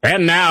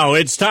And now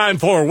it's time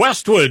for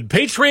Westwood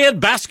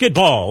Patriot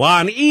Basketball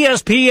on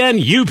ESPN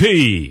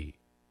UP.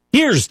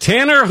 Here's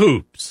Tanner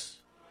Hoops.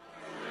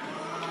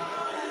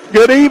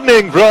 Good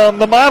evening from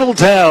the model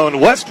town.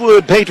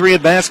 Westwood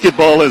Patriot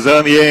Basketball is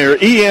on the air.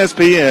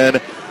 ESPN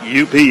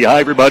UP. Hi,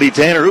 everybody.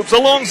 Tanner Hoops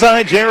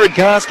alongside Jared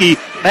Koski.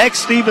 Max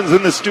Stevens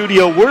in the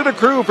studio. We're the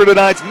crew for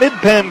tonight's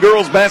Mid-Penn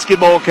Girls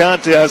Basketball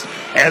Contest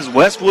as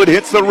Westwood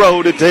hits the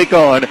road to take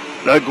on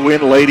the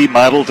Gwinn Lady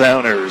Model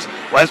Towners.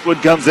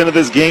 Westwood comes into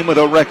this game with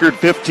a record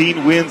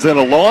 15 wins and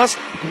a loss.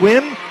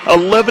 Gwinn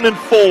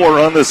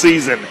 11-4 on the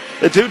season.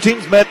 The two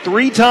teams met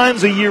 3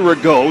 times a year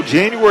ago.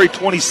 January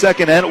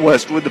 22nd at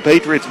Westwood, the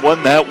Patriots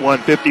won that one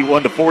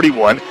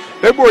 51-41.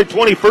 February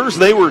 21st,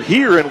 they were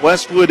here, and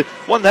Westwood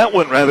won that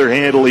one rather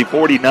handily,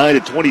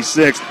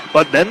 49-26.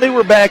 But then they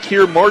were back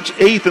here March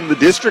 8th in the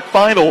district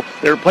final.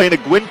 They were playing a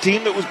Gwinn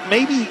team that was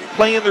maybe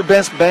playing their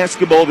best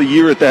basketball of the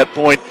year at that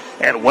point,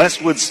 and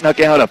Westwood snuck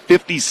out a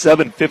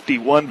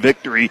 57-51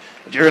 victory.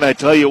 Jared, I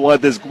tell you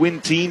what, this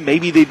Gwinn team,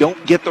 maybe they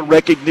don't get the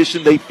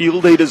recognition they feel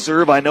they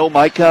deserve. I know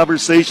my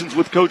conversations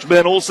with Coach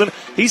Ben Olson,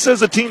 he says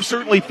the team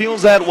certainly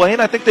feels that way,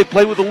 and I think they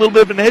play with a little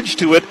bit of an edge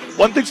to it.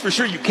 One thing's for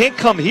sure, you can't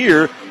come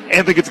here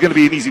and think it's going to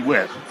be an easy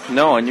win.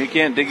 No, and you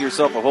can't dig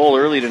yourself a hole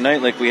early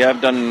tonight like we have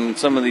done in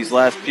some of these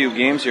last few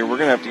games here. We're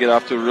going to have to get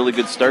off to a really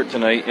good start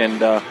tonight and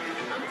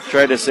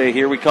try to say,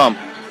 here we come.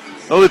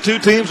 Well, the two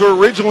teams were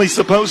originally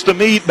supposed to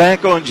meet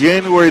back on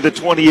January the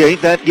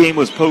 28th. That game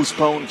was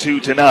postponed to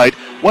tonight.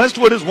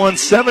 Westwood has won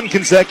 7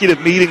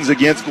 consecutive meetings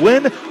against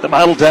Gwinn. The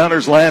Model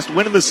Towners last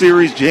win in the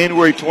series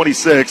January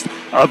 26th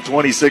of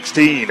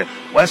 2016.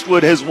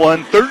 Westwood has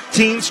won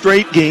 13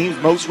 straight games,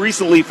 most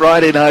recently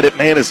Friday night at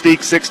Manistee,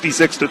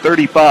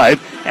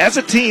 66-35. As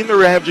a team,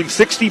 they're averaging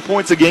 60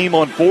 points a game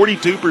on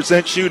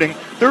 42% shooting,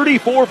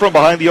 34 from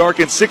behind the arc,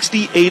 and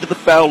 68 at the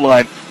foul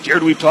line.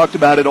 Jared, we've talked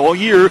about it all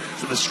year.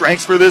 So the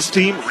strengths for this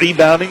team,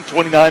 rebounding,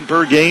 29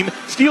 per game,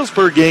 steals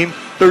per game,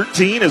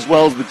 13, as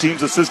well as the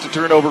team's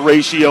assist-to-turnover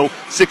ratio,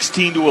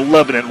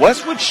 16-11. And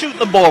Westwood shooting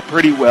the ball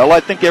pretty well. I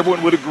think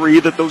everyone would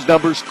agree that those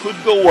numbers could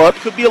go up,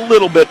 could be a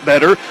little bit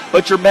better,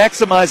 but you're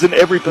maximizing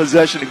every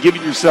possession and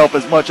giving yourself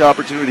as much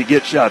opportunity to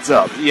get shots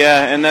up.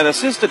 Yeah, and that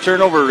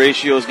assist-to-turnover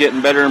ratio is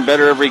getting better and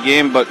better every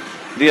game, but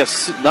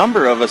the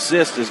number of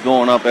assists is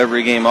going up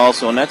every game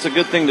also, and that's a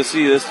good thing to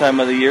see this time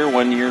of the year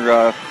when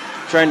you're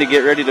trying to get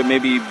ready to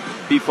maybe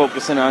be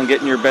focusing on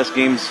getting your best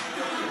games.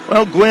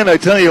 Well, Gwinn, I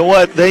tell you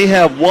what, they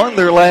have won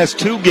their last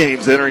 2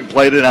 games entering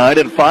play tonight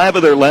and 5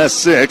 of their last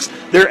 6.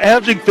 They're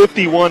averaging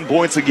 51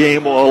 points a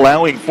game while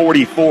allowing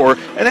 44,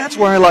 and that's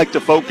where I like to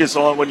focus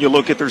on when you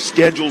look at their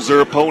schedules,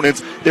 their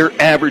opponents, their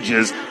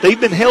averages. They've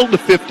been held to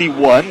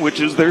 51, which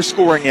is their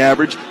scoring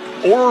average,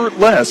 or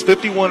less,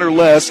 51 or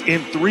less,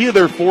 in 3 of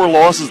their 4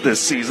 losses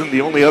this season.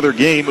 The only other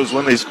game was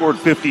when they scored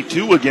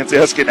 52 against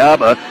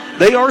Escanaba.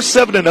 They are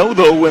 7-0,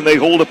 though, when they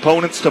hold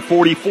opponents to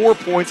 44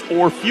 points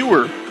or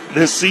fewer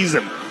this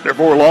season. Their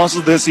 4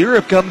 losses this year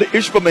have come to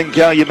Ishpeming,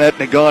 Calumet,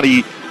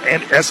 Negaunee,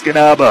 and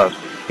Escanaba.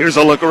 Here's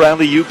a look around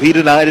the UP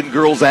tonight in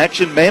girls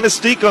action.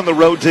 Manistee on the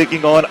road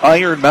taking on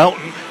Iron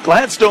Mountain.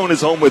 Gladstone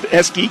is home with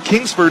Eski.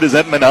 Kingsford is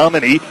at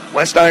Menominee.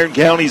 West Iron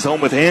County is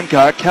home with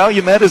Hancock.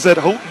 Calumet is at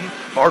Houghton.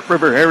 Park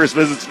River Harris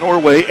visits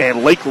Norway,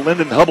 and Lake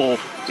Linden Hubble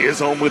is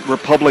home with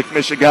Republic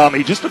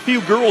Michigami. Just a few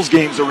girls'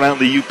 games around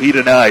the UP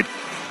tonight.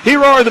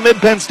 Here are the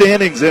Mid-Penn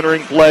standings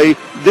entering play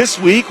this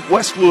week.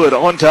 Westwood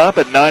on top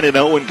at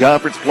 9-0 in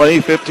conference play,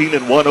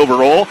 15-1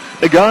 overall.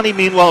 Negaunee,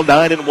 meanwhile,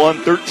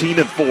 9-1,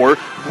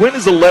 13-4. Gwinn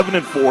is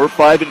 11-4,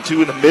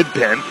 5-2 in the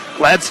Mid-Penn.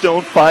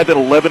 Gladstone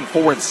 5-11,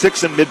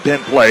 4-6 in Mid-Penn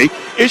play.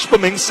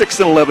 Ishpeming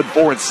 6-11,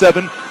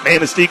 4-7.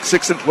 Manistee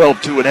 6-12,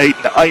 2-8.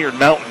 And Iron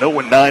Mountain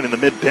 0-9 in the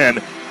Mid-Penn,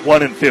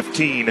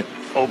 1-15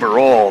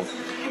 overall.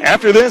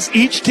 After this,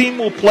 each team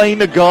will play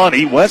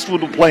Negaunee.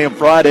 Westwood will play them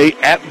Friday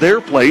at their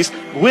place.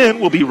 Gwinn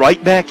will be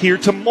right back here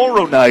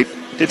tomorrow night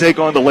to take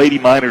on the Lady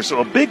Miners.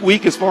 So a big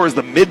week as far as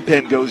the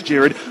Mid-Penn goes,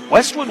 Jared.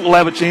 Westwood will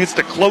have a chance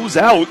to close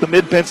out the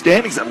Mid-Penn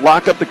standings and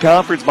lock up the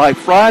conference by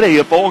Friday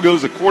if all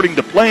goes according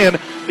to plan,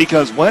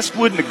 because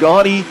Westwood,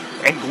 Negaunee,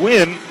 and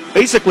Gwinn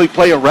basically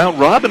play a round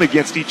robin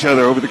against each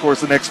other over the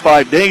course of the next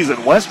 5 days,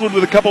 and Westwood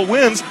with a couple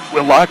wins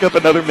will lock up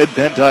another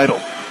Mid-Penn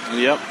title.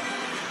 Yep.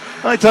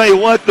 I tell you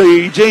what,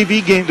 the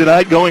JV game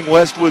tonight going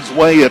Westwood's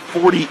way at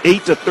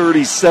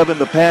 48-37.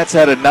 The Pats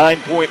had a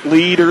 9-point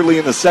lead early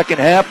in the second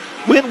half.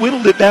 Gwinn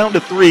whittled it down to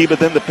 3, but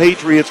then the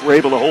Patriots were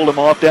able to hold them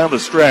off down the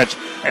stretch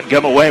and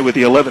come away with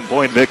the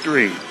 11-point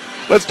victory.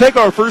 Let's take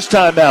our first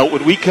time out.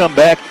 When we come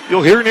back,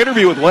 you'll hear an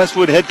interview with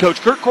Westwood head coach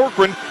Kurt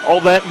Corcoran.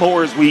 All that and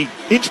more as we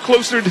inch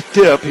closer to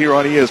tip here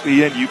on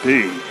ESPN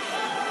UP.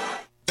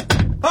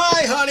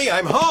 Hi, honey,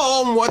 I'm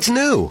home. What's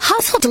new?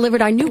 Household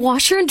delivered our new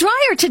washer and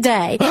dryer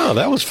today. Oh,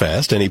 that was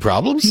fast. Any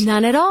problems?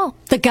 None at all.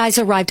 The guys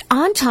arrived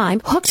on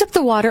time, hooked up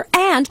the water,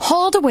 and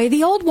hauled away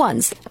the old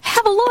ones.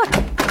 Have a look.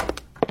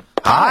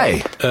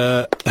 Hi.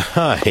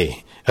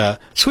 Hi.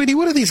 Sweetie,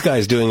 what are these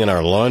guys doing in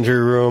our laundry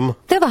room?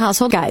 They're the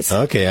household guys.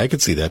 Okay, I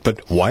could see that,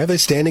 but why are they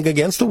standing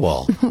against the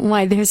wall?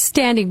 Why, they're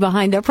standing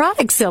behind their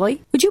products,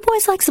 silly. Would you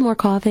boys like some more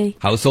coffee?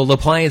 Household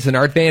appliance and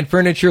art van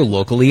furniture,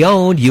 locally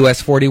owned,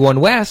 US 41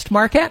 West,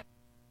 Marquette.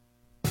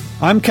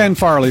 I'm Ken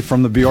Farley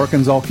from the Bjork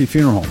and Zalke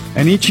Funeral Home,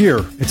 and each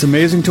year it's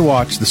amazing to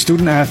watch the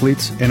student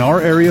athletes in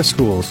our area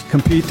schools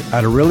compete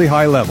at a really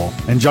high level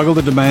and juggle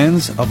the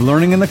demands of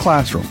learning in the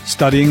classroom,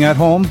 studying at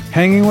home,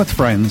 hanging with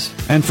friends,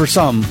 and for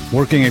some,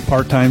 working a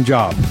part-time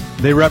job.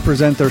 They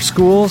represent their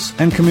schools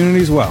and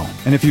communities well,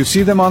 and if you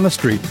see them on the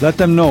street, let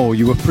them know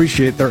you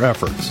appreciate their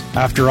efforts.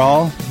 After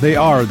all, they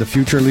are the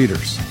future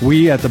leaders.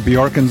 We at the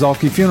Bjork and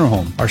Zalke Funeral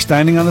Home are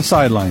standing on the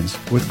sidelines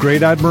with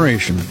great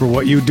admiration for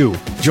what you do.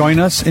 Join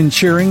us in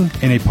cheering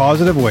in a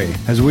positive way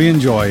as we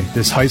enjoy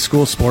this high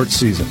school sports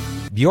season.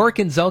 Bjork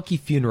and Zalke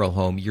Funeral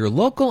Home, your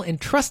local and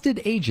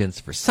trusted agents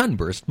for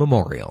Sunburst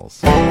Memorials.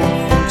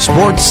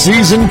 Sports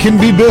season can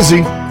be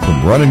busy,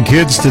 from running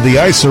kids to the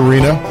ice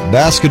arena,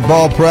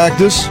 basketball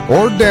practice,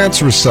 or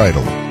dance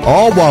recital,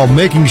 all while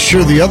making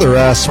sure the other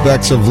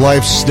aspects of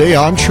life stay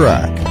on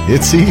track.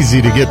 It's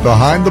easy to get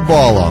behind the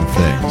ball on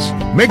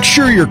things. Make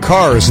sure your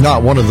car is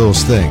not one of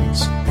those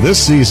things.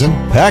 This season,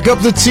 pack up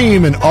the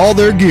team in all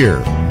their gear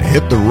and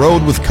hit the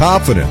road with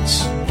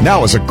confidence.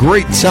 Now is a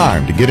great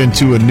time to get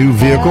into a new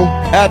vehicle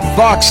at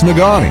Fox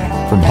Nagani.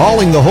 From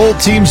hauling the whole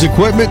team's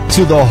equipment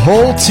to the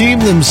whole team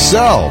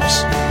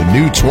themselves, the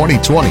new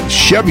 2020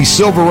 Chevy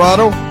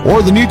Silverado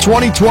or the new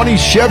 2020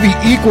 Chevy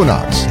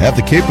Equinox have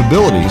the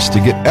capabilities to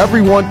get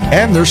everyone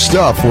and their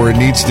stuff where it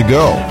needs to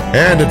go.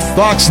 And at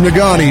Fox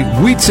Nagani,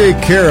 we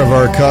take care of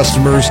our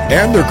customers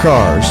and their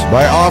cars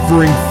by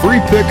offering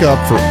free pickup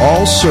for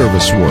all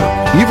service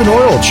work, even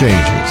oil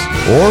changes.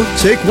 Or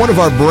take one of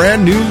our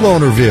brand new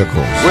loaner vehicles.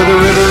 Where the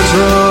rivers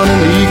run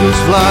and the eagles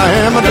fly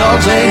and my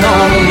dogs ain't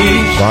on a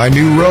leash. Find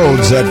new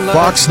roads at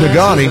Fox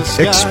Nagani.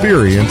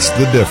 Experience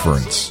the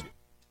difference.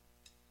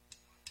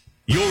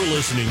 You're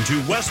listening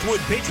to Westwood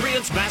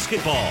Patriots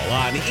basketball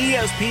on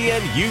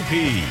ESPN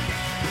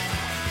UP.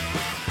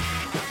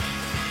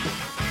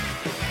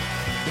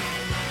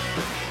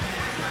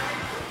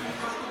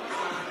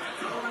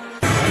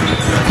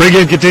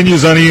 Pregame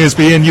continues on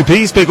ESPN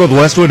UP. Speak with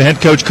Westwood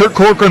head coach Kirk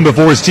Corcoran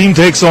before his team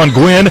takes on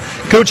Gwinn.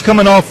 Coach,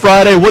 coming off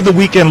Friday, what did the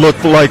weekend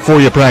look like for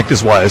you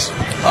practice-wise?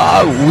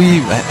 We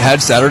had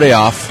Saturday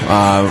off,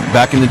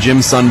 back in the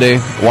gym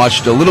Sunday,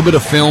 watched a little bit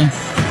of film.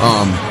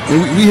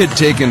 We had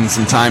taken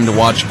some time to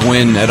watch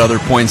Gwinn at other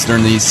points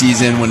during the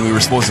season when we were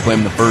supposed to play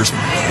him the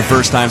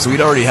first time, so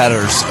we'd already had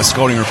a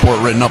scouting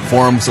report written up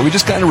for him, so we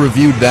just kind of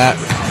reviewed that.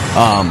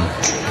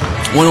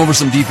 Went over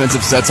some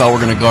defensive sets, how we're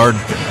going to guard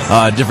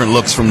different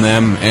looks from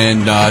them,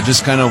 and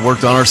just kind of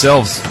worked on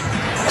ourselves.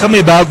 Tell me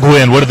about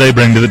Gwinn. What do they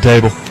bring to the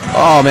table?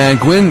 Oh, man,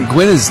 Gwinn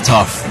is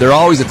tough. They're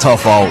always a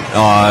tough out.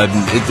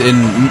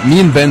 And me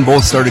and Ben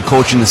both started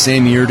coaching the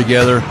same year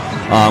together,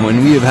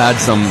 and we have had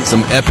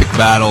some epic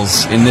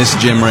battles in this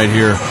gym right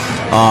here.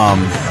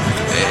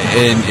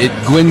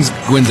 And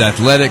Gwynn's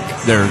athletic.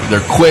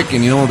 They're quick,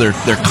 and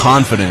they're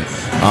confident.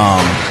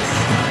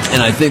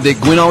 And I think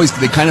Gwinn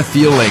they kind of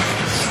feel like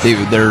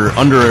they're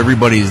under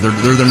everybody's.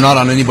 They're not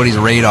on anybody's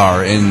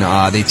radar,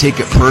 and they take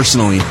it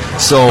personally.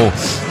 So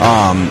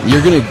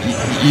you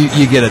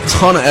get a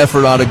ton of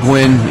effort out of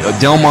Gwinn.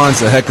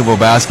 Delmont's a heck of a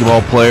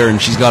basketball player,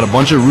 and she's got a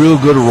bunch of real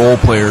good role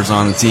players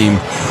on the team.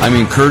 I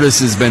mean, Curtis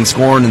has been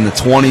scoring in the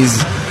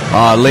 20s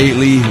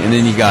lately, and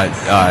then you got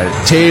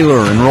Taylor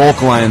and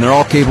Rolkline. They're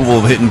all capable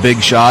of hitting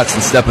big shots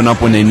and stepping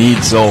up when they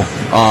need. So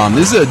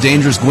this is a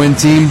dangerous Gwinn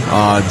team.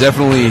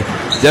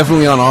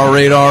 Definitely on our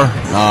radar.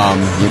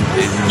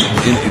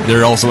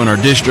 They're also in our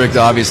district,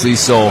 obviously.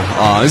 So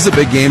this is a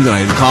big game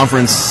tonight. The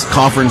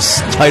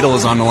conference title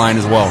is on the line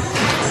as well.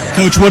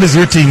 Coach, what does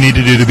your team need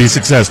to do to be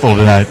successful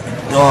tonight?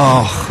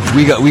 Oh,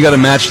 we got to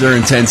match their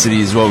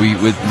intensity is where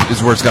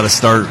it's got to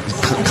start.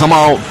 Come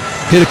out,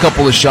 hit a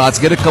couple of shots,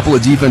 get a couple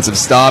of defensive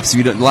stops.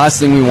 The last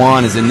thing we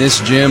want is in this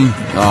gym,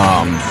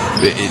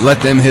 let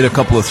them hit a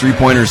couple of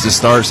three-pointers to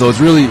start. So it's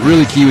really,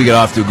 really key we get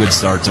off to a good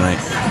start tonight.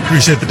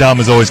 Appreciate the time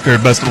as always,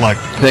 Kurt. Best of luck.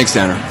 Thanks,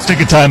 Tanner. Let's take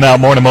a timeout.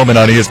 More in a moment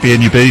on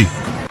ESPN UP.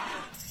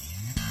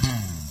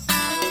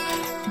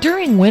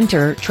 During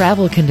winter,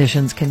 travel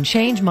conditions can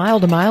change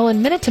mile to mile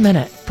and minute to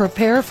minute.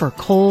 Prepare for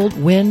cold,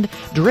 wind,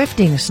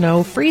 drifting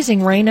snow,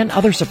 freezing rain, and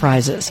other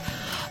surprises.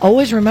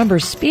 Always remember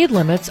speed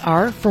limits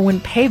are for when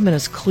pavement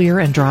is clear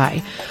and dry.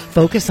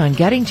 Focus on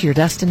getting to your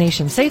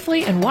destination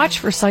safely and watch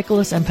for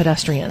cyclists and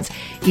pedestrians,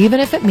 even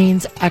if it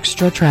means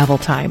extra travel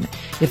time.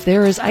 If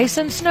there is ice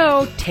and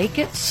snow, take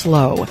it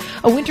slow.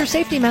 A winter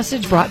safety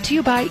message brought to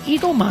you by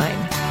Eagle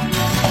Mine.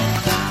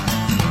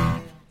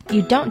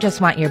 You don't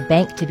just want your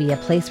bank to be a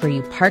place where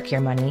you park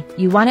your money.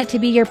 You want it to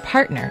be your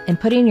partner in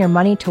putting your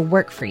money to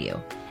work for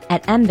you.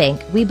 At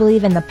MBank, we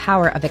believe in the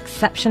power of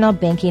exceptional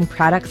banking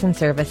products and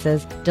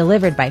services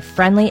delivered by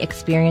friendly,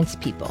 experienced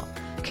people.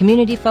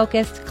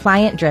 Community-focused,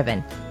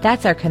 client-driven.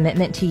 That's our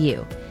commitment to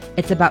you.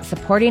 It's about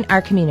supporting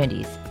our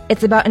communities.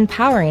 It's about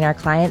empowering our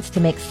clients to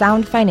make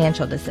sound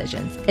financial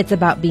decisions. It's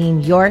about being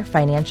your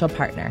financial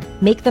partner.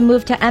 Make the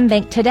move to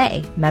MBank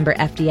today. Member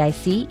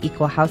FDIC,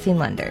 Equal Housing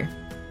Lender.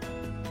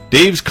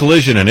 Dave's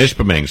Collision in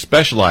Ishpeming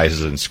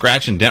specializes in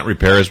scratch and dent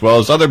repair as well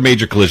as other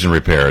major collision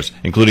repairs,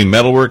 including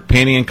metalwork,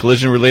 painting, and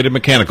collision-related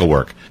mechanical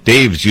work.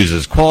 Dave's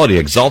uses quality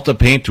Axalta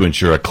paint to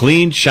ensure a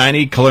clean,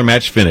 shiny,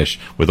 color-matched finish.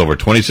 With over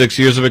 26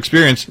 years of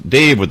experience,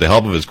 Dave, with the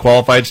help of his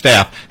qualified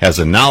staff, has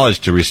the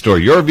knowledge to restore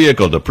your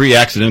vehicle to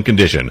pre-accident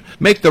condition.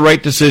 Make the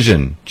right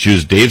decision.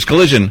 Choose Dave's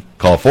Collision.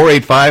 Call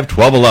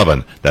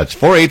 485-1211. That's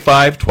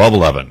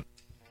 485-1211.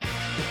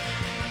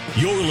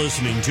 You're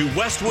listening to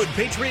Westwood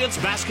Patriots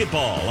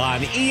basketball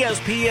on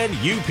ESPN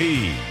UP.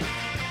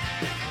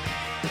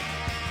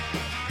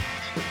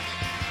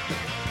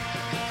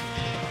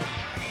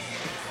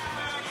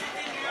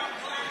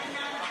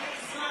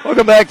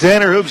 Welcome back,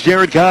 Tanner Hoops,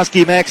 Jared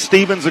Koski, Max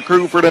Stevens, the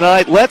crew for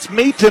tonight. Let's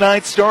meet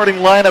tonight's starting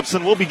lineups,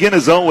 and we'll begin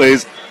as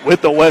always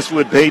with the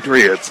Westwood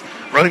Patriots.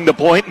 Running the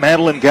point,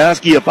 Madeline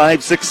Koski, a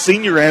 5'6"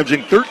 senior,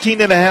 averaging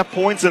 13.5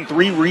 points and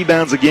 3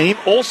 rebounds a game.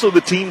 Also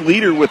the team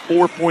leader with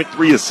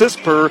 4.3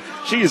 assists per.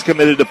 She is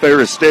committed to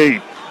Ferris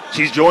State.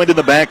 She's joined in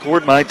the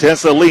backcourt by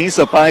Tessa Lease,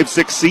 a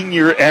 5'6"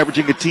 senior,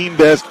 averaging a team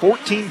best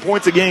 14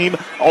 points a game.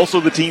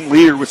 Also the team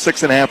leader with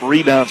 6.5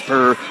 rebounds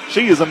per.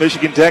 She is a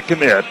Michigan Tech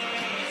commit.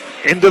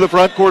 Into the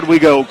front court we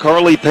go.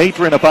 Carly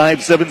Patron, a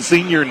 5'7"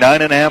 senior,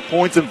 9.5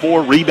 points and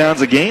 4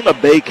 rebounds a game. A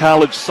Bay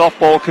College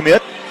softball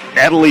commit.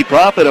 Natalie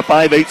Profit, a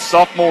 5'8"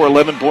 sophomore,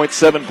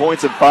 11.7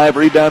 points and 5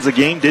 rebounds a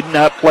game. Did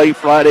not play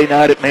Friday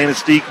night at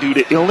Manistee due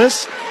to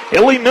illness.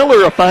 Ellie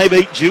Miller, a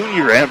 5'8"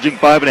 junior, averaging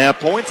 5.5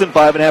 points and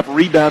 5.5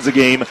 rebounds a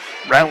game,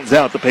 rounds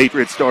out the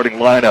Patriots starting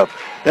lineup.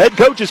 The head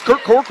coach is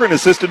Kirk Corcoran,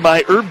 assisted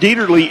by Herb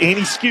Dieterle,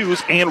 Annie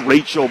Skews, and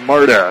Rachel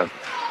Marta.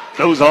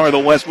 Those are the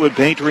Westwood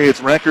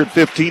Patriots' record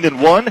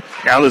 15-1.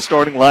 Now the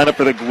starting lineup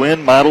for the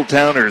Gwinn Model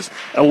Towners.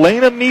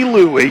 Elena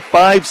Milou, a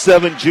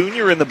 5'7"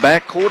 junior in the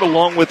backcourt,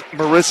 along with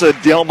Marissa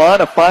Delmont,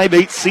 a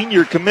 5'8"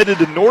 senior committed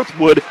to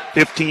Northwood,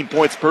 15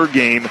 points per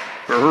game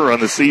for her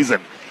on the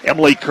season.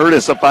 Emily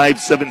Curtis, a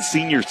 5'7"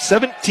 senior,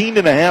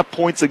 17.5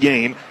 points a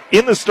game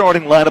in the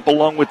starting lineup,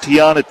 along with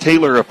Tiana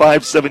Taylor, a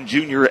 5'7"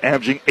 junior,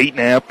 averaging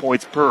 8.5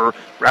 points per.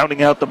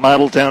 Rounding out the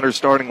Model Towner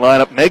starting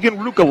lineup, Megan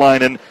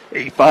Rukalainen,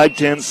 a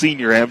 5'10"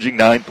 senior, averaging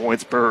 9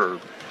 points per.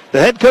 The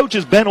head coach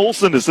is Ben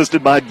Olson,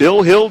 assisted by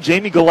Bill Hill,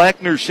 Jamie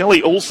Galachner,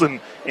 Shelley Olson,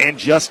 and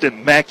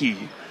Justin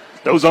Mackey.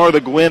 Those are the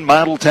Gwinn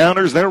Model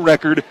Towners, their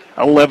record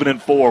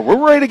 11-4.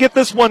 We're ready to get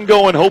this one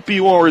going. Hope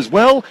you are as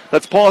well.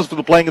 Let's pause for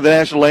the playing of the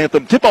national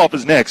anthem. Tip-off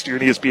is next here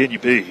on ESPN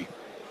UP.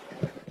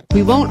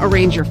 We won't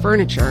arrange your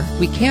furniture,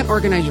 we can't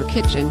organize your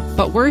kitchen,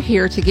 but we're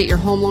here to get your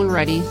home loan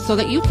ready so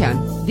that you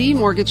can. The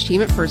mortgage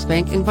team at First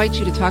Bank invites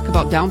you to talk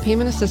about down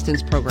payment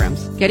assistance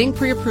programs. Getting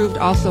pre-approved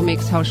also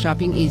makes house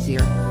shopping easier.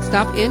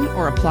 Stop in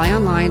or apply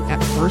online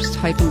at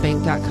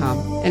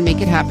first-bank.com and make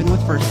it happen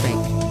with First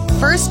Bank.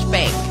 First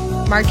Bank,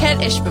 Marquette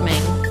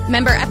Ishpeming.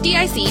 Member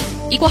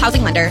FDIC, Equal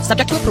Housing Lender,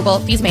 subject to approval,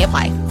 fees may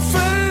apply.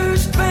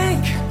 First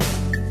Bank,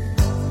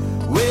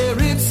 where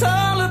it's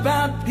all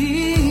about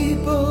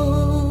people.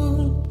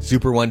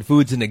 Super One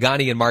Foods in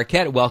Negaunee and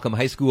Marquette welcome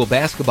high school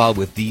basketball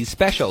with these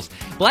specials.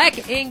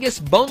 Black Angus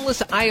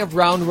boneless eye of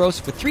round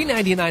roast for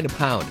 $3.99 a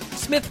pound.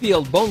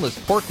 Smithfield boneless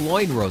pork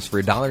loin roast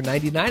for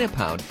 $1.99 a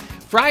pound.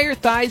 Fryer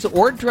thighs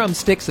or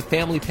drumsticks, a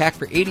family pack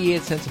for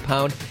 88 cents a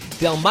pound.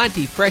 Del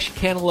Monte fresh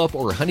cantaloupe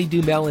or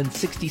honeydew melon,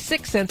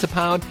 66 cents a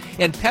pound.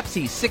 And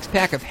Pepsi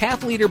 6-pack of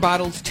half-liter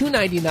bottles,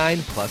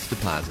 $2.99 plus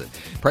deposit.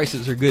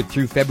 Prices are good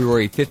through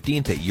February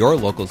 15th at your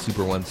local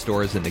Super One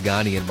stores in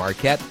Negaunee and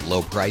Marquette.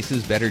 Low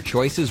prices, better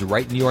choices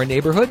right in your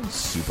neighborhood.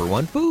 Super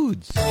One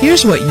Foods.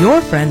 Here's what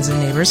your friends and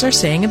neighbors are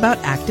saying about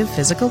active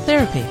physical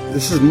therapy.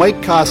 This is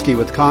Mike Koski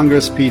with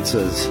Congress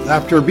Pizzas.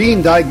 After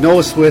being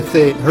diagnosed with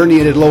a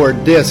herniated lower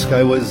disc,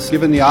 I was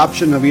given the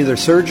option of either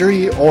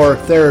surgery or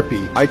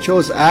therapy. I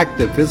chose active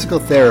physical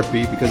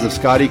therapy because of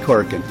Scotty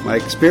Corkin. My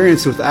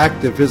experience with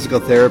active physical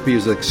therapy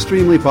is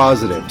extremely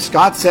positive.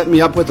 Scott set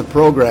me up with a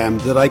program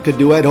that I could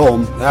do at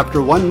home.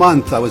 After 1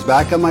 month, I was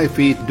back on my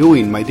feet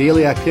doing my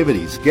daily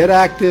activities. Get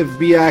active,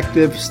 be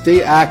active,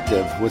 stay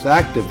active with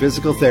active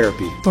physical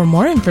therapy. For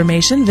more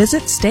information,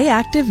 visit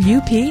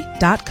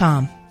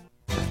stayactiveup.com.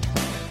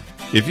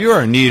 If you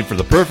are in need for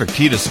the perfect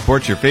tee to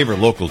support your favorite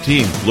local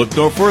team, look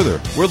no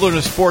further.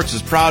 Wilderness Sports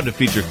is proud to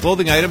feature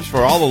clothing items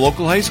for all the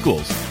local high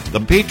schools. The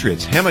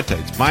Patriots,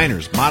 Hematites,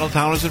 Miners, Model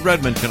Towners, and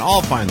Redmond can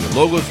all find their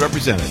logos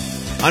represented.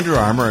 Under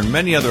Armour and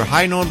many other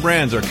high-known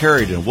brands are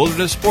carried, and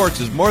Wilderness Sports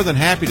is more than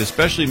happy to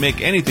specially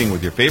make anything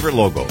with your favorite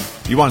logo.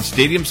 You want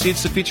stadium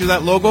seats to feature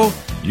that logo?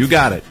 You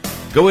got it.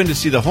 Go in to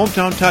see the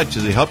Hometown Touch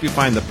as they help you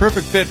find the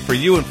perfect fit for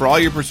you and for all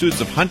your pursuits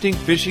of hunting,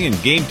 fishing,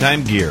 and game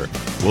time gear.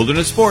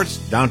 Wilderness Sports,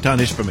 downtown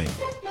Ishpeming.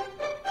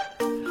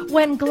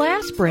 When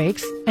glass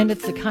breaks, and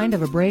it's the kind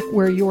of a break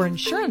where your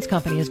insurance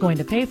company is going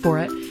to pay for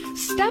it,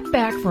 step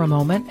back for a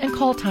moment and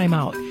call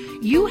timeout.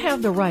 You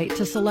have the right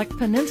to select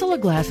Peninsula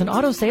Glass and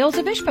Auto Sales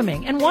of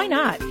Ishpeming, and why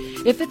not?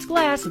 If it's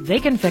glass, they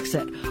can fix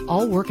it.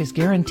 All work is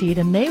guaranteed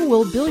and they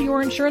will bill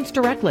your insurance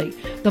directly.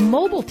 The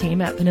mobile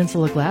team at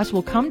Peninsula Glass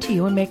will come to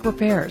you and make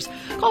repairs.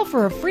 Call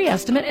for a free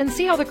estimate and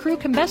see how the crew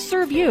can best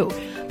serve you.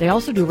 They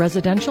also do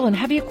residential and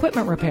heavy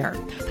equipment repair.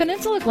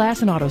 Peninsula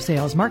Glass and Auto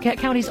Sales, Marquette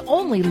County's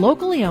only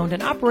locally owned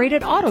and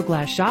operated auto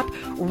glass shop,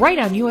 right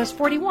on US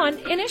 41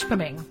 in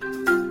Ishpeming.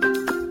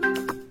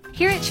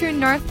 Here at True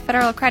North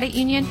Federal Credit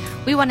Union,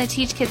 we want to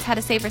teach kids how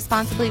to save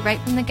responsibly right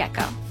from the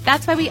get-go.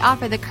 That's why we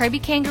offer the Kirby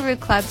Kangaroo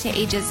Club to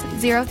ages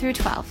 0 through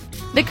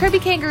 12. The Kirby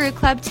Kangaroo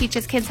Club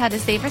teaches kids how to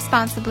save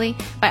responsibly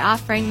by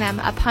offering them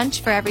a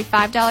punch for every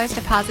 $5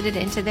 deposited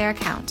into their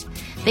account.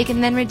 They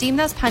can then redeem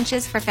those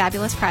punches for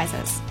fabulous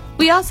prizes.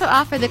 We also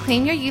offer the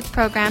Claim Your Youth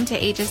program to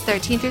ages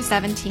 13 through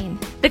 17.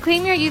 The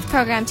Claim Your Youth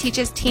program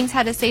teaches teens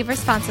how to save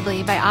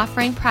responsibly by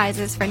offering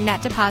prizes for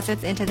net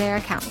deposits into their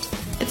account.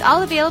 It's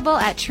all available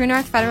at True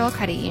North Federal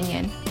Credit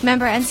Union.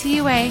 Member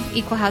NCUA,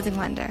 Equal Housing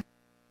Lender.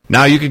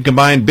 Now you can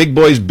combine Big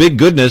Boy's big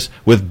goodness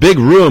with big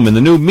room in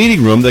the new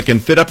meeting room that can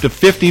fit up to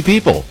 50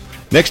 people.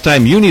 Next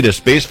time you need a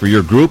space for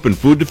your group and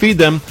food to feed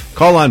them,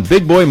 call on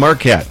Big Boy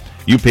Marquette.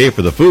 You pay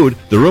for the food,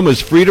 the room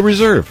is free to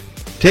reserve.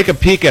 Take a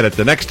peek at it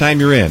the next time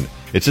you're in.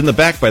 It's in the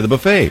back by the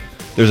buffet.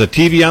 There's a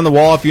TV on the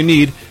wall if you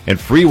need, and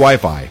free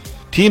Wi-Fi.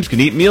 Teams can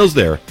eat meals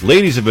there.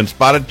 Ladies have been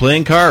spotted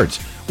playing cards.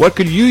 What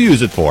could you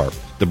use it for?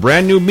 The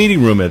brand new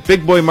meeting room at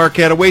Big Boy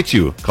Marquette awaits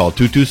you. Call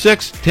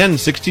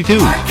 226-1062.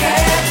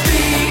 Marquette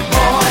Big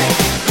Boy,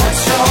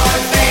 what's your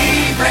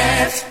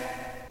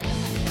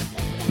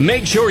favorite?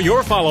 Make sure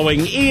you're following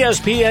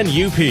ESPN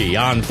UP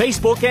on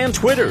Facebook and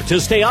Twitter to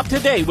stay up to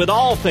date with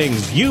all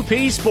things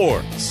UP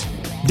sports.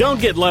 Don't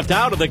get left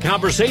out of the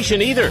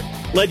conversation either.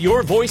 Let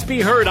your voice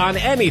be heard on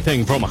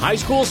anything from high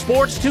school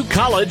sports to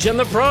college and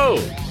the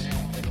pros.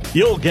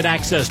 You'll get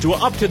access to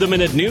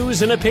up-to-the-minute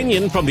news and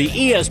opinion from the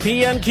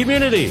ESPN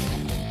community.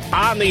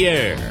 On the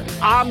air,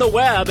 on the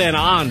web, and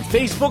on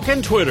Facebook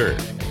and Twitter.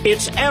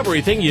 It's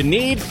everything you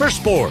need for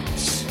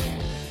sports.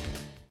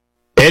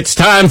 It's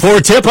time for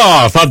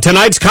tip-off of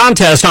tonight's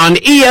contest on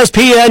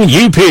ESPN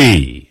UP.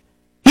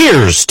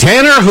 Here's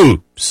Tanner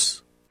Hoops.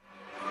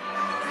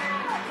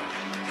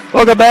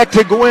 Welcome back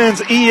to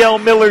Gwynn's E.L.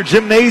 Miller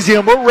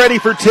Gymnasium. We're ready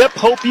for tip.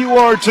 Hope you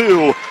are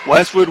too.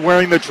 Westwood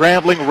wearing the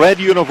traveling red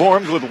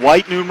uniforms with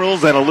white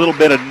numerals and a little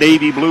bit of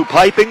navy blue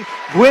piping.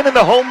 Gwynn in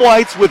the home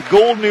whites with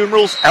gold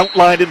numerals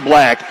outlined in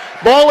black.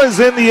 Ball is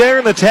in the air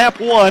and the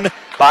tap won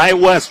by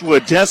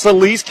Westwood. Tessa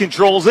Lease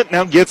controls it,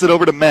 now gets it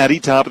over to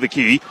Maddie, top of the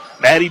key.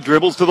 Maddie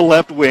dribbles to the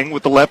left wing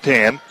with the left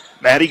hand.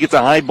 Maddie gets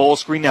a high ball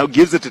screen, now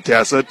gives it to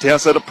Tessa.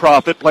 Tessa to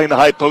Profit, playing the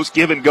high post,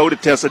 give and go to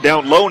Tessa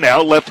down low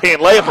now. Left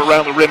hand layup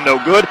around the rim, no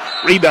good.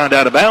 Rebound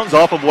out of bounds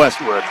off of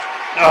Westwood.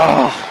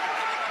 Oh,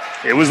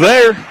 it was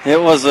there.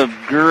 It was a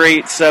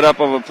great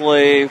setup of a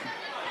play.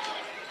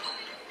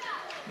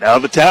 Now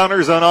the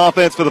Towners on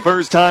offense for the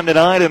first time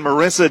tonight, and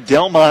Marissa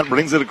Delmont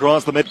brings it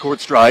across the midcourt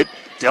stripe.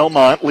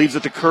 Delmont leaves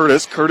it to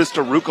Curtis. Curtis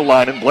to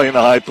Rukalainen playing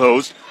the high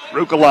post.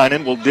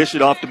 Rukalainen will dish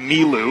it off to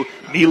Milu.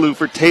 Milu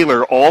for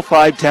Taylor. All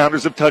five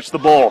Towners have touched the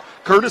ball.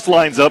 Curtis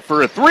lines up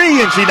for a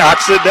three, and she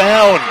knocks it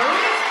down.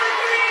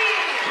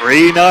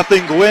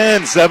 3-0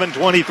 Gwynn.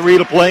 7:23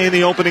 to play in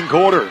the opening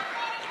quarter.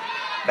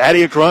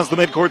 Maddie across the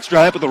midcourt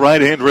stripe with the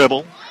right-hand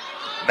dribble.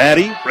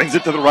 Maddie brings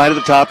it to the right of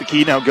the top of the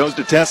key. Now goes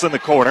to Tessa in the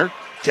corner.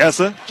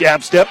 Tessa,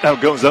 jab step, now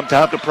goes up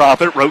top to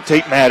Profit.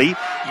 Rotate Maddie.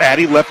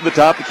 Maddie left at the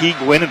top of the key.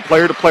 Gwynn in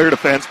player-to-player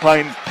defense.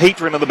 Finds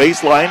Patron on the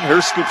baseline.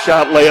 Her scoop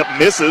shot layup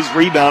misses.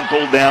 Rebound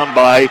pulled down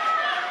by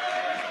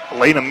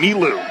Elena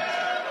Milu.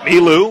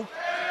 Milu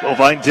will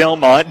find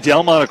Delmont.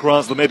 Delmont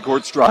across the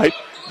midcourt stripe.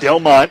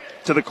 Delmont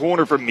to the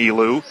corner for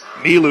Milu.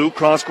 Milu,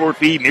 cross-court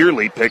feed,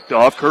 nearly picked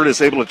off. Curtis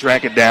able to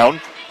track it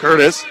down.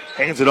 Curtis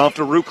hands it off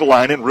to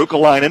Rukalainen.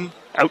 Rukalainen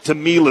out to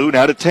Milu,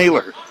 now to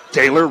Taylor.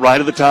 Taylor right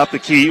at the top of the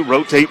key.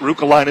 Rotate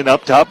Rukalainen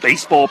up top.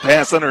 Baseball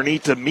pass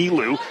underneath to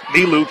Milu.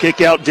 Milu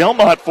kick out.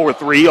 Delmont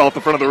 4-3 off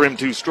the front of the rim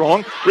too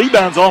strong.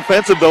 Rebounds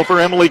offensive though for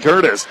Emily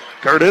Curtis.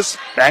 Curtis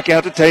back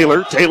out to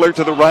Taylor. Taylor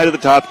to the right of the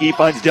top key.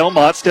 Finds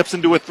Delmont. Steps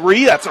into a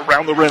three. That's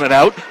around the rim and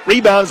out.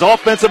 Rebounds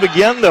offensive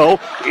again though.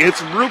 It's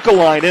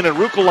Rukalainen, and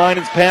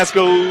Rukalainen's pass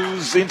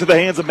goes into the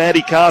hands of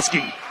Maddie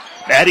Koski.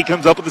 Maddie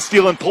comes up with the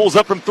steal and pulls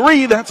up from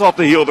three. That's off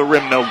the heel of the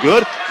rim. No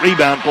good.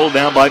 Rebound pulled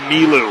down by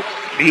Milu.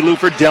 Milu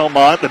for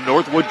Delmont. The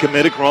Northwood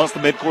commit across the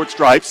midcourt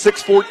stripe.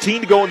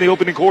 6:14 to go in the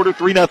opening quarter.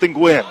 3-0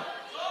 Gwynn.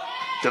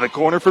 To the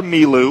corner for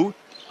Milu.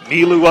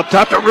 Milu up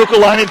top to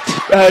Rukalainen.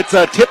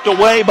 It's tipped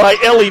away by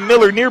Ellie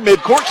Miller near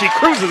midcourt. She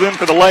cruises in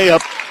for the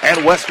layup,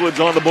 and Westwood's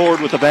on the board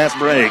with the fast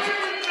break.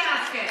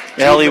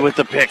 Ellie with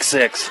the pick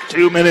six.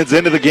 2 minutes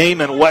into the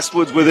game, and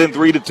Westwood's within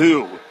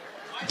 3-2.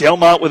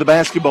 Delmont with the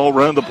basketball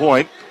running the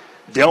point.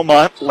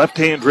 Delmont,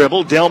 left-hand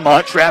dribble.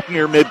 Delmont trapped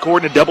near midcourt,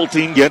 and a double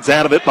team gets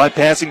out of it by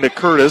passing to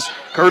Curtis.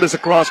 Curtis a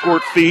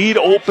cross-court feed,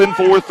 open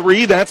for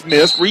three. That's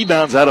missed.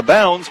 Rebounds out of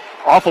bounds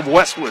off of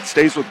Westwood.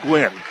 Stays with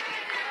Gwynn.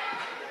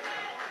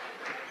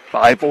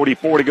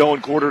 5:44 to go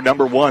in quarter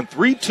number one.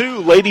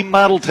 3-2 Lady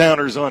Model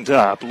Towners on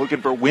top.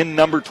 Looking for win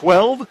number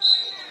 12.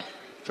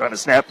 trying to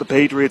snap the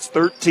Patriots'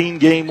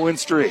 13-game win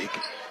streak.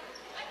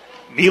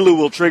 Milu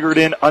will trigger it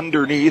in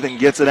underneath and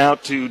gets it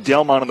out to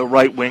Delmont on the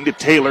right wing to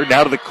Taylor.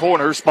 Now to the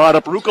corner. Spot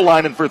up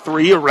Ruukalainen for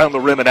three. Around the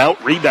rim and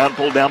out. Rebound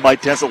pulled down by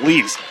Tessa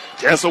Lees.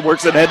 Tessa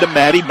works it ahead to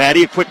Maddie.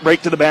 Maddie a quick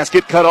break to the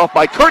basket. Cut off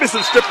by Curtis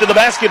and stripped to the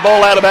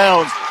basketball out of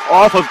bounds.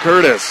 Off of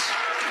Curtis.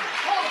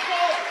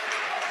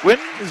 Gwinn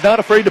is not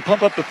afraid to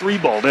pump up the three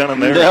ball down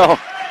in there. No.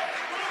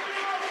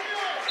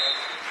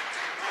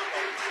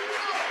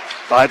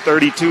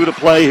 5:32 to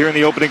play here in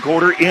the opening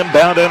quarter.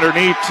 Inbound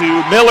underneath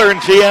to Miller,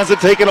 and she has it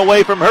taken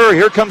away from her.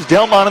 Here comes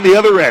Delmont on the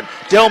other end.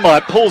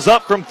 Delmont pulls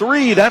up from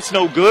three. That's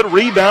no good.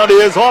 Rebound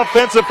is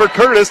offensive for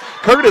Curtis.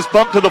 Curtis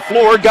bumped to the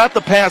floor, got the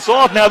pass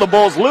off. Now the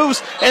ball's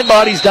loose, and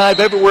bodies dive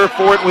everywhere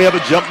for it. We have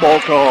a jump ball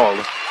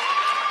called.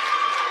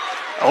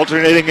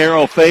 Alternating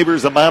arrow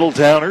favors the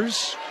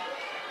Model-Towners.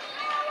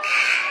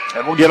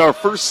 And we'll get our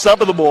first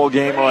sub of the ball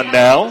game on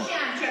now.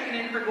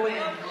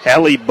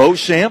 Allie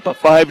Beauchamp, a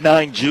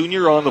 5'9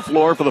 junior, on the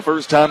floor for the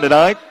first time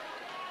tonight.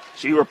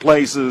 She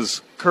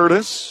replaces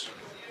Curtis.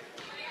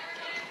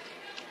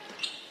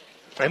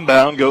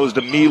 Inbound goes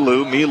to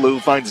Milu.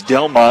 Milu finds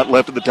Delmont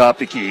left at the top of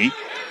the key.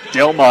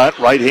 Delmont,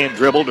 right-hand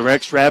dribble,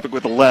 directs traffic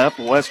with the left.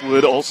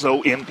 Westwood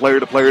also in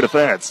player-to-player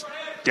defense.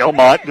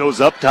 Delmont goes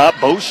up top.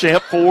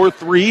 Beauchamp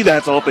 4-3.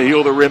 That's off the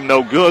heel of the rim,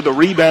 no good. The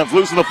rebound's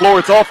loose on the floor.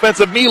 It's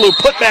offensive. Milu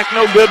put back,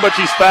 no good, but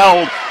she's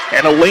fouled.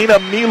 And Elena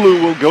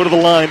Milu will go to the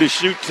line to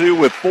shoot two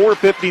with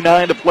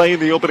 4:59 to play in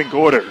the opening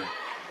quarter.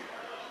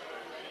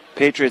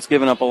 Patriots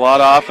giving up a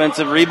lot of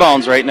offensive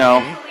rebounds right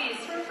now.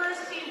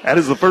 That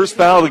is the first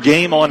foul of the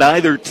game on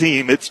either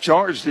team. It's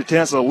charged to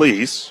Tessa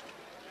Lees.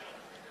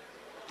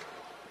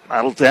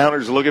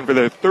 Model-Towners looking for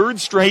their third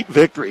straight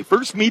victory.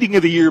 First meeting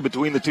of the year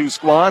between the two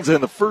squads,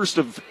 and the first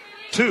of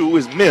two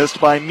is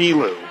missed by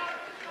Milu.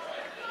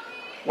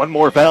 One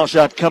more foul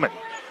shot coming.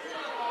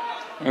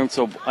 And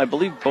so I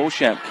believe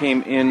Beauchamp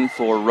came in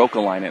for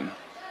Ruukalainen.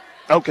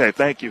 Okay,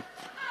 thank you.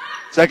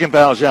 Second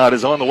foul shot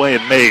is on the way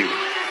and made.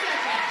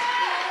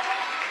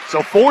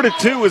 So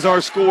 4-2 is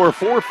our score.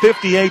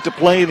 4:58 to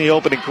play in the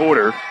opening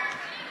quarter.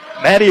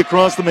 Maddie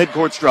across the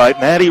midcourt stripe.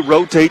 Maddie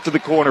rotate to the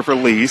corner for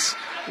Lease.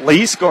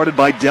 Lease guarded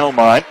by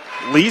Delmont.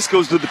 Lease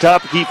goes to the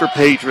top of the key for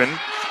Patron.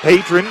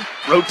 Patron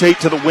rotate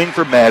to the wing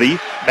for Maddie.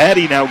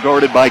 Maddie now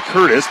guarded by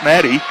Curtis.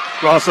 Maddie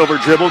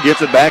crossover dribble,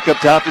 gets it back up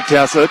top to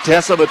Tessa.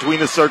 Tessa between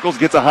the circles,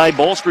 gets a high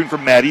ball screen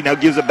from Maddie. Now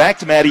gives it back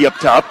to Maddie up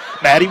top.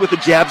 Maddie with the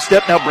jab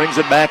step, now brings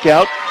it back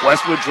out.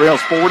 Westwood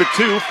trails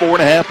 4-2,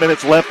 4.5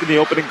 minutes left in the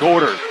opening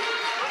quarter.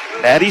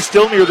 Maddie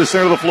still near the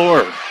center of the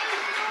floor.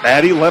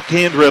 Maddie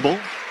left-hand dribble.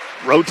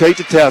 Rotate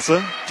to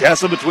Tessa.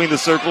 Tessa between the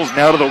circles,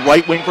 now to the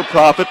right wing for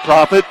Profit.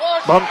 Profit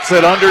bumps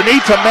it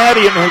underneath to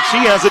Maddie, and she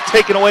has it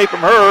taken away from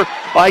her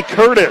by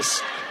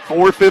Curtis.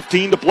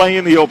 4:15 to play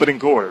in the opening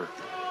quarter.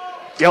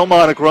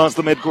 Delmont across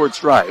the midcourt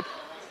stripe.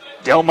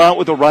 Delmont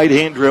with a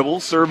right-hand dribble,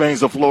 surveys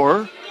the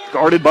floor.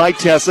 Guarded by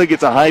Tessa,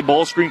 gets a high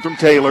ball screen from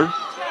Taylor.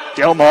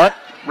 Delmont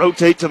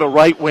rotate to the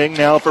right wing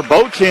now for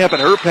Beauchamp,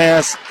 and her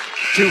pass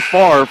too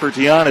far for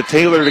Tiana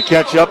Taylor to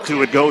catch up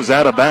to. It goes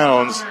out of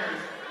bounds.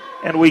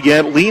 And we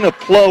get Lena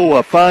Plow,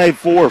 a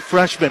 5'4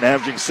 freshman,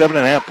 averaging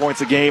 7.5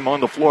 points a game on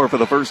the floor for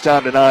the first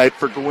time tonight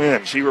for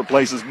Gwinn. She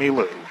replaces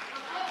Milu.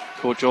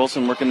 Coach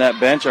Olson working that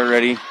bench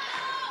already.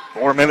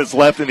 4 minutes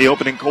left in the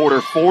opening quarter.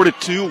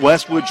 4-2.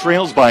 Westwood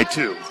trails by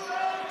 2.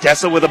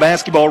 Tessa with a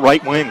basketball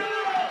right wing.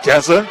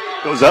 Tessa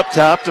goes up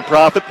top to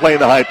Profit, playing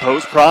the high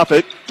post.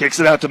 Profit kicks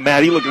it out to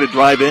Maddie, looking to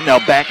drive in. Now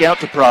back out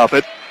to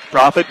Profit.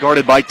 Profit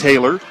guarded by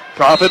Taylor.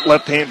 Profit,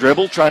 left-hand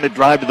dribble, trying to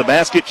drive to the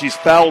basket. She's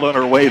fouled on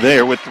her way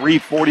there with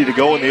 3:40 to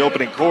go in the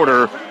opening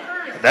quarter.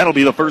 And that'll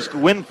be the first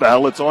Gwinn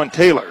foul. It's on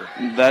Taylor.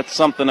 That's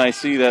something I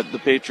see that the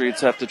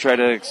Patriots have to try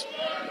to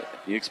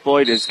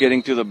exploit, is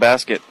getting to the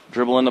basket,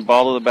 dribbling the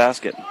ball to the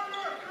basket.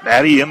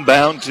 Maddie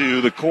inbound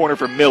to the corner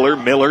for Miller.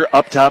 Miller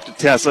up top to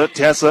Tessa.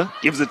 Tessa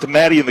gives it to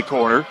Maddie in the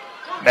corner.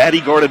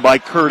 Maddie guarded by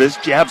Curtis.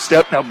 Jab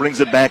step, now brings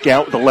it back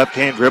out with a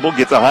left-hand dribble.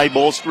 Gets a high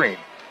ball screen.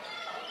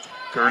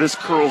 Curtis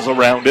curls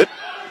around it.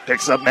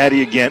 Picks up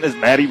Maddie again as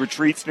Maddie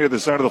retreats near the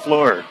center of the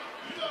floor.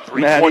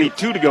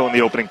 3:22 to go in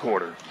the opening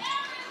quarter.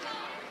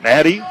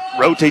 Maddie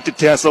rotate to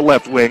Tessa,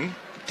 left wing.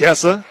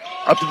 Tessa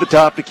up to the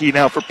top of the key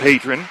now for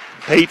Patron.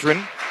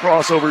 Patron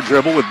crossover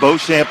dribble with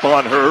Beauchamp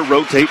on her.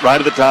 Rotate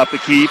right at the top of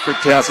the key for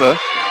Tessa.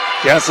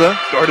 Tessa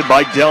guarded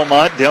by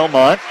Delmont.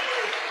 Delmont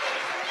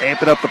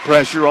amping up the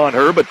pressure on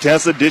her, but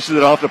Tessa dishes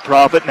it off to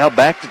Profit. Now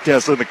back to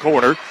Tessa in the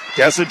corner.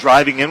 Tessa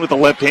driving in with a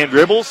left-hand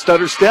dribble,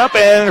 stutter step,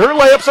 and her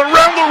layup's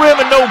around the rim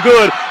and no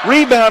good.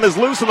 Rebound is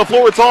loose on the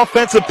floor. It's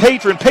offensive.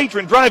 Patron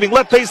driving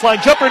left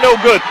baseline jumper, no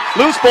good.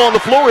 Loose ball on the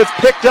floor. It's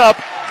picked up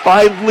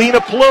by Lena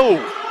Plow.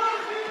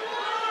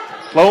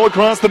 Plow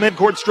across the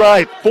midcourt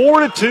stripe.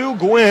 4-2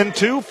 Gwinn.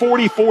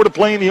 2:44 to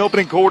play in the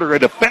opening quarter. A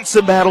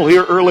defensive battle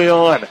here early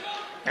on.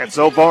 And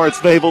so far it's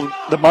favored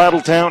the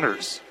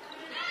Model-Towners.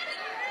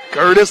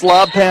 Curtis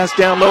lob pass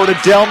down low to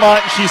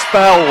Delmont, and she's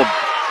fouled.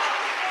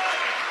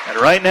 And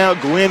right now,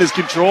 Gwinn is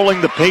controlling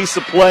the pace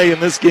of play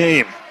in this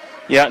game.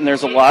 Yeah, and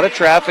there's a lot of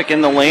traffic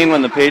in the lane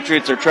when the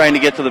Patriots are trying to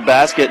get to the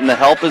basket, and the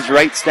help is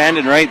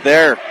standing right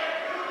there.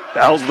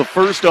 Foul's the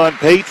first on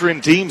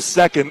Patron, team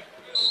second.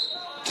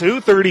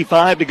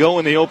 2:35 to go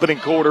in the opening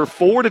quarter.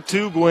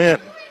 4-2 Gwinn.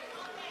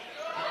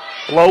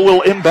 Blow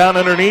will inbound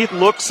underneath,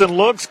 looks and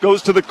looks,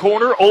 goes to the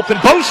corner, open.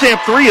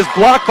 Beauchamp three is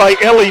blocked by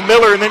Ellie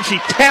Miller, and then she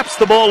taps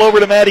the ball over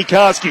to Maddie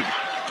Koski.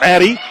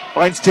 Maddie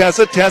finds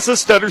Tessa. Tessa,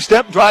 stutter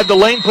step, drive the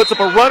lane, puts up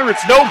a runner.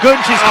 It's no good.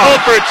 She's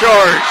called for a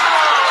charge.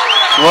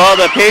 Well,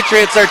 the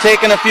Patriots are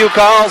taking a few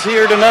calls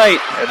here tonight.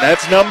 And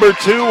that's number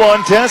 2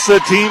 on Tessa,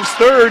 team's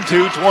third.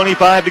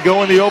 2:25 to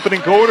go in the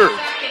opening quarter.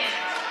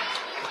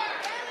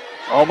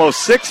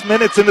 Almost 6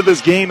 minutes into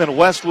this game, and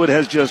Westwood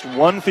has just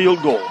one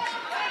field goal.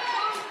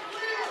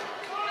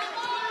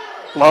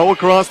 Plow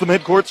across the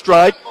midcourt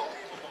stripe.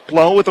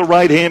 Plow with a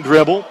right-hand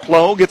dribble.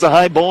 Plow gets a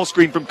high ball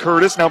screen from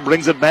Curtis, now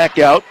brings it back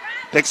out.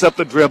 Picks up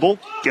the dribble,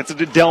 gets it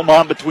to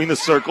Delmont between the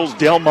circles.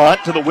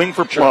 Delmont to the wing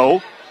for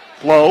Plow.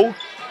 Plow,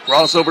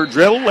 crossover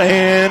dribble,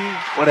 and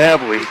what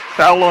have we?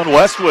 Foul on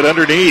Westwood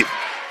underneath.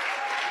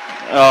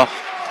 And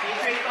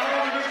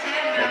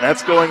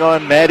that's going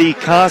on Maddie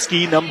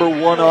Koski, number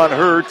 1 on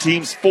her,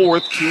 team's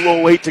fourth.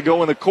 2:08 to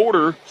go in the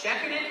quarter.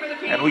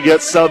 And we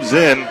get subs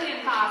in.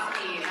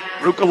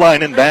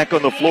 Rukalainen back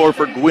on the floor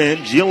for Gwinn.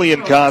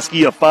 Jillian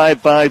Koski, a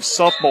 5'5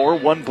 sophomore,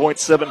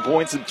 1.7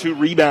 points and 2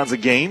 rebounds a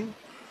game.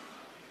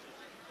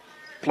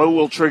 Plow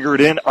will trigger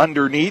it in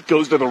underneath,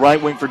 goes to the right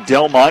wing for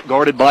Delmont,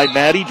 guarded by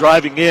Maddie,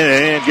 driving in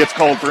and gets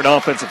called for an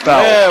offensive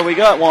foul. Yeah, we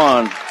got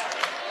one.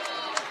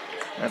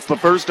 That's the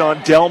first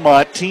on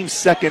Delmont, team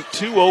second,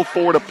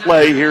 2:04 to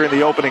play here in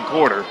the opening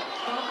quarter.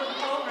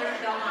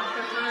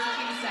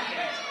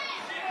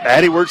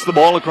 Maddie works the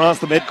ball across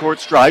the midcourt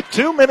stripe.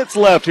 2 minutes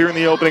left here in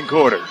the opening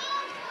quarter.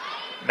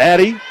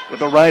 Maddie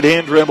with a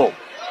right-hand dribble.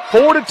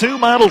 4-2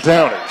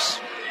 Model-Towners.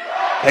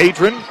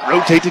 Patron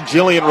rotate to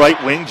Jillian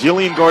right wing.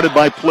 Jillian guarded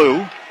by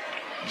Plow.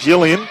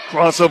 Jillian,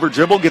 crossover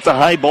dribble, gets a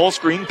high ball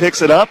screen,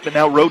 picks it up, and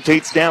now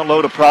rotates down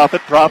low to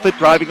Profit. Profit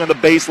driving on the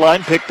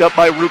baseline, picked up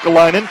by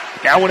Rukalainen.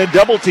 Now in a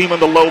double team on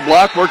the low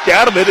block, worked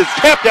out of it, is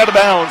tapped out of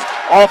bounds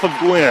off of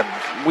Gwinn.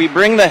 We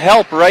bring the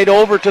help right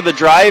over to the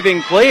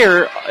driving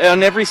player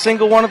on every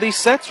single one of these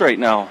sets right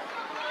now.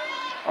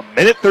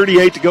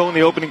 1:38 to go in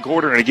the opening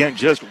quarter, and again,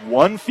 just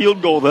one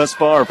field goal thus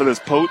far for this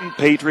potent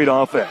Patriot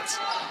offense.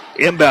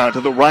 Inbound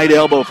to the right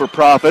elbow for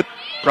Profit.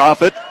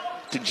 Profit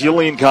to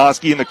Jillian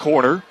Koski in the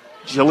corner.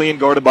 Jillian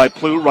guarded by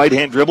Plow,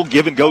 right-hand dribble,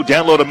 give and go,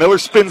 down low to Miller,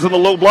 spins on the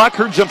low block,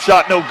 her jump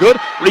shot no good.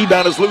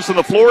 Rebound is loose on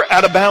the floor,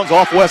 out of bounds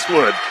off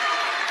Westwood.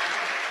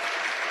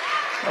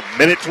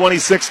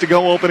 1:26 to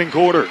go opening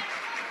quarter.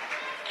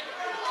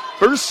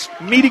 First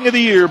meeting of the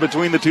year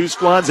between the two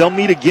squads. They'll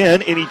meet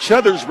again in each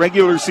other's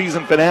regular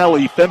season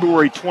finale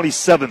February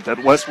 27th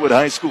at Westwood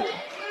High School.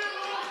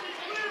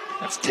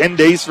 That's 10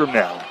 days from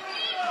now.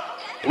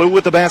 Plow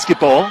with the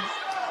basketball.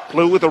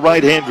 Plow with the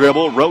right-hand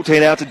dribble.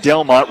 Rotate out to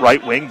Delmont,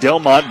 right wing.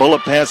 Delmont,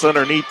 bullet pass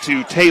underneath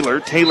to Taylor.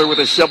 Taylor with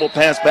a shovel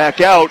pass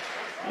back out.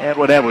 And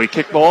what have we?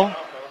 Kickball?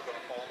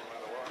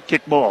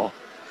 Kickball.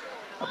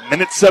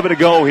 1:07 to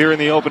go here in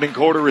the opening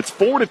quarter. It's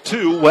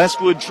 4-2.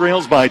 Westwood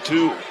trails by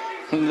 2.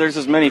 There's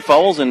as many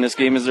fouls in this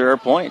game as there are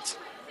points.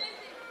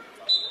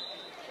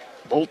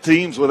 Both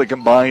teams with a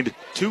combined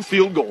 2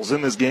 field goals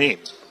in this game.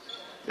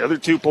 The other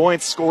 2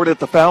 points scored at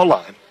the foul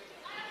line.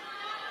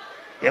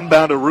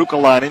 Inbound to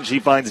Rukalainen. She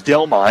finds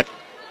Delmont.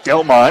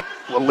 Delmont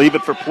will leave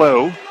it for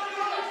Plow.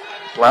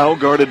 Plow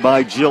guarded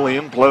by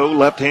Jillian. Plow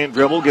left-hand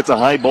dribble, gets a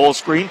high ball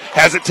screen.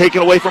 Has it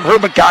taken away from her,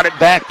 but got it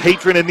back.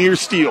 Patron a near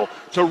steal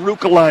to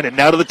Rukalainen.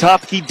 Now to the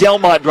top key,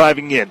 Delmont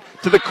driving in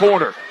to the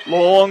corner.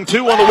 Long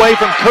 2 on the way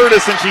from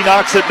Curtis, and she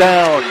knocks it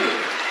down.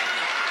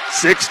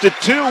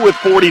 6-2 with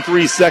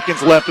 43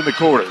 seconds left in the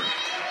quarter.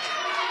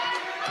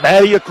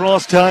 Maddie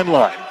across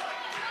timeline.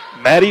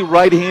 Maddie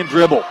right-hand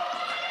dribble.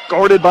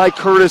 Guarded by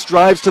Curtis,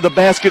 drives to the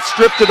basket,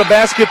 stripped to the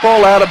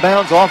basketball, out of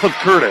bounds off of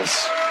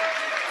Curtis.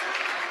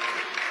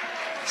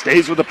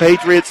 Stays with the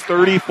Patriots,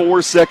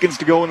 34 seconds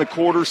to go in the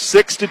quarter,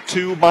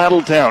 6-2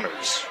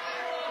 Model-Towners.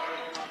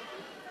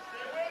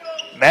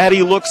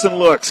 Maddie looks and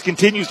looks,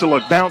 continues to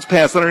look, bounce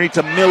pass underneath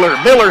to Miller.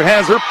 Miller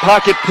has her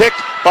pocket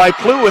picked by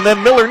Plow, and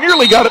then Miller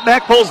nearly got it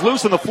back, pulls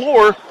loose on the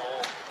floor,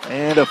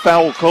 and a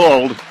foul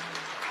called.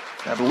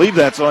 I believe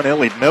that's on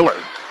Ellie Miller.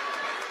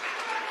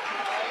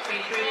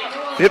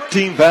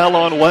 15 foul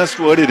on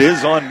Westwood. It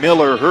is on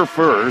Miller, her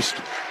first.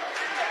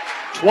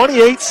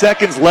 28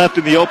 seconds left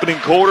in the opening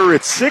quarter.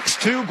 It's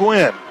 6-2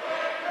 Gwinn.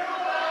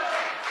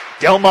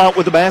 Delmont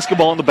with the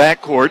basketball in the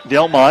backcourt.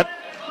 Delmont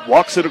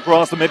walks it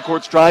across the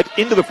midcourt stripe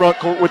into the front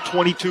court with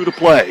 22 to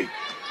play.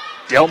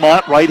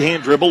 Delmont,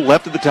 right-hand dribble,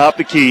 left at the top of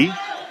the key.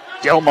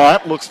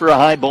 Delmont looks for a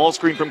high ball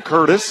screen from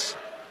Curtis.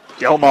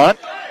 Delmont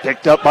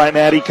picked up by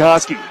Maddie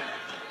Koski.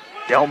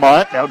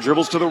 Delmont now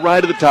dribbles to the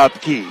right of the top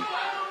of the key.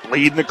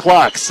 Leading the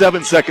clock,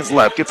 7 seconds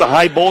left. Gets a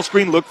high ball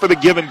screen, look for the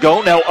give and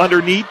go. Now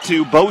underneath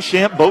to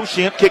Beauchamp.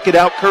 Beauchamp kick it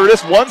out,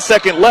 Curtis. 1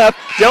 second left.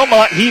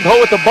 Delmont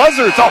heave-ho at the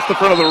buzzer. It's off the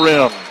front of the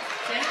rim.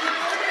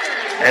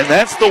 And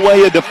that's the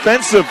way a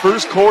defensive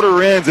first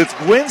quarter ends. It's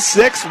Gwinn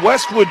 6,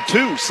 Westwood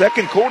 2.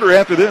 Second quarter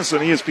after this on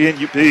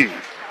ESPN UP.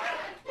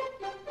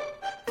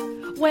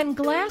 When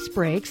glass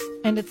breaks,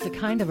 and it's the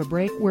kind of a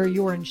break where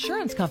your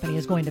insurance company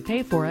is going to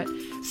pay for it,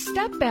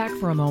 step back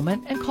for a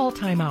moment and call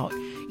timeout.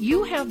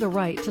 You have the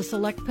right to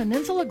select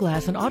Peninsula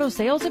Glass and Auto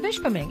Sales of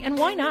Ishpeming, and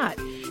why not?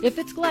 If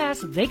it's glass,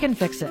 they can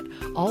fix it.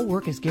 All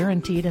work is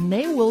guaranteed, and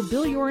they will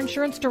bill your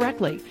insurance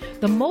directly.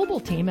 The mobile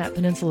team at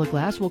Peninsula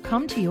Glass will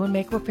come to you and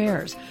make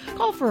repairs.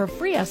 Call for a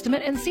free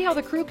estimate and see how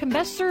the crew can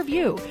best serve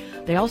you.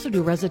 They also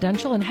do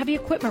residential and heavy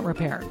equipment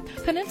repair.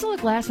 Peninsula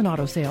Glass and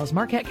Auto Sales,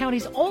 Marquette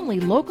County's only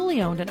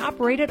locally owned and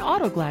operated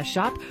auto glass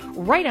shop,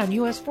 right on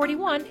US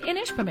 41 in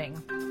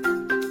Ishpeming.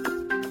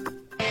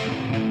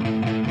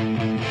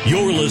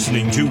 You're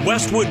listening to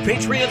Westwood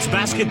Patriots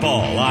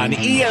basketball on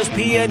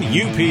ESPN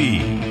UP.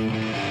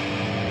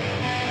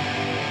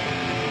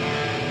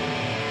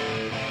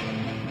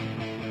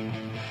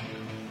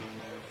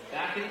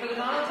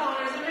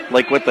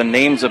 Like with the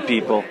names of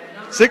people.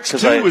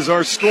 6-2 is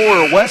our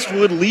score.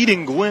 Gwinn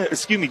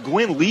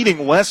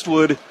leading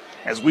Westwood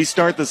as we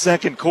start the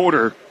second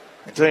quarter.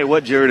 I tell you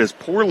what, Jared, as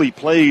poorly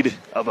played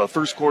of a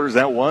first quarter as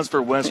that was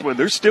for Westwood,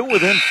 they're still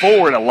within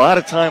 4 and a lot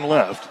of time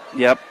left.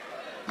 Yep.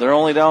 They're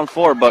only down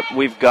 4, but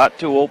we've got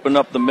to open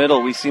up the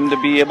middle. We seem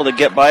to be able to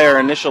get by our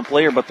initial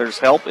player, but there's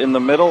help in the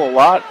middle a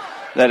lot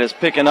that is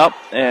picking up,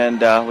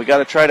 and we got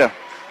to try to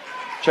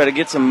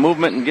get some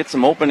movement and get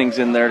some openings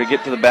in there to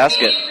get to the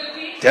basket.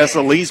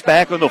 Tessa Lee's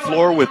back on the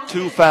floor with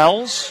 2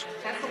 fouls.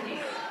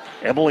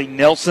 Emily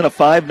Nelson, a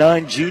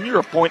 5'9 junior,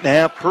 a point and a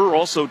half per,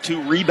 also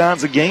 2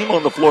 rebounds a game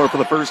on the floor for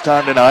the first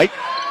time tonight.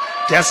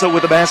 Tessa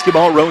with the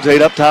basketball,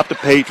 rotate up top to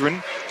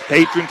Patron.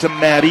 Patron to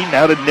Maddie,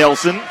 now to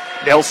Nelson.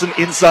 Nelson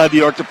inside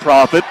the arc to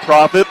Profit.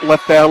 Profit,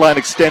 left foul line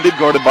extended,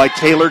 guarded by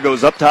Taylor,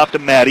 goes up top to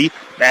Maddie.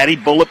 Maddie,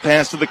 bullet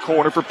pass to the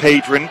corner for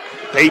Patron.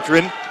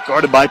 Patron,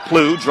 guarded by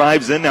Plew,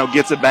 drives in, now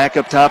gets it back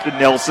up top to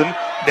Nelson.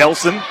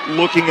 Nelson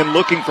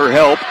looking for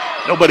help.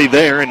 Nobody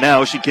there, and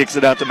now she kicks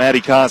it out to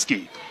Maddie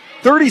Koski.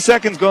 30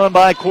 seconds gone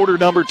by, quarter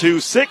number 2.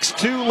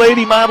 6-2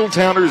 Lady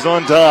Model-Towners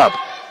on top.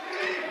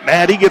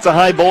 Maddie gets a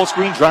high ball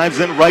screen, drives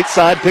in right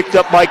side, picked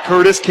up by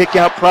Curtis, kick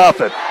out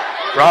Profit.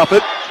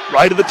 Profit,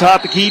 right at the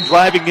top of the key,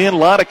 driving in, a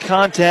lot of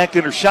contact,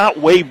 and her shot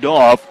waved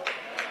off.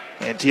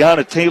 And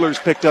Tiana Taylor's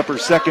picked up her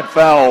second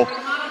foul,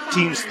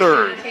 team's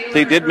third.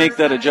 They did make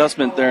that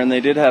adjustment there, and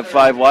they did have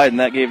 5 wide, and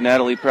that gave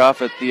Natalie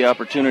Profit the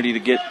opportunity to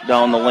get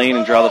down the lane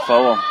and draw the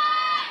foul.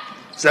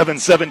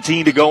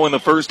 7:17 to go in the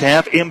first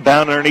half.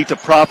 Inbound underneath to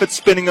Profit,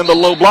 spinning on the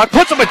low block,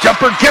 puts up a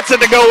jumper, gets it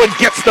to go, and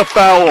gets the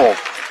foul.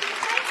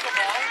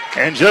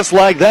 And just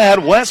like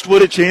that,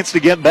 Westwood a chance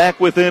to get back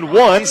within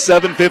 1.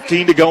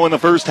 7:15 to go in the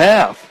first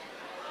half.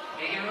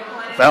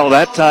 Foul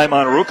that time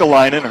on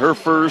Ruokalainen, her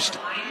first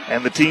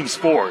and the team's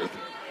fourth.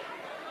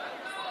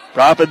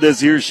 Profit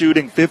this year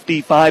shooting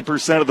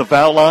 55% of the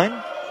foul line.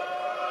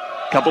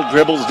 Couple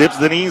dribbles, dips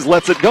the knees,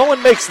 lets it go,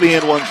 and makes the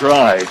N1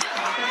 try.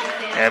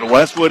 And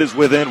Westwood is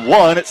within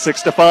 1 at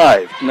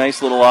 6-5.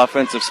 Nice little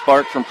offensive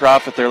spark from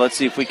Profit there. Let's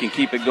see if we can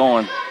keep it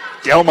going.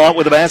 Delmont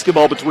with the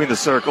basketball between the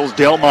circles.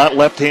 Delmont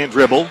left-hand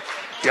dribble.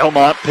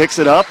 Delmont picks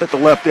it up at the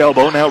left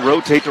elbow. Now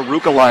rotate to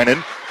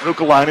Ruokalainen.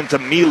 Ruokalainen to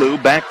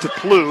Milu. Back to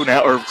Plew.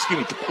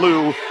 To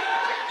Plew.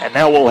 And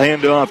now we'll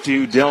hand off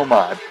to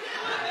Delmont.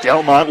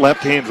 Delmont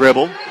left-hand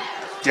dribble.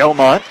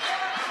 Delmont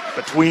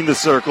between the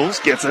circles.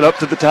 Gets it up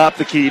to the top of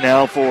the key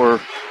now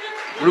for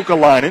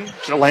Ruokalainen.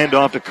 She'll hand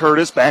off to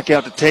Curtis. Back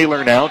out to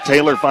Taylor now.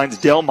 Taylor finds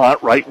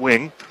Delmont right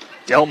wing.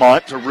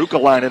 Delmont to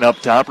Ruokalainen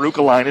up top.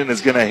 Ruokalainen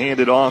is going to hand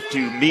it off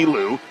to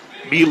Milu.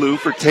 Milu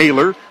for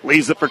Taylor.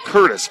 Leaves it for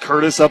Curtis.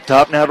 Curtis up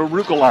top now to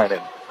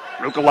Ruokalainen.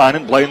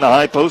 Ruokalainen playing the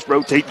high post.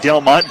 Rotate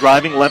Delmont.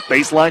 Driving left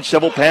baseline.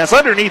 Shovel pass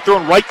underneath.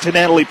 Thrown right to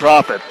Natalie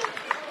Profit.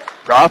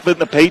 Profit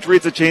and the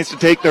Patriots a chance to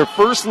take their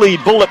first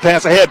lead. Bullet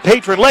pass ahead.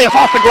 Patron layup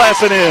off the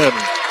glass and in.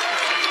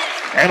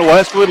 And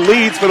Westwood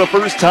leads for the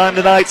first time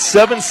tonight.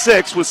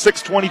 7-6 with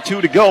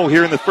 6:22 to go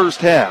here in the first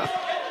half.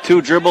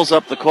 2 dribbles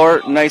up the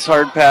court. Nice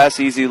hard pass.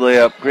 Easy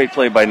layup. Great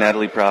play by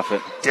Natalie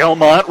Profit.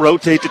 Delmont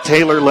rotate to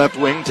Taylor left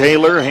wing.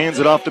 Taylor hands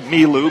it off to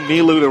Milu.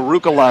 Milu to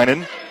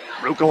Ruokalainen.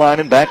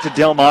 Ruokalainen back to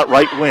Delmont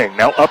right wing.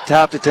 Now up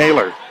top to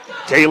Taylor.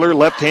 Taylor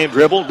left-hand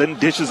dribble, then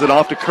dishes it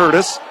off to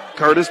Curtis.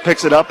 Curtis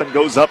picks it up and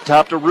goes up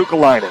top to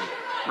Ruokalainen.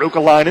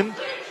 Ruokalainen,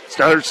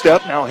 stutter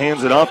step, now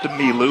hands it off to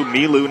Milu.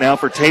 Milu now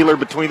for Taylor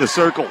between the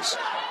circles.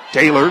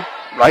 Taylor,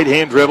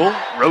 right-hand dribble,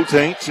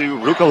 rotate to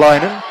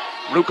Ruokalainen.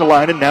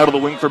 Ruokalainen now to the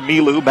wing for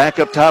Milu. Back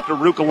up top to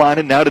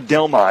Ruokalainen, now to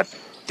Delmont.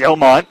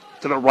 Delmont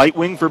to the right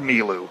wing for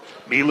Milu.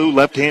 Milu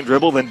left-hand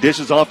dribble, then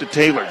dishes off to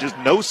Taylor. Just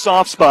no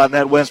soft spot in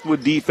that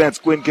Westwood defense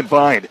Gwinn can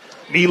find.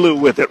 Milu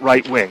with it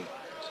right wing.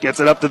 Gets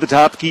it up to the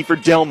top key for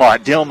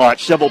Delmont. Delmont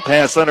shovel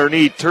pass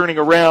underneath, turning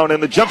around,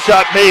 and the jump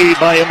shot made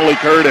by Emily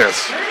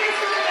Curtis.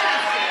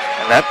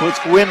 And that puts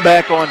Gwinn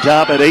back on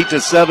top at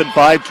 8-7,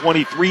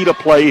 5:23 to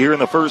play here in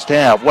the first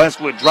half.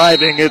 Westwood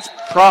driving. It's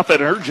Profit.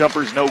 Her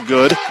jumper's no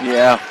good.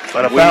 Yeah.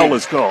 But a foul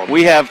is called.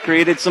 We have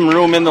created some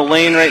room in the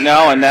lane right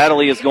now, and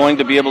Natalie is going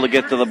to be able to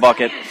get to the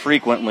bucket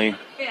frequently.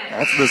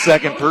 That's the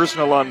second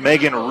personal on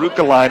Megan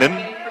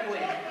Ruukalainen.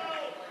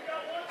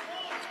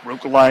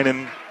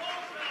 Ruukalainen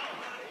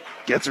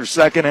gets her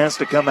second, has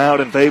to come out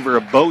in favor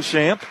of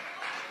Beauchamp.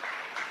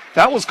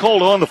 That was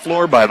called on the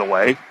floor, by the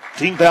way.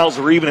 Team fouls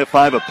are even at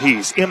 5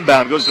 apiece.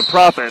 Inbound goes to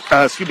Patron.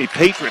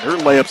 Her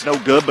layup's no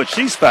good, but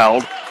she's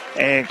fouled.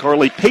 And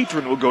Carly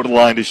Patron will go to the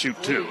line to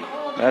shoot 2.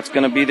 That's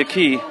going to be the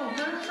key.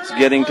 It's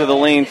getting to the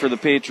lane for the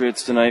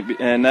Patriots tonight,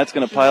 and that's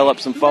going to pile up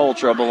some foul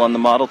trouble on the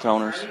Model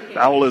Towners.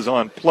 Foul is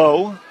on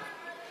Plow.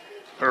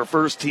 Her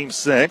first, team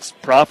 6.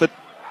 Patron,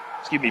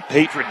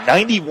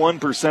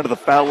 91% of the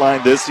foul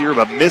line this year,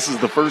 but misses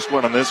the first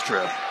one on this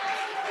trip.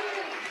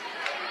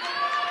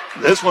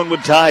 This one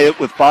would tie it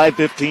with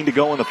 5:15 to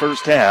go in the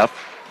first half.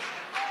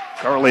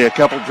 Carly a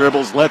couple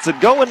dribbles, lets it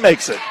go and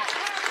makes it.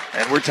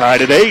 And we're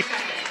tied at 8.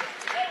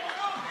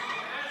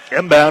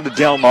 Inbound to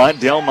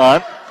Delmont.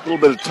 Delmont, a little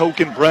bit of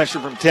token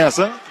pressure from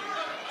Tessa.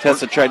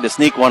 Tessa tried to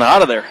sneak one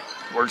out of there.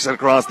 Works it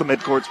across the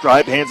midcourt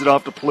stripe, hands it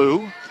off to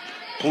Plow.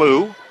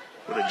 Plow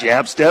with a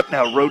jab step,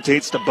 now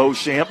rotates to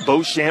Beauchamp.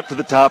 Beauchamp to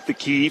the top of the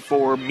key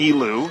for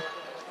Milou.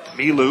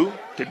 Milou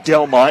to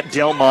Delmont.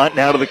 Delmont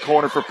now to the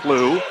corner for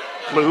Plow.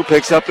 Plow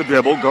picks up the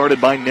dribble, guarded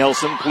by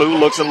Nelson. Plow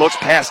looks and looks,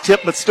 past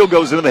tip, but still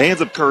goes into the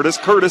hands of Curtis.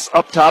 Curtis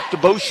up top to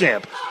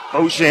Beauchamp.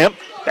 Beauchamp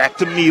back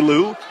to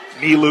Milou.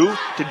 Milou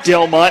to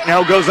Delmont,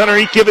 now goes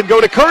underneath, give and go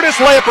to Curtis.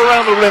 Layup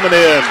around the rim and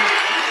in.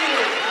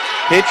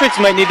 Patriots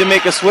might need to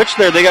make a switch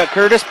there. They got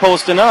Curtis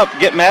posting up.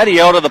 Get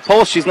Maddie out of the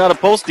post. She's not a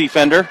post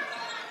defender.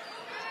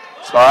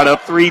 Spot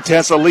up 3,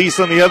 Tessa Lease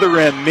on the other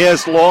end.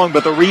 Missed long,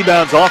 but the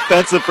rebound's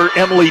offensive for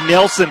Emily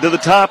Nelson to the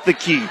top of the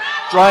key.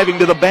 Driving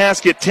to the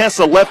basket.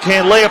 Tessa,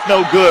 left-hand layup,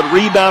 no good.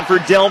 Rebound for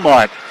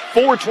Delmont.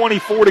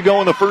 4:24 to go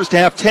in the first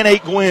half.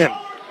 10-8 Gwinn.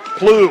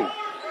 Plow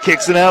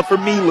kicks it out for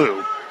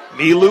Milou.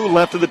 Milou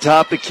left to the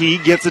top of the key.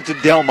 Gets it to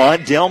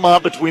Delmont.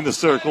 Delmont between the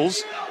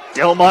circles.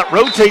 Delmont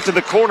rotate to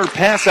the corner.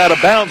 Pass out of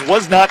bounds.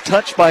 Was not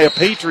touched by a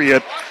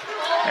Patriot.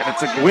 And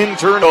it's a Gwinn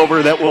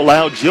turnover that will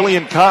allow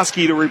Jillian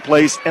Koski to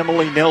replace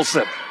Emily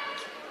Nelson.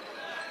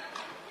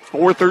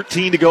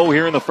 4:13 to go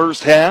here in the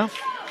first half.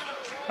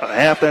 A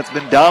half that's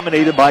been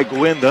dominated by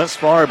Gwinn thus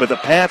far, but the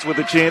Pats with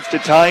a chance to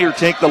tie or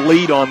take the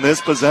lead on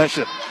this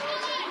possession.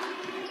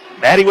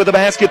 Maddie with the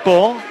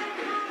basketball.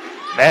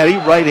 Maddie,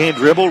 right-hand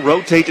dribble,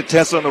 rotate to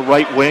Tessa on the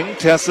right wing.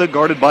 Tessa,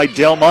 guarded by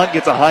Delmont,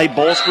 gets a high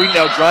ball screen,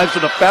 now drives to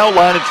the foul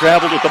line and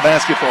travels with the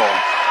basketball.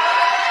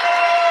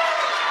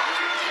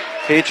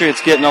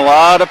 Patriots getting a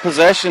lot of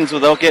possessions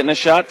without getting a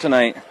shot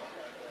tonight.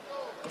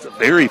 It's a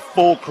very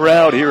full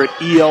crowd here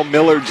at E.L.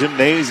 Miller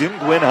Gymnasium,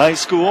 Gwinn High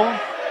School.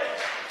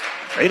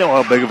 They know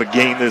how big of a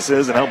game this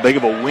is and how big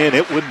of a win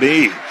it would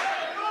be.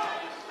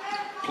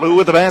 Plow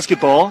with the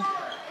basketball.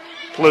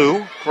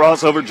 Plow,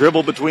 crossover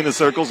dribble between the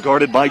circles,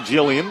 guarded by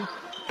Jillian.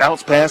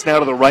 Bounce pass now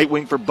to the right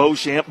wing for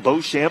Beauchamp.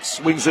 Beauchamp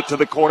swings it to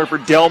the corner for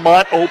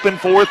Delmont. Open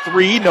for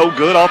 3, no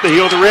good. Off the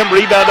heel of the rim.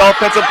 Rebound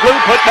offensive. Plow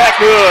put back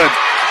good.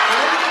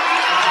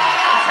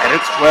 And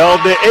it's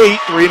 12-8.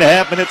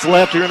 3.5 minutes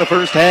left here in the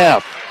first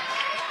half.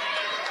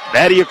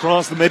 Maddie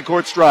across the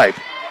midcourt stripe.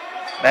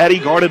 Maddie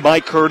guarded by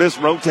Curtis.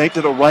 Rotate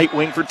to the right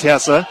wing for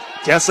Tessa.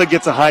 Tessa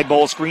gets a high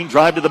ball screen.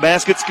 Drive to the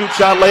basket. Scoop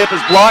shot. Layup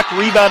is blocked.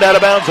 Rebound out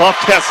of bounds off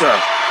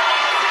Tessa.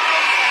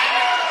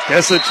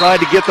 Tessa tried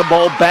to get the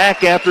ball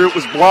back after it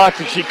was blocked,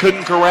 and she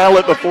couldn't corral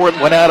it before it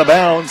went out of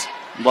bounds.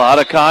 A lot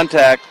of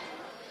contact.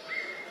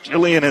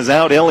 Jillian is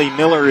out. Ellie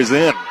Miller is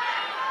in.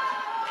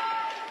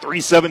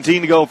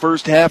 3:17 to go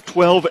first half.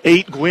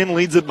 12-8. Gwinn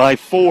leads it by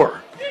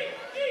 4.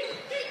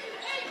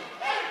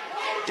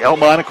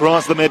 Delmont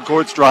across the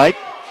midcourt stripe.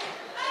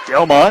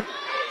 Delmont,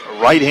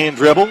 a right-hand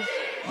dribble.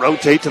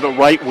 Rotate to the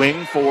right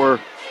wing for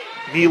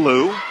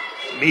Milou.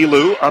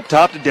 Milou up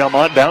top to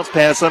Delmont. Bounce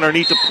pass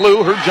underneath to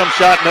Plow. Her jump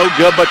shot no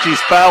good, but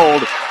she's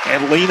fouled.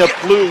 And Lena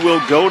Plow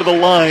will go to the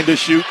line to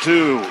shoot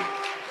 2.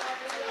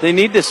 They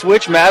need to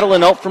switch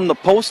Madeline out from the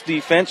post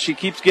defense. She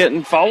keeps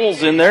getting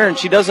fouls in there, and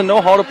she doesn't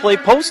know how to play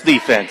post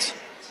defense.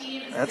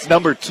 That's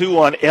number 2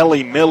 on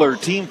Ellie Miller.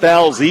 Team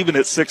fouls even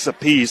at 6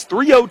 apiece.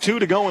 3:02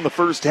 to go in the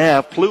first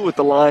half. Plow at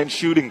the line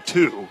shooting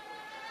 2.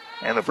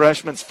 And the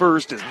freshman's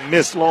first is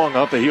missed long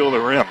off the heel of the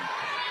rim.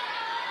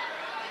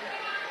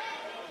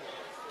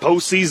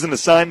 Postseason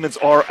assignments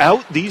are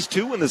out. These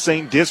two in the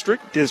same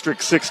district,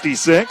 District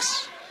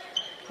 66.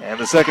 And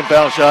the second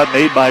foul shot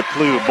made by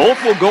Plow.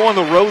 Both will go on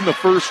the road in the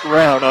first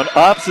round on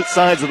opposite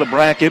sides of the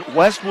bracket.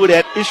 Westwood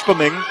at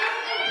Ishpeming.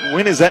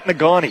 Gwinn is at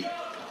Negaunee.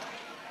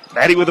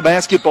 Maddie with the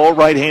basketball,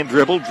 right-hand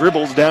dribble,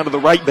 dribbles down to the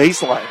right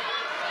baseline.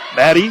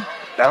 Maddie,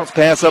 bounce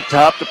pass up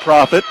top to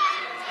Profit.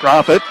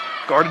 Profit,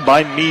 guarded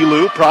by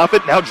Milou.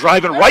 Profit now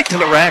driving right to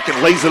the rack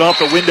and lays it off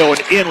the window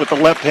and in with the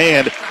left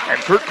hand. And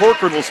Kurt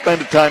Corcoran will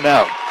spend a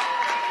timeout.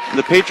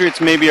 The Patriots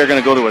maybe are going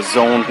to go to a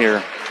zone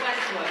here.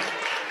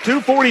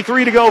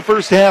 2:43 to go,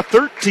 first half,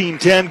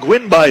 13-10,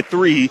 Gwinn by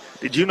 3.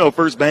 Did you know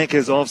First Bank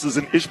has offices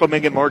in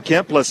Ishpeming and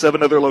Marquette, plus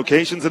 7 other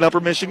locations in Upper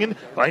Michigan?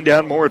 Find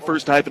out more at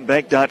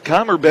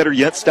first-bank.com, or better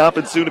yet, stop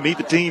in soon to meet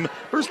the team.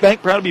 First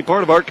Bank, proud to be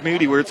part of our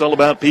community where it's all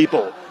about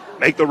people.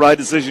 Make the right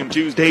decision.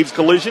 Choose Dave's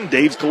Collision.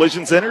 Dave's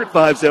Collision Center at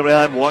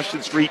 579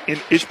 Washington Street in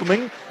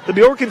Ishpeming. The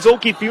Bjorkens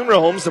Okie Funeral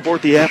Home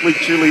support the athletes,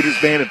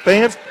 cheerleaders, band, and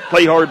fans.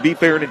 Play hard, be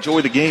fair, and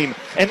enjoy the game.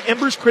 And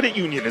Embers Credit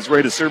Union is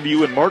ready to serve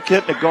you in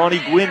Marquette,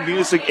 Negaunee, Gwinn,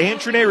 Munising, and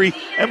Trinary.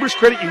 Embers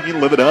Credit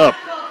Union, live it up.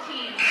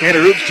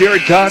 Tanner Hoops,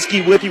 Jared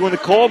Koski with you on the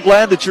call.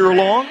 Glad that you're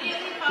along.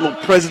 A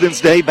little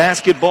President's Day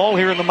basketball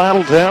here in the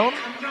model town.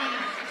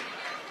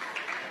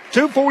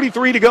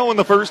 2:43 to go in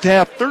the first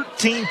half.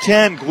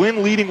 13-10,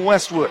 Gwinn leading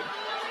Westwood.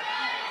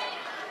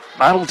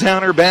 Model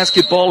Towner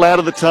basketball out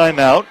of the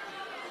timeout.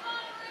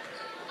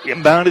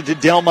 Inbounded to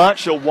Delmont.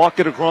 She'll walk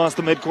it across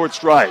the midcourt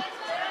stripe.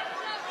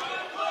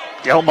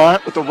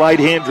 Delmont with the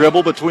right-hand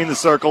dribble between the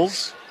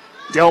circles.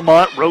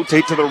 Delmont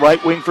rotate to the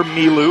right wing for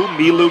Milu.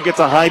 Milu gets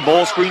a high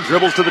ball screen,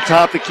 dribbles to the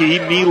top of the key.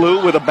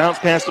 Milu with a bounce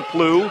pass to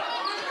Plu.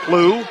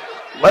 Plu,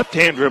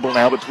 left-hand dribble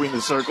now between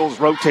the circles.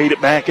 Rotate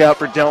it back out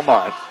for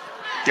Delmont.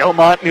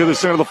 Delmont near the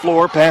center of the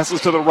floor,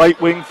 passes to the right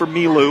wing for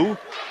Milu.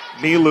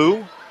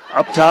 Milu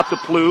up top to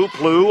Plu.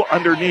 Plu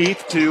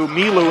underneath to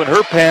Milu, and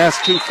her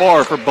pass too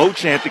far for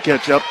Beauchamp to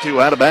catch up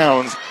to, out of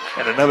bounds,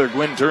 and another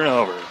Gwinn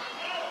turnover.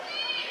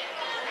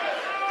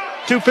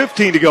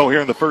 2:15 to go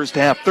here in the first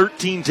half.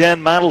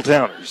 13-10 Model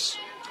Towners.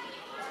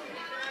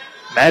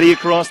 Maddie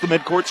across the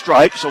midcourt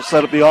stripe. She'll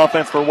set up the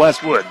offense for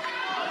Westwood.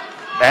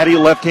 Maddie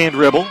left-hand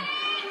dribble.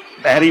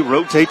 Maddie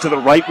rotate to the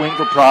right wing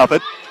for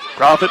Profit.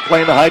 Profit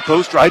playing the high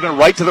post, driving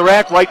right to the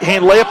rack.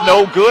 Right-hand layup,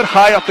 no good.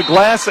 High off the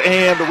glass,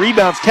 and the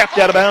rebound's kept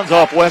out of bounds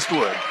off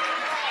Westwood.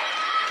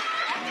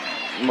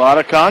 A lot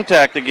of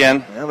contact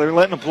again. Yeah, they're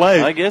letting them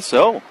play. I guess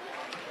so.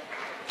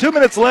 2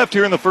 minutes left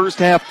here in the first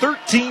half.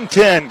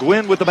 13-10.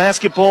 Gwinn with the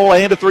basketball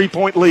and a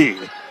three-point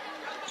lead.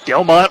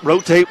 Delmont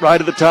rotate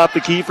right at the top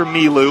of the key for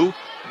Milu.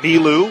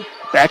 Milu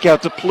back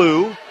out to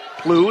Plu.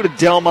 Plu to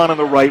Delmont on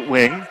the right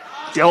wing.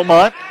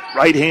 Delmont,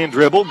 right-hand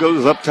dribble,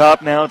 goes up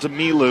top now to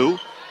Milu.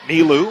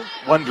 Milu,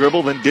 one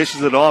dribble, then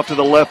dishes it off to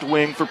the left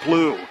wing for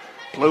Plu.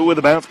 Plu with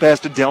a bounce pass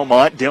to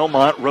Delmont.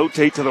 Delmont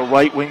rotate to the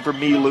right wing for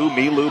Milu.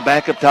 Milu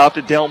back up top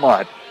to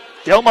Delmont.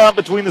 Delmont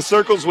between the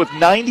circles with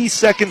 90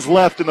 seconds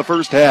left in the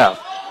first half.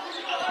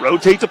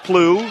 Rotate to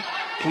Plu.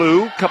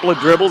 Plu, couple of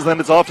dribbles,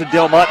 then it's off to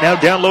Delmont. Now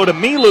down low to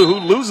Milu, who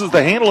loses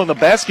the handle on the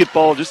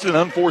basketball. Just an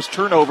unforced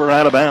turnover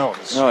out of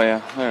bounds. Oh,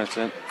 yeah, that's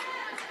it.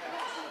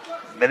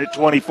 Minute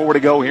 24 to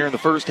go here in the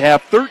first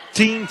half.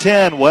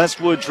 13-10.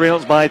 Westwood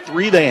trails by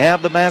 3. They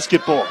have the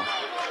basketball.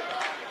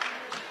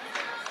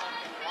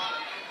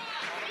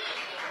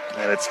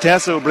 And it's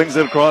Tessa who brings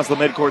it across the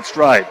midcourt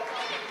stripe.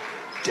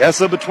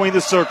 Tessa between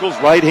the circles,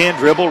 right-hand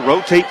dribble,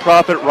 rotate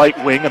Profit right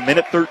wing.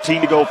 1:13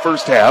 to go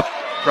first half.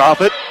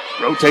 Profit,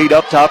 rotate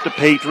up top to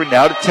Patron,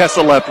 now to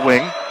Tessa left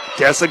wing.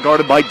 Tessa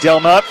guarded by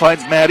Delmont,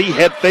 finds Maddie,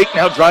 head fake,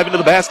 now driving to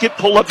the basket,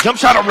 pull-up jump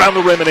shot around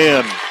the rim and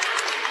in.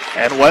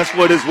 And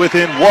Westwood is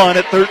within 1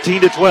 at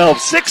 13-12.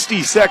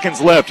 60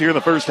 seconds left here in the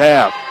first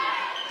half.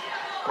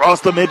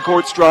 Across the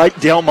midcourt stripe,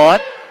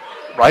 Delmont,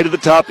 right at the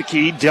top of the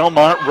key.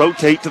 Delmont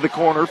rotate to the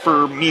corner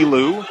for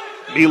Milu.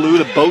 Milu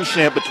to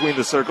Beauchamp between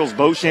the circles.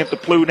 Beauchamp to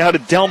Plu, now to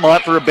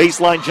Delmont for a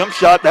baseline jump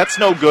shot. That's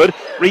no good.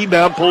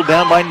 Rebound pulled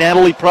down by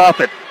Natalie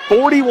Profit.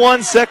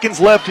 41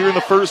 seconds left here in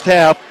the first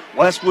half.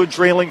 Westwood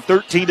trailing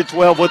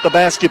 13-12 with the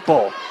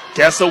basketball.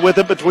 Tessa with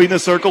it between the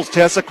circles.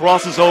 Tessa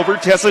crosses over.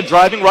 Tessa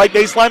driving right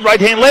baseline.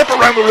 Right-hand layup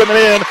around the rim and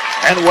in.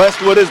 And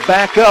Westwood is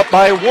back up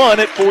by 1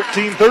 at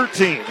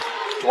 14-13.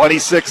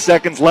 26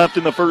 seconds left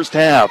in the first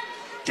half.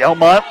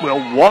 Delmont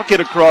will walk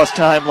it across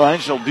timeline.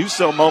 She'll do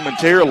so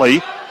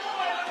momentarily.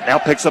 Now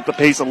picks up the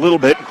pace a little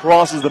bit and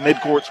crosses the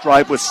midcourt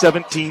stripe with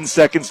 17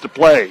 seconds to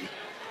play.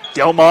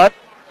 Delmont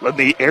letting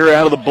the air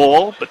out of the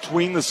ball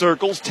between the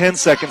circles. 10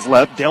 seconds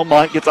left.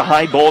 Delmont gets a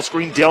high ball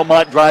screen.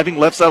 Delmont driving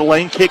left side of the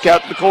lane. Kick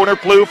out to the corner.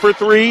 Plu for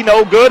 3.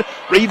 No good.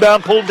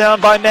 Rebound pulled down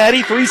by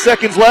Maddie. 3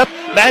 seconds left.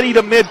 Maddie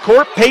to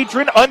midcourt.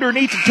 Patron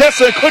underneath to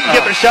Tessa. Couldn't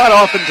get the shot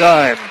off in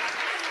time.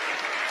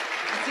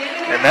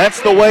 And that's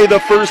the way the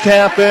first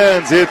half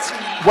ends. It's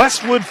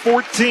Westwood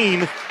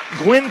 14,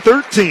 Gwinn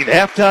 13.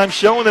 Halftime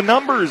showing the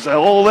numbers.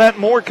 All that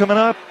and more coming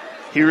up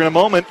here in a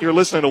moment. You're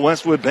listening to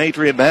Westwood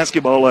Patriot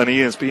Basketball on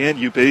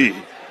ESPN UP.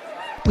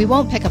 We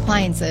won't pick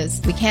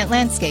appliances, we can't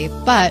landscape,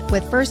 but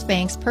with First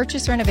Bank's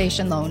Purchase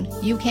Renovation Loan,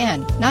 you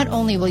can. Not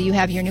only will you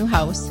have your new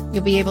house,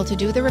 you'll be able to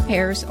do the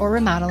repairs or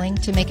remodeling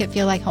to make it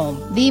feel like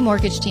home. The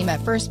mortgage team at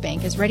First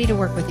Bank is ready to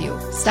work with you.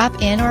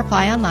 Stop in or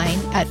apply online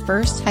at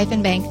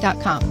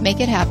first-bank.com.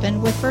 Make it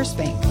happen with First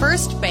Bank.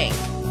 First Bank,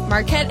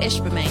 Marquette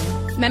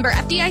Ishpeming. Member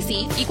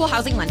FDIC, equal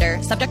housing lender,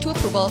 subject to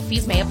approval,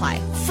 fees may apply.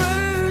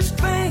 First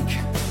Bank,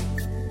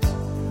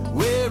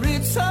 where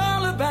it's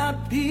all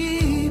about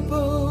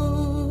people.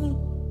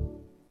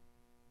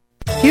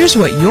 Here's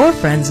what your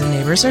friends and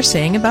neighbors are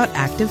saying about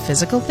active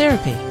physical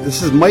therapy.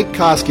 This is Mike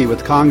Koski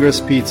with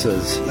Congress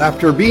Pizzas.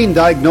 After being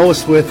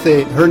diagnosed with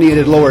a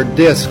herniated lower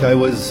disc, I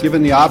was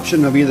given the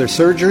option of either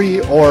surgery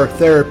or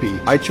therapy.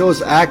 I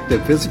chose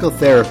active physical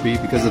therapy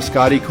because of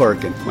Scotty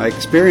Corkin. My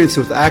experience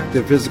with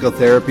active physical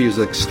therapy was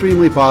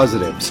extremely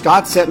positive.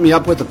 Scott set me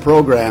up with a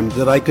program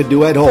that I could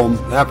do at home.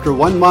 After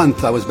 1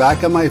 month, I was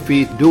back on my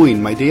feet doing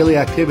my daily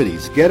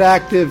activities. Get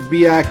active,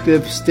 be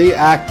active, stay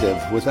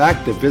active with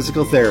active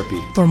physical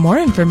therapy. For more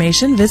information,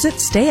 visit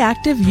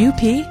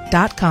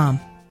stayactiveup.com.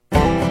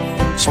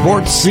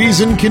 Sports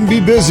season can be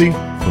busy,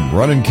 from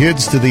running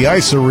kids to the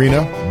ice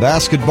arena,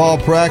 basketball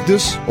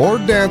practice, or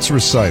dance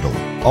recital,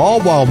 all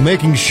while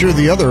making sure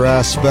the other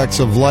aspects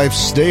of life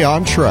stay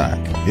on track.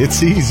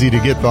 It's easy to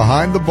get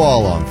behind the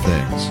ball on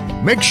things.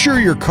 Make sure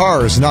your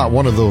car is not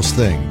one of those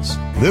things.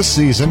 This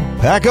season,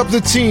 pack up the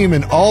team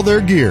in all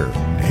their gear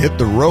and hit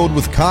the road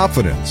with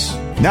confidence.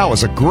 Now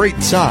is a great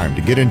time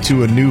to get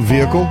into a new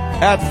vehicle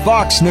at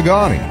Fox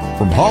Nagani.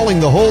 From hauling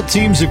the whole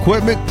team's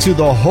equipment to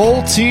the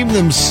whole team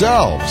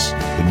themselves,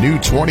 the new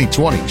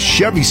 2020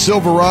 Chevy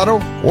Silverado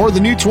or the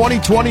new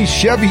 2020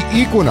 Chevy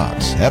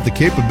Equinox have the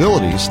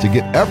capabilities to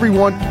get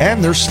everyone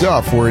and their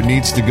stuff where it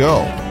needs to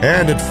go.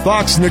 And at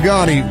Fox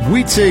Nagani,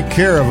 we take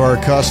care of our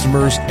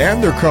customers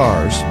and their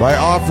cars by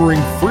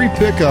offering free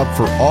pickup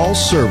for all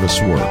service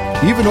work,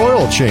 even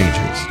oil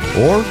changes,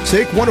 or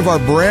take one of our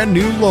brand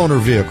new loaner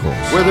vehicles.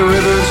 Where the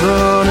rivers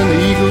run and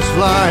the eagles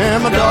fly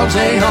and my dogs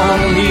ain't on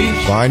a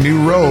leash. Find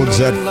new roads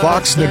at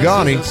Fox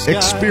Nagani.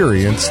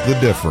 Experience the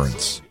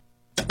difference.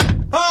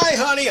 Hi,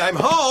 honey, I'm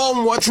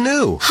home. What's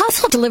new?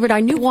 Household delivered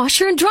our new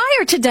washer and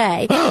dryer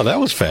today. Oh,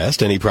 that was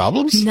fast. Any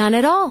problems? None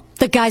at all.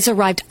 The guys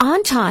arrived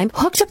on time,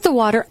 hooked up the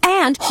water,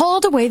 and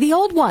hauled away the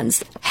old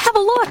ones. Have a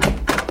look.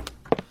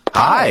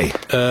 Hi.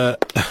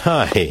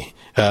 Hi.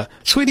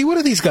 Sweetie, what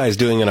are these guys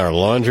doing in our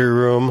laundry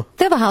room?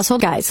 They're the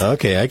household guys.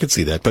 Okay, I could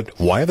see that, but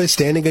why are they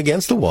standing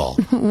against the wall?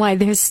 Why,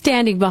 they're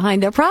standing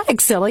behind their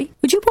products, silly.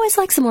 Would you boys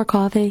like some more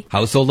coffee?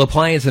 Household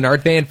appliance and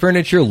art van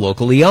furniture,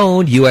 locally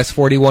owned, US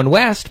 41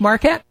 West,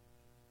 Marquette.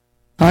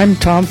 I'm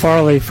Tom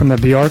Farley from the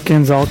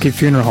Bjork-Zalke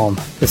Funeral Home.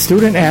 The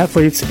student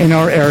athletes in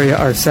our area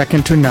are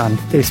second to none.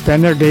 They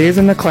spend their days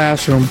in the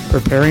classroom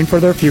preparing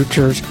for their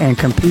futures and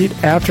compete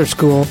after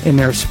school in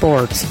their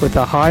sports with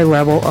a high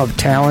level of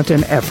talent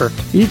and effort.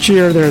 Each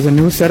year there is a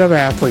new set of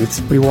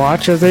athletes. We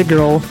watch as they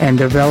grow and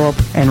develop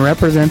and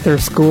represent their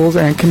schools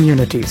and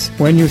communities.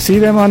 When you see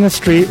them on the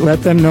street,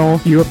 let them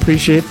know you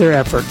appreciate their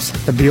efforts.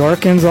 The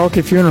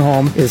Bjork-Zalke Funeral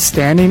Home is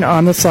standing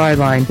on the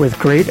sideline with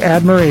great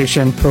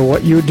admiration for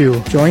what you do.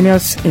 Join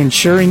us in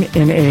cheering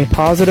in a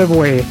positive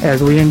way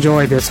as we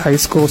enjoy this high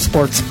school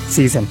sports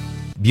season.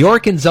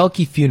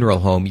 Bjork-Zalke Funeral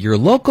Home, your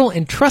local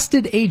and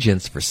trusted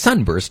agents for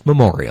Sunburst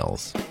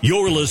Memorials.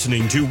 You're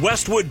listening to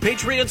Westwood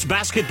Patriots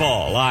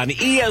basketball on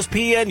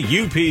ESPN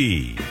UP.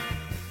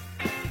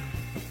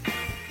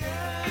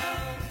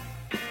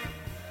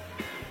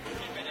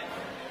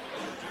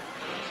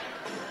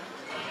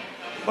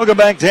 Welcome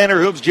back,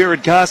 Tanner Hoops,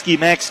 Jared Koski,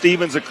 Max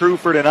Stevens, a crew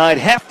for tonight.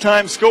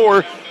 Halftime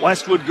score,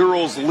 Westwood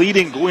Girls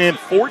leading Gwinn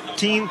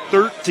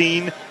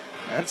 14-13.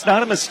 That's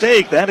not a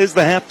mistake. That is the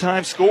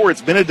halftime score.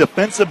 It's been a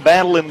defensive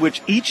battle in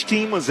which each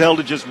team was held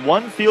to just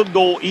one field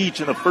goal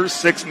each in the first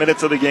 6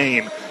 minutes of the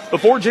game.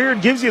 Before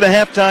Jared gives you the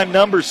halftime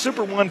numbers,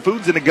 Super One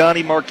Foods in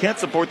Nagani Marquette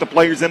support the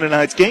players in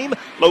tonight's game.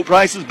 Low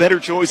prices,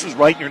 better choices,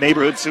 right in your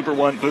neighborhood, Super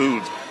One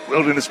Foods.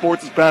 Wilderness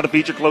Sports is proud to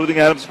feature clothing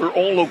items for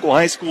all local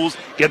high schools.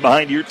 Get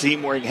behind your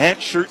team wearing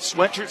hats, shirts,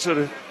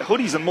 sweatshirts,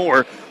 hoodies, and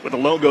more with the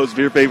logos of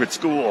your favorite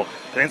school.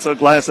 Peninsula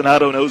Glass and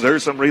Auto knows there are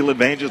some real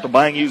advantages to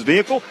buying used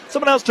vehicle.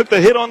 Someone else took the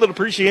hit on the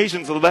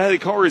depreciation, so the value of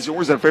the car is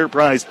yours at a fair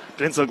price.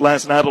 Peninsula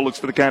Glass and Auto looks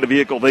for the kind of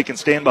vehicle they can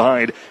stand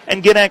behind.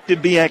 And get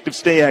active, be active,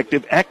 stay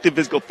active. Active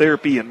Physical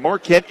Therapy in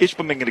Marquette,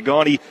 Ishpeming, and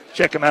Nagani.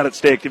 Check them out at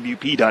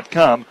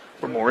stayactiveup.com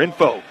for more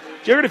info.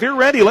 Jared, if you're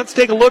ready, let's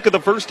take a look at the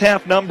first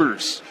half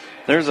numbers.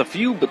 There's a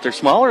few, but they're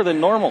smaller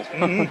than normal.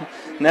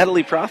 Mm-hmm.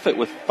 Natalie Profit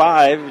with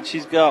 5.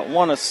 She's got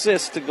 1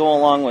 assist to go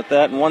along with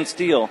that and 1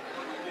 steal.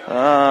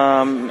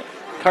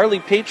 Carly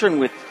Patron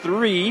with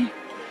 3.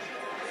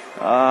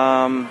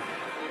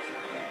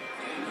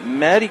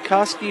 Maddie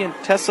Koski and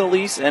Tessa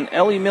Lease and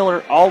Ellie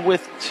Miller all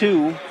with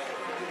 2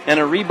 and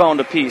a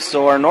rebound apiece.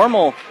 So our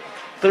normal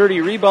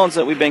 30 rebounds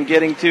that we've been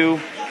getting to,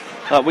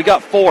 we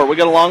got 4. We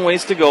got a long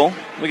ways to go.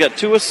 We got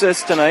 2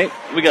 assists tonight.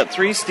 We got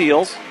 3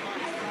 steals.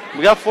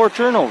 We got 4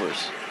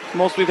 turnovers.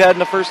 Most we've had in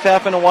the first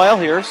half in a while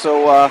here,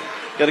 so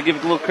got to give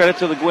a little credit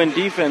to the Gwinn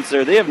defense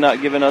there. They have not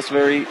given us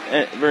very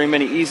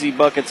many easy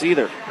buckets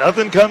either.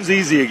 Nothing comes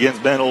easy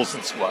against Ben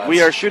Olsen's squad.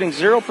 We are shooting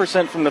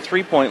 0% from the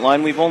three-point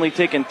line. We've only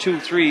taken 2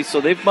 threes,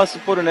 so they must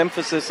have put an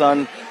emphasis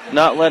on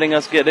not letting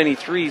us get any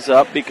threes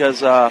up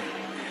because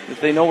if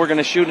they know we're going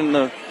to shoot in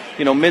the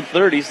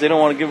mid-30s, they don't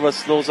want to give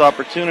us those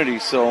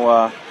opportunities.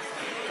 So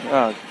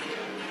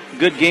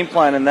good game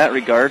plan in that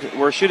regard.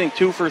 We're shooting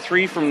 2 for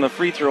 3 from the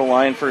free throw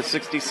line for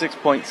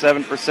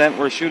 66.7%.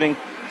 We're shooting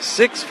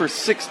 6 for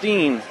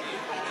 16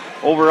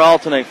 overall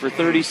tonight for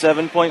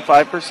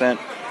 37.5%.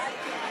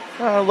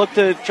 look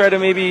to try to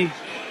maybe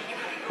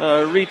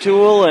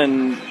retool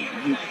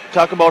and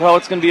talk about how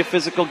it's going to be a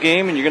physical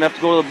game, and you're going to have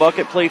to go to the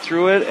bucket, play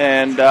through it,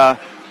 and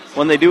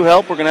when they do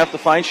help, we're going to have to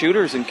find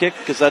shooters and kick,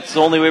 because that's the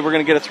only way we're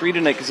going to get a three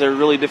tonight, because they're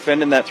really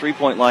defending that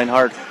three-point line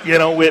hard. You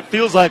know, it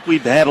feels like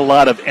we've had a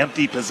lot of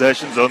empty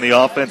possessions on the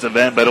offensive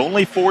end, but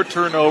only 4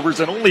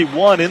 turnovers and only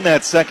 1 in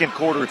that second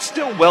quarter. It's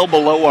still well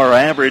below our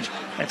average.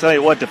 I tell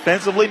you what,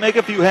 defensively, make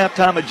a few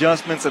halftime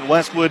adjustments, and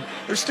Westwood,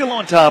 they're still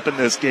on top in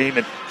this game,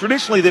 and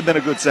traditionally they've been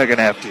a good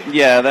second-half team.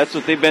 Yeah, that's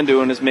what they've been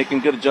doing, is making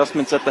good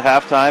adjustments at the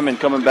halftime and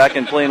coming back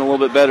and playing a little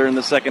bit better in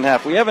the second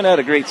half. We haven't had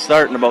a great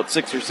start in about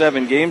 6 or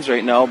 7 games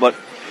right now, but,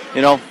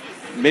 you know,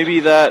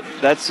 maybe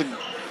that's a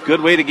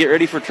good way to get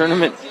ready for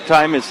tournament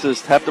time, is to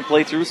have to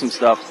play through some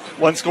stuff.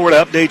 One score to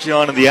update you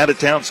on in the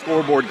out-of-town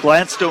scoreboard.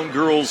 Gladstone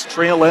girls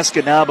trail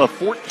Escanaba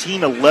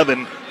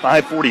 14-11,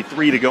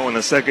 5:43 to go in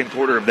the second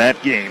quarter of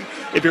that game.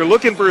 If you're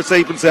looking for a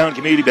safe and sound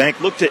community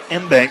bank, look to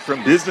M-Bank.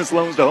 From business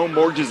loans to home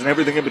mortgages and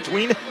everything in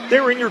between,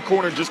 they're in your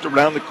corner, just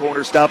around the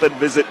corner. Stop and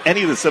visit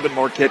any of the 7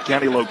 Marquette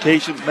County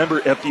locations.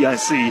 Member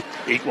FDIC,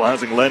 equal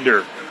housing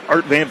lender.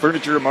 Art Van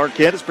Furniture in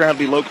Marquette is proud to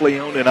be locally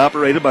owned and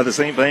operated by the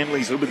same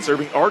families who've been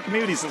serving our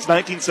community since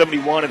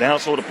 1971 in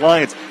household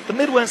appliance. The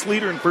Midwest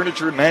leader in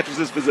furniture and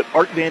mattresses. Visit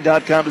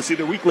artvan.com to see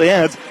their weekly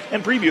ads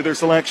and preview their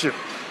selection.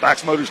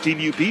 Fox Motors Team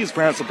UP is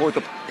proud to support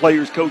the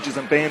players, coaches,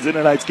 and fans in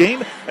tonight's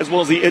game, as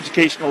well as the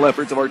educational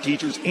efforts of our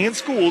teachers and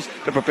schools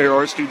to prepare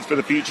our students for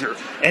the future.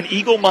 And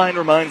Eagle Mine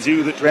reminds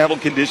you that travel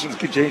conditions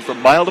can change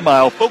from mile to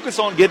mile. Focus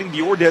on getting to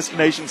your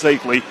destination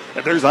safely.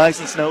 If there's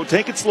ice and snow,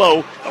 take it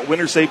slow. A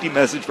winter safety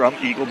message from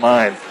Eagle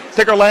Mine. Let's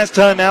take our last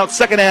time out.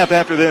 Second half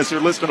after this. You're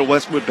listening to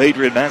Westwood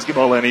Patriot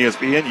Basketball on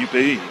ESPN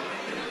UP.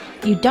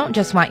 You don't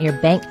just want your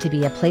bank to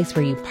be a place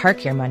where you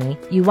park your money.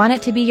 You want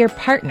it to be your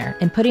partner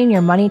in putting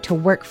your money to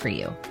work for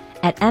you.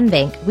 At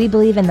M-Bank, we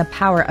believe in the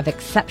power of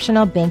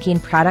exceptional banking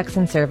products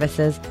and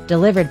services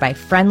delivered by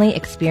friendly,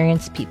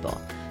 experienced people.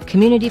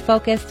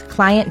 Community-focused,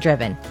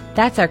 client-driven.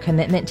 That's our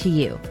commitment to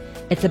you.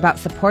 It's about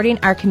supporting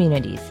our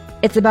communities.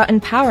 It's about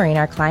empowering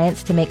our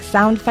clients to make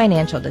sound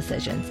financial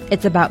decisions.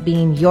 It's about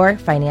being your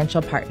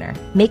financial partner.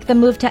 Make the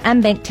move to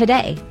M-Bank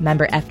today.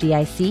 Member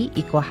FDIC,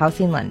 equal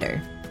housing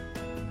lender.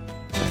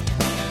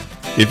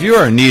 If you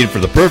are in need for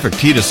the perfect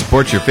tee to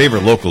support your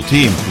favorite local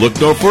team, look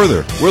no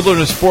further.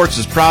 Wilderness Sports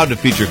is proud to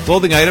feature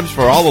clothing items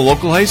for all the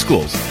local high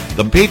schools.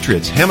 The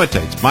Patriots,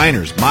 Hematites,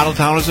 Miners, Model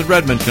Towners, and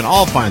Redmond can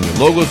all find their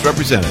logos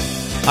represented.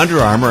 Under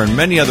Armour and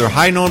many other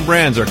high-known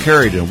brands are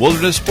carried, and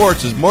Wilderness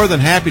Sports is more than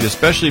happy to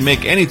specially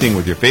make anything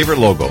with your favorite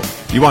logo.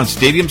 You want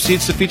stadium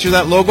seats to feature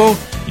that logo?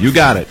 You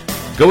got it.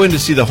 Go in to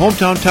see the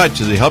Hometown Touch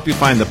as they help you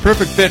find the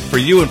perfect fit for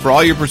you and for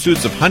all your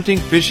pursuits of hunting,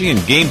 fishing,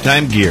 and game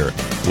time gear.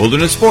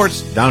 Wilderness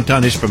Sports,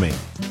 downtown Ishpeming.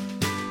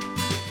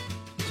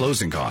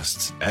 Closing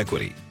costs,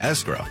 equity,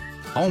 escrow.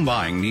 Home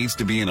buying needs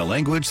to be in a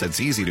language that's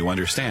easy to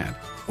understand.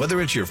 Whether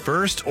it's your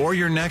first or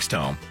your next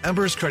home,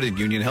 Embers Credit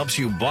Union helps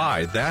you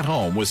buy that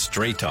home with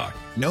straight talk,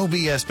 no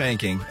BS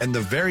banking, and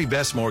the very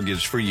best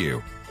mortgage for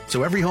you.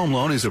 So every home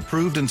loan is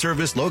approved and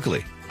serviced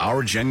locally.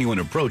 Our genuine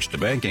approach to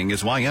banking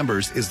is why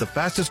Embers is the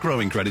fastest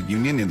growing credit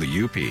union in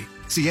the UP.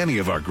 See any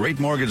of our great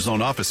mortgage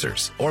loan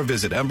officers or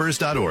visit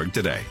embers.org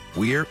today.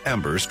 We're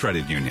Embers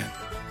Credit Union.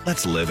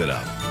 Let's live it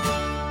up.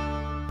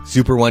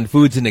 Super One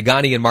Foods in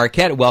Negaunee and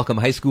Marquette welcome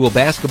high school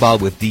basketball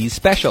with these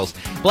specials.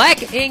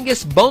 Black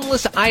Angus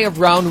boneless eye of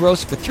round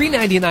roast for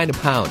 $3.99 a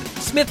pound.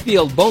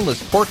 Smithfield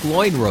boneless pork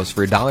loin roast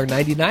for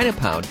 $1.99 a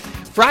pound.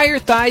 Fryer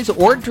thighs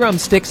or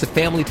drumsticks, a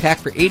family pack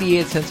for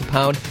 88 cents a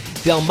pound.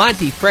 Del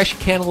Monte fresh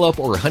cantaloupe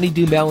or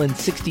honeydew melon,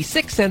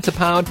 66 cents a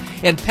pound.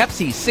 And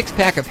Pepsi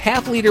 6-pack of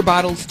half-liter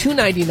bottles,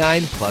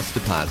 $2.99 plus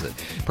deposit.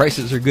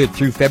 Prices are good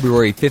through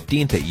February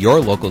 15th at your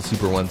local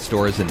Super One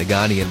stores in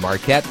Negaunee and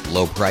Marquette.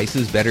 Low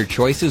prices, better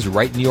choices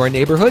right in your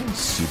neighborhood.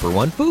 Super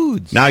One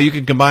Foods. Now you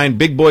can combine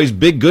Big Boy's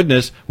big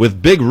goodness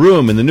with big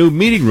room in the new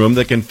meeting room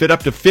that can fit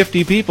up to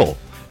 50 people.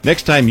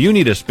 Next time you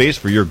need a space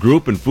for your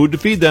group and food to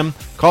feed them,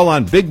 call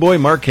on Big Boy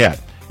Marquette.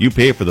 You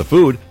pay for the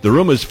food, the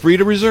room is free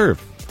to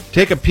reserve.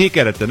 Take a peek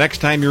at it the next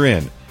time you're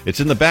in. It's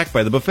in the back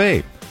by the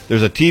buffet.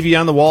 There's a TV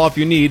on the wall if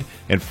you need,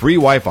 and free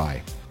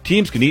Wi-Fi.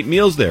 Teams can eat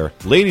meals there.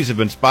 Ladies have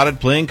been spotted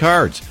playing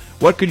cards.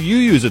 What could you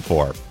use it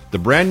for? The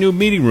brand new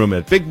meeting room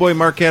at Big Boy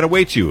Marquette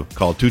awaits you.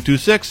 Call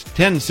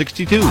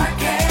 226-1062.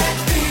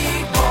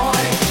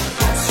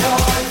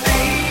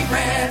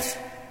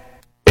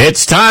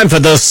 It's time for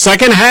the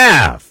second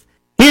half.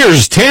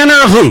 Here's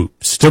Tanner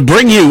Hoops to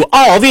bring you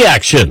all the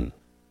action.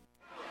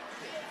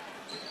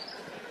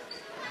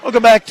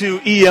 Welcome back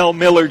to E.L.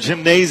 Miller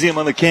Gymnasium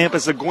on the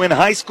campus of Gwinn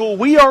High School.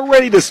 We are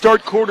ready to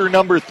start quarter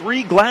number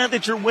 3. Glad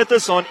that you're with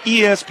us on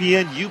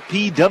ESPN UP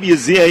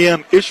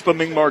WZAM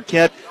Ishpeming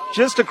Marquette,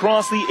 just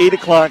across the 8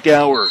 o'clock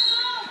hour.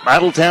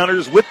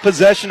 Battletowners with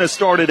possession has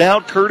started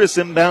out. Curtis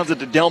inbounds it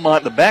to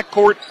Delmont in the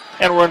backcourt,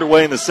 and we're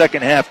underway in the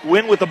second half.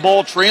 Gwinn with the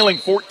ball trailing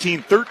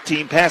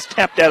 14-13. Pass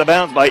tapped out of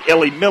bounds by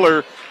Ellie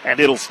Miller, and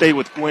it'll stay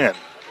with Gwinn.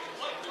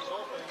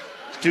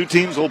 Two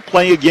teams will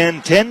play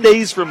again 10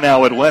 days from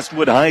now at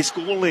Westwood High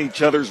School,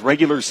 each other's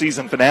regular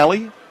season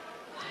finale.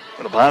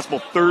 But a possible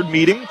third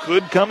meeting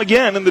could come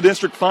again in the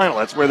district final.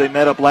 That's where they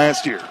met up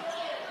last year.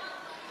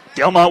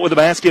 Delmont with the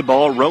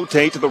basketball.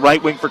 Rotate to the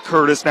right wing for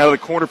Curtis. Now to the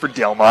corner for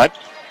Delmont.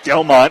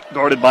 Delmont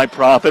guarded by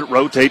Profit.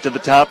 Rotate to the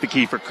top of the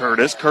key for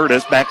Curtis.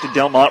 Curtis back to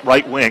Delmont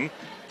right wing.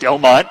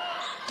 Delmont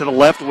to the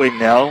left wing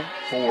now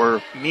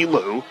for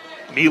Milu.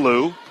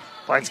 Milu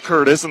finds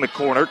Curtis in the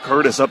corner.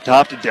 Curtis up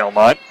top to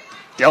Delmont.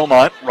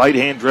 Delmont,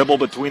 right-hand dribble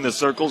between the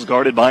circles,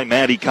 guarded by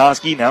Maddie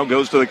Koski. Now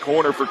goes to the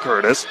corner for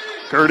Curtis.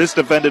 Curtis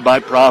defended by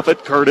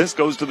Profit. Curtis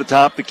goes to the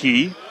top of the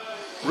key.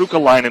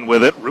 Rukalainen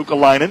with it.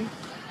 Rukalainen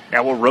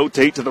now will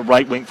rotate to the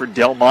right wing for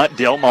Delmont.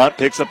 Delmont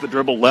picks up the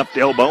dribble left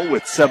elbow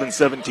with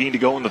 7:17 to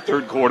go in the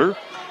third quarter.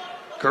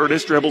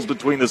 Curtis dribbles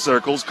between the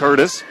circles.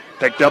 Curtis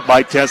picked up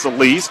by Tessa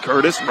Lees.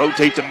 Curtis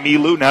rotate to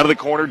Milu. Now to the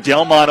corner.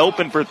 Delmont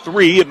open for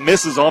three. It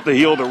misses off the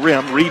heel of the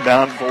rim.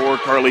 Rebound for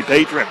Carly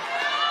Patron.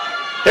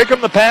 Here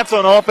come the Pats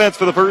on offense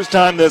for the first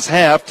time this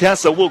half.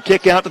 Tessa will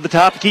kick out to the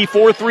top key.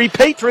 4-3.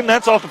 Patron,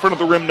 that's off the front of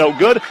the rim. No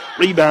good.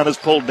 Rebound is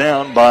pulled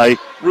down by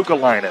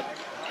Rukalainen.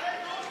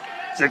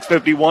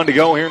 6:51 to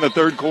go here in the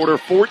third quarter.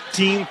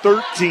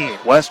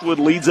 14-13. Westwood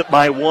leads it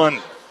by 1.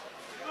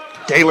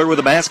 Taylor with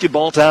the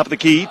basketball, top of the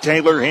key.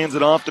 Taylor hands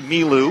it off to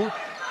Milu.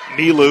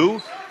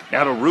 Milu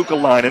now to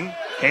Rukalainen.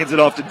 Hands it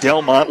off to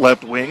Delmont,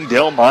 left wing.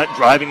 Delmont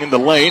driving in the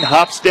lane.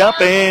 Hop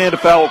step and a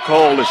foul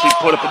called as she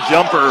put up a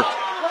jumper.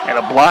 And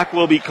a block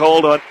will be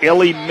called on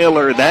Ellie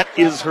Miller. That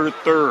is her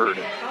third.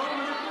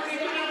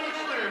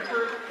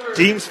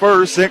 Teams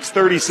first,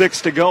 6:36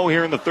 to go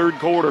here in the third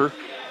quarter.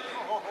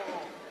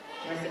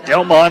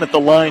 Delmont at the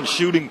line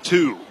shooting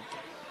 2.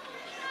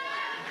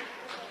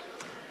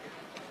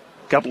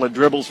 Couple of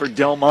dribbles for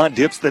Delmont,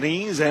 dips the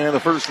knees, and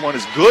the first one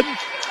is good.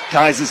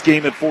 Ties this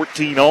game at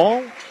 14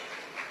 all.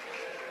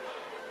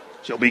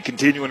 She'll be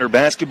continuing her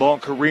basketball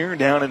career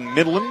down in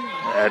Midland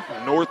at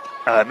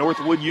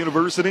Northwood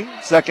University.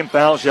 Second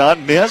foul shot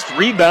missed.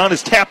 Rebound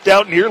is tapped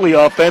out, nearly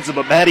offensive,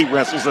 but Maddie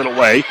wrestles it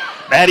away.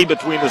 Maddie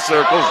between the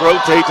circles,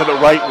 rotate to the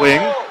right wing.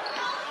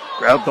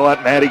 Crowd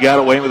thought Maddie got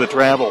away with a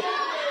travel.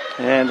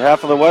 And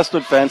half of the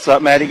Westwood fans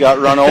thought Maddie got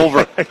run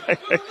over.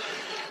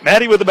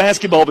 Maddie with the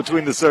basketball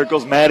between the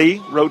circles.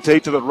 Maddie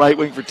rotate to the right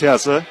wing for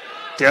Tessa.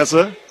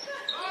 Tessa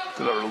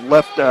to the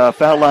left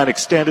foul line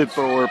extended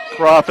for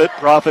Profit.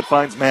 Profit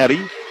finds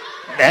Maddie.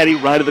 Maddie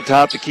right at the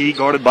top of the key,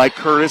 guarded by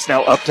Curtis.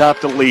 Now up top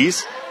to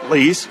Lease.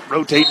 Lease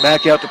rotate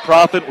back out to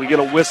Profit. We get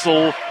a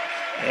whistle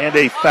and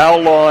a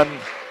foul on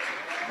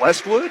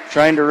Westwood.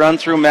 Trying to run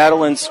through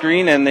Madeline's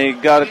screen, and they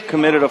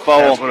committed a foul.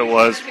 That's what it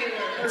was.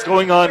 It's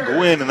going on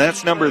Gwinn, and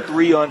that's number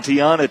 3 on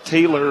Tiana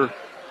Taylor.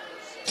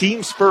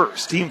 Teams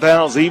first. Team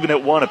fouls even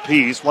at 1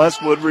 apiece.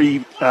 Westwood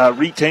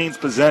retains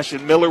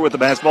possession. Miller with the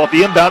basketball at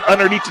the inbound.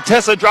 Underneath to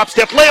Tessa. Drop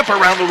step layup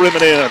around the rim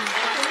and in.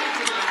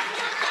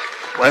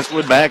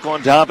 Westwood back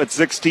on top at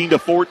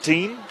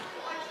 16-14.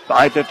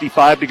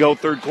 5:55 to go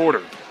third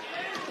quarter.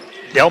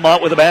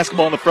 Delmont with the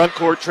basketball in the front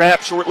court.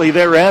 Trap shortly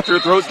thereafter.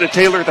 Throws to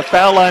Taylor at the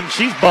foul line.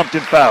 She's bumped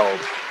and fouled.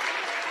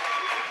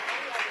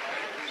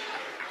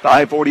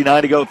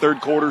 5:49 to go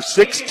third quarter.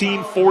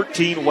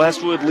 16-14.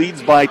 Westwood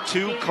leads by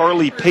 2.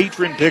 Carly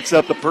Patron picks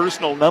up the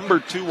personal number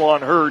 2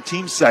 on her.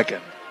 Team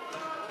second.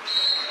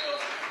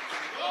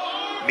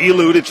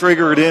 Milu to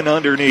trigger it in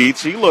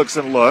underneath. She looks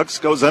and looks.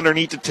 Goes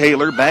underneath to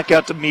Taylor. Back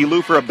out to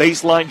Milu for a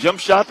baseline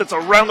jump shot that's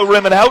around the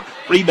rim and out.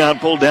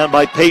 Rebound pulled down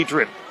by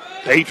Patron.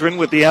 Patron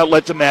with the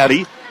outlet to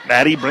Maddie.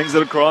 Maddie brings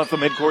it across the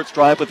midcourt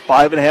stripe with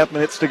 5.5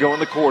 minutes to go in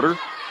the quarter.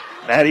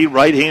 Maddie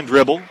right-hand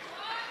dribble.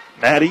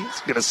 Maddie's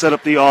going to set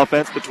up the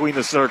offense between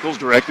the circles,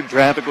 directing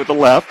traffic with the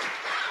left.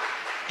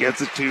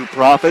 Gets it to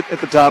Profit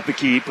at the top of the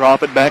key.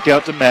 Profit back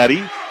out to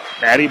Maddie.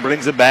 Maddie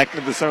brings it back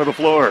to the center of the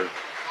floor.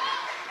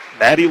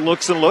 Maddie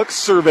looks and looks,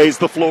 surveys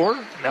the floor.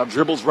 Now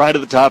dribbles right at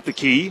the top of the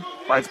key.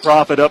 Finds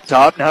Profit up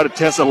top. Now to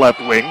Tessa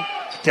left wing.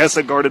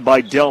 Tessa guarded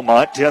by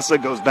Delmont. Tessa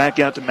goes back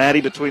out to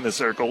Maddie between the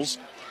circles.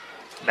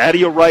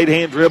 Maddie a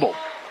right-hand dribble.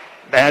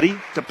 Maddie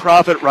to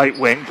Profit right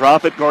wing.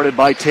 Profit guarded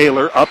by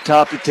Taylor. Up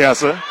top to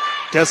Tessa.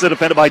 Tessa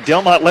defended by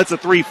Delmont. Lets a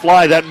three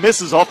fly. That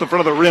misses off the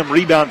front of the rim.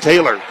 Rebound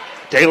Taylor.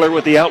 Taylor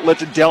with the outlet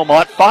to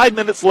Delmont. 5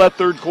 minutes left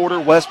third quarter.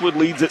 Westwood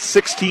leads at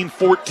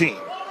 16-14.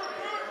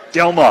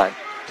 Delmont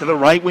to the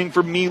right wing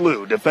for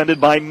Milu. Defended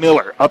by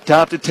Miller. Up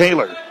top to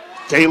Taylor.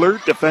 Taylor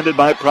defended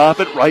by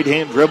Profit.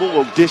 Right-hand dribble.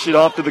 Will dish it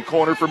off to the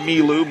corner for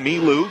Milu.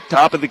 Milu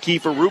top of the key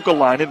for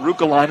Rukalainen.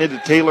 Rukalainen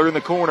to Taylor in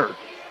the corner.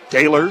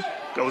 Taylor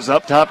goes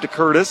up top to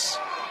Curtis.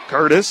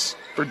 Curtis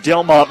for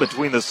Delmont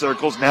between the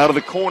circles. Now to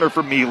the corner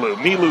for Milu.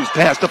 Milu's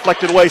pass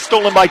deflected away.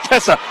 Stolen by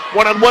Tessa.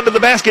 One-on-one to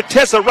the basket.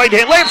 Tessa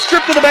right-hand layup.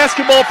 Stripped to the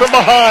basketball from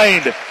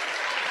behind.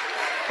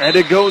 And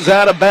it goes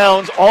out of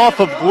bounds off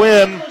of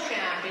Gwinn.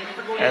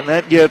 And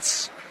that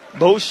gets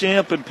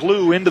Beauchamp and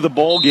Plew into the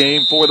ball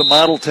game for the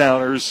Model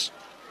Towners.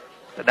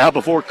 And now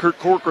before Kurt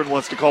Corcoran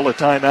wants to call a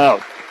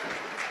timeout.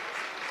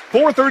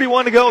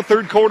 4:31 to go,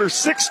 third quarter,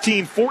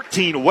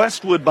 16-14,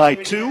 Westwood by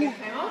 2.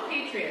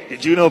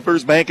 Did you know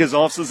First Bank has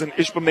offices in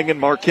Ishpeming and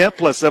Marquette,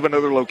 plus 7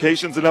 other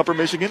locations in Upper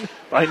Michigan?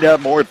 Find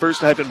out more at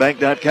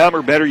first-bank.com,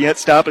 or better yet,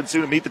 stop and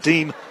soon meet the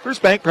team.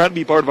 First Bank, proud to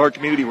be part of our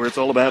community where it's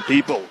all about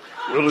people.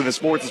 Wilderness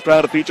Sports is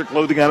proud to feature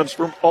clothing items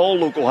from all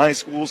local high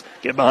schools.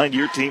 Get behind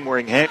your team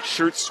wearing hats,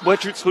 shirts,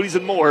 sweatshirts, hoodies,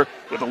 and more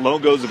with the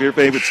logos of your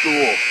favorite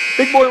school.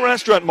 Big Boy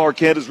Restaurant in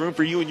Marquette has room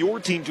for you and your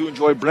team to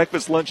enjoy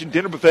breakfast, lunch, and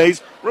dinner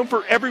buffets. Room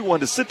for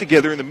everyone to sit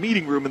together in the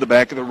meeting room in the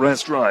back of the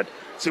restaurant.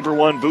 Super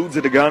One Foods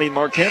at Agani and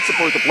Marquette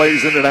support the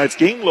players in tonight's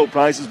game. Low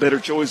prices, better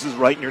choices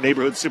right in your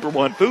neighborhood. Super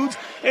One Foods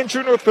and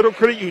True North Federal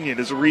Credit Union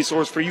is a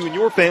resource for you and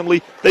your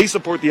family. They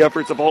support the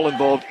efforts of all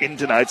involved in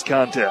tonight's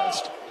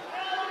contest.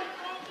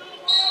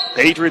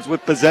 Patriots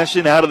with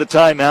possession out of the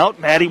timeout.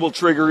 Maddie will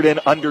trigger it in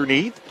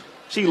underneath.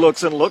 She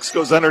looks and looks,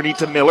 goes underneath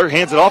to Miller,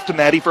 hands it off to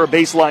Maddie for a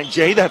baseline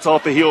J. That's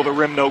off the heel of the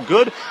rim, no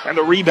good. And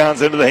the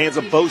rebound's into the hands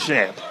of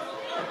Beauchamp.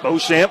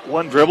 Beauchamp,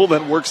 one dribble,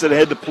 then works it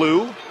ahead to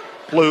Plew.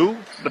 Plew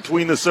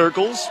between the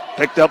circles,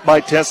 picked up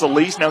by Tessa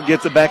Lease, now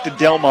gets it back to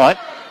Delmont.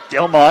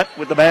 Delmont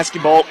with the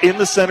basketball in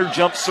the center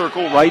jump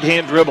circle,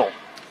 right-hand dribble.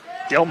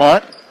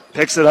 Delmont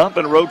picks it up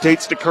and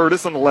rotates to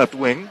Curtis on the left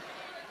wing.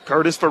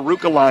 Curtis for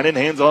Rukalainen,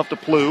 hands off to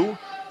Plew.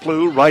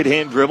 Plew,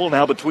 right-hand dribble,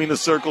 now between the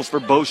circles for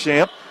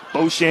Beauchamp.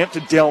 Beauchamp to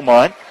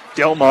Delmont.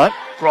 Delmont,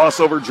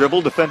 crossover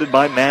dribble, defended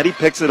by Maddie,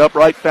 picks it up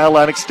right, foul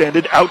line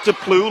extended, out to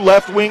Plew,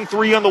 left wing,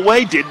 3 on the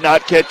way, did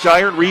not catch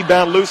iron,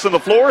 rebound loose on the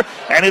floor,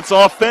 and it's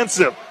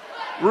offensive.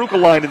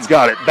 Rukalainen's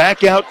got it.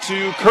 Back out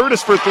to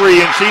Curtis for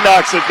 3, and she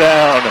knocks it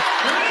down.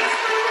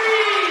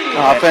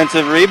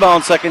 Offensive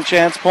rebound, second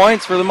chance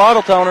points for the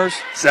Model Towners.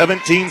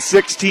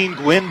 17-16,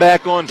 Gwinn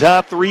back on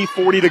top,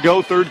 3:40 to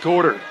go, third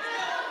quarter.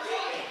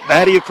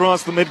 Maddie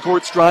across the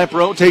midcourt stripe,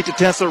 rotate to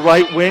Tessa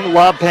right wing,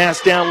 lob pass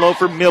down low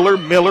for Miller.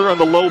 Miller on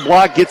the low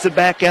block, gets it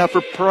back out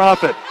for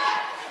Profit.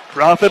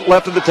 Profit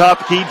left of the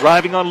top key,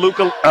 driving on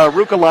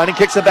Rukalainen,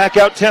 kicks it back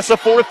out. Tessa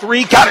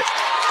 4-3, got it!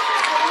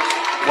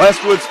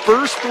 Westwood's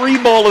first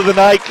 3 ball of the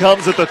night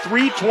comes at the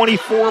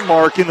 3:24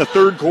 mark in the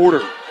third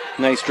quarter.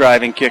 Nice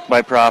driving kick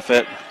by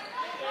Profit.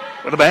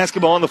 With the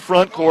basketball in the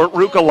front court,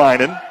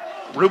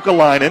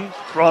 Rukalainen,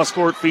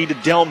 cross-court feed to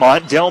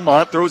Delmont.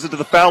 Delmont throws it to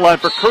the foul line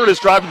for Curtis.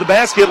 Drive to the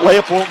basket.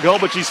 Layup won't go,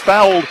 but she's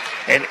fouled.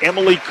 And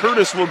Emily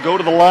Curtis will go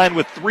to the line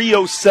with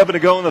 3:07 to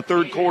go in the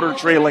third quarter,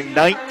 trailing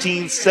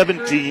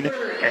 19-17.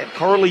 And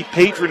Carly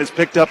Patron has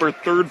picked up her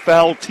third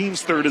foul,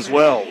 team's third as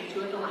well.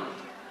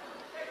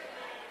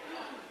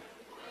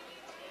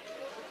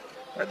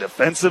 A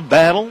defensive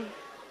battle.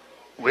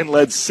 Gwinn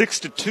led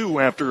 6-2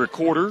 after a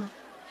quarter.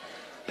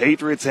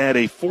 Patriots had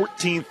a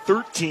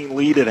 14-13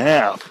 lead at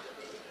half.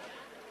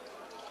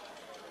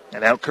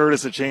 And now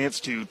Curtis a chance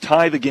to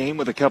tie the game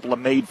with a couple of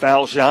made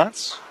foul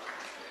shots.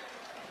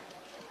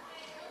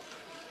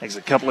 Makes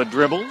a couple of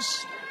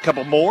dribbles, a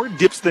couple more,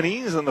 dips the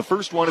knees, and the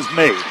first one is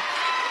made.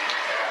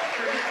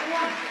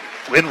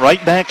 Gwinn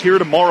right back here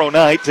tomorrow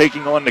night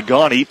taking on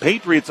Negaunee.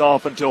 Patriots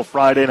off until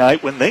Friday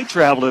night when they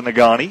travel to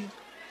Negaunee.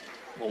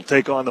 We'll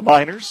take on the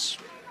Miners.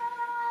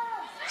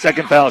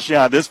 Second foul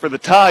shot. This for the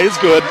tie is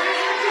good.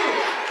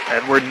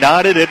 And we're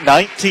knotted at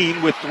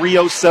 19 with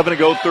 3:07 to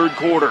go third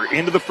quarter.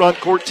 Into the front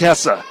court,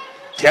 Tessa.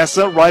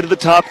 Tessa, right of the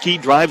top key,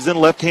 drives in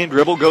left-hand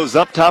dribble, goes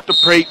up top to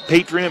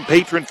Patron, and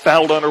Patron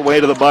fouled on her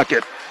way to the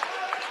bucket.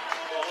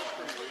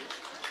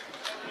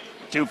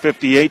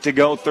 2:58 to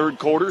go third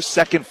quarter.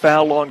 Second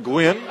foul on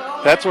Gwinn.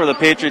 That's where the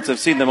Patriots have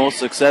seen the most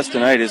success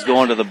tonight, is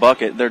going to the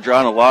bucket. They're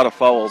drawing a lot of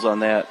fouls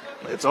on that.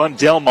 It's on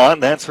Delmont.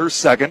 That's her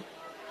second.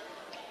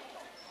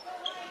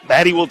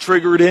 Maddie will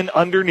trigger it in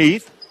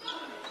underneath.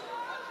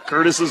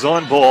 Curtis is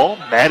on ball.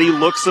 Maddie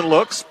looks and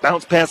looks.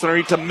 Bounce pass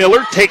underneath to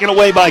Miller. Taken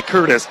away by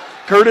Curtis.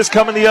 Curtis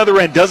coming the other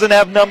end. Doesn't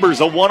have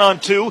numbers. A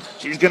 1-on-2.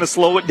 She's going to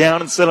slow it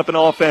down and set up an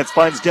offense.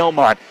 Finds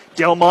Delmont.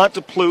 Delmont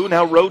to Plew.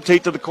 Now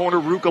rotate to the corner.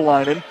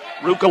 Rukalainen.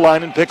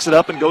 Rukalainen picks it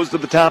up and goes to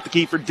the top of the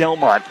key for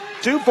Delmont.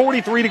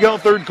 2:43 to go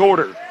third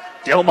quarter.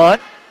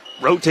 Delmont.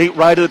 Rotate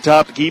right to the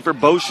top of the key for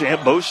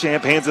Beauchamp.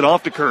 Beauchamp hands it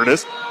off to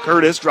Curtis.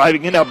 Curtis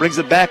driving in now, brings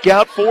it back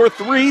out.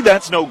 4-3.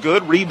 That's no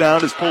good.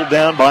 Rebound is pulled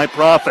down by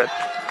Profit.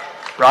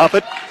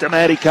 Profit to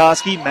Maddie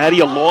Koski.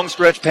 Maddie a long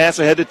stretch pass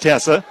ahead to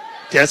Tessa.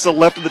 Tessa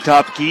left of the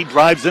top of the key.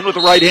 Drives in with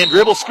the right-hand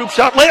dribble. Scoop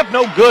shot. Layup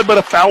no good, but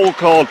a foul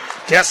called.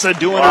 Tessa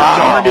doing her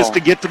darndest to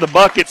get to the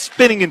bucket.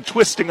 Spinning and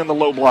twisting on the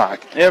low block.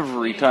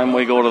 Every time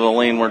we go to the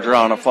lane, we're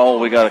drawing a foul.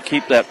 We got to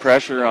keep that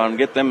pressure on,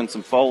 get them in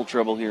some foul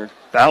trouble here.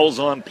 Fouls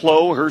on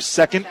Plo, her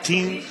second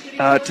team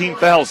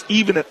fouls,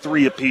 even at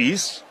 3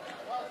 apiece.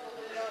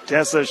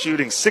 Tessa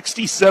shooting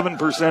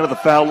 67% of the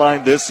foul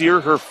line this year.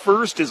 Her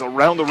first is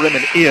around the rim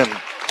and in.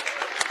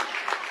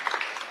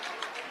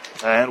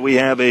 And we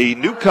have a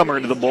newcomer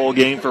into the ball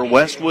game for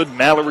Westwood,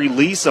 Mallory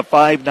Lease, a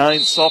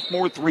 5'9"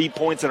 sophomore, 3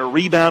 points and a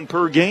rebound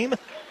per game.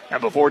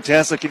 And before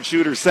Tessa can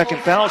shoot her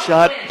second foul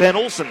shot, Ben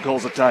Olson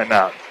calls a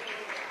timeout.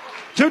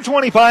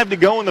 2:25 to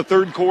go in the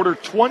third quarter,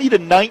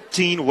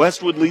 20-19.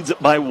 Westwood leads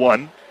it by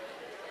 1.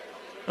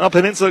 Now,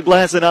 Peninsula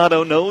Glass and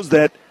Auto knows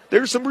that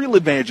There's some real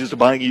advantages to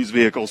buying used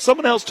vehicles.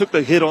 Someone else took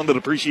the hit on the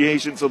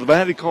depreciation, so the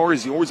value car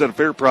is yours at a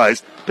fair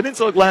price.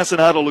 Peninsula Glass and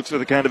Auto looks for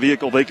the kind of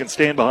vehicle they can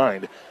stand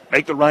behind.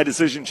 Make the right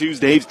decision. Choose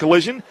Dave's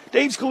Collision.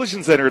 Dave's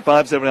Collision Center at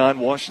 579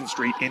 Washington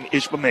Street in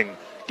Ishpeming.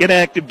 Get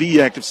active,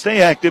 be active,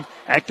 stay active.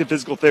 Active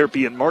Physical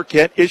Therapy in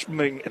Marquette,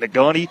 Ishpeming, and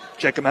Agani.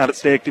 Check them out at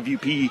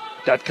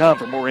stayactiveup.com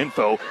for more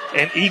info.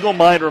 And Eagle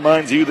Mine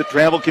reminds you that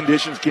travel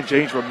conditions can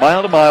change from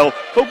mile to mile.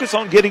 Focus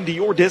on getting to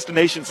your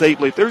destination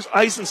safely. If there's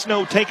ice and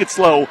snow, take it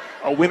slow.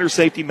 A winter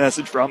safety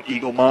message from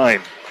Eagle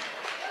Mine.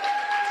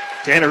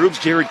 Tanner Hoops,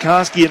 Jared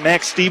Koski, and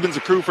Max Stevens,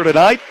 a crew for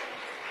tonight.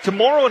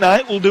 Tomorrow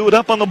night, we'll do it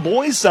up on the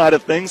boys' side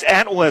of things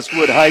at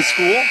Westwood High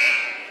School,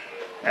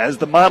 as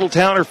the Model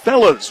Towner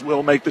fellas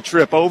will make the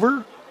trip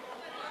over.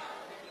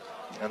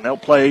 And they'll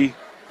play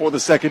for the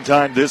second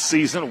time this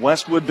season.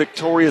 Westwood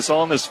victorious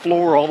on this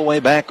floor all the way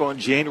back on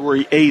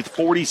January 8th,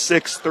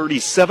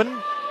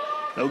 46-37.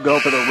 They'll go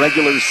for the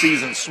regular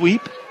season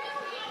sweep.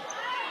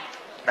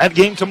 That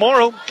game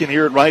tomorrow, can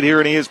hear it right here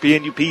in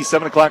ESPN UP,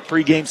 7 o'clock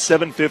pregame,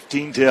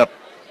 7:15 tip.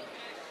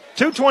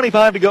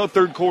 2:25 to go,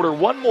 third quarter.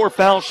 One more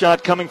foul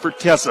shot coming for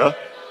Tessa.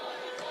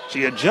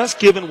 She had just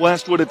given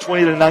Westwood a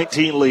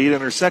 20-19 lead,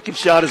 and her second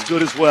shot is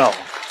good as well.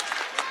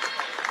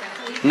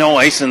 No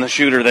ice in the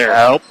shooter there.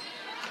 Nope.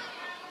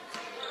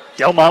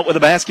 Delmont with the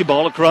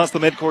basketball across the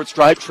midcourt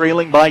stripe,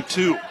 trailing by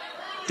 2.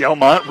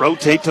 Delmont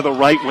rotate to the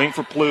right wing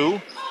for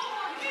Plew.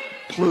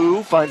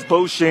 Plew finds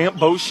Beauchamp.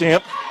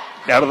 Beauchamp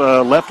now to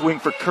the left wing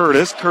for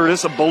Curtis.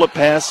 Curtis, a bullet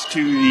pass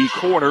to the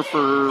corner for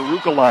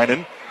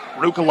Rukalainen.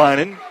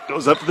 Rukalainen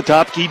goes up to the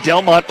top key.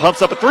 Delmont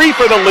pumps up a three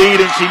for the lead,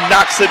 and she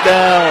knocks it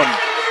down.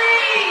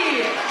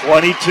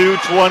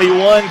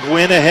 22-21,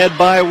 Gwinn ahead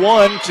by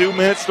 1. 2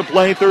 minutes to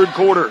play, third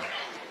quarter.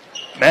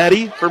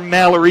 Maddie for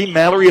Mallory.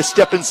 Mallory a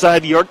step inside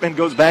the arc, then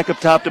goes back up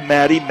top to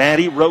Maddie.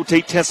 Maddie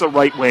rotate Tessa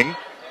right wing.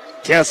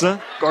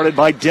 Tessa guarded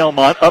by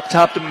Delmont. Up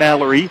top to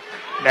Mallory.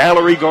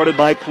 Mallory guarded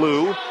by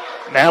Plew.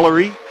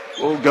 Mallory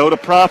will go to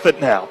Profit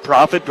now.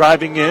 Profit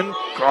driving in.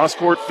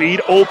 Cross-court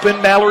feed.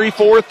 Open. Mallory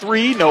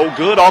 4-3. No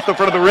good. Off the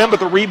front of the rim, but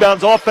the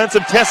rebound's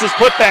offensive. Tessa's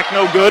putback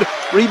no good.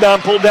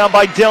 Rebound pulled down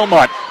by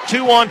Delmont.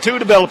 2-on-2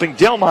 developing.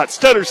 Delmont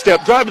stutter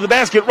step. Drive to the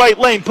basket. Right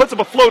lane. Puts up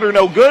a floater.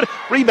 No good.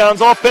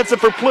 Rebounds offensive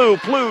for Plew.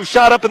 Plew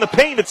shot up in the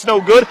paint. It's no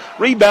good.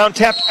 Rebound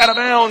tapped out of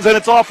bounds, and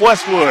it's off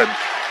Westwood.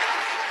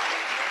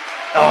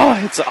 Oh,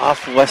 it's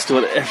off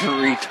Westwood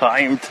every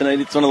time tonight.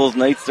 It's one of those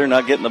nights they're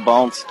not getting the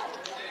bounce.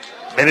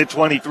 Minute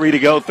 23 to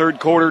go, third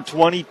quarter,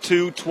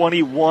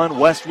 22-21.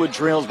 Westwood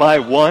trails by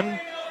 1.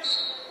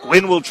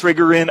 Gwinn will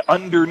trigger in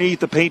underneath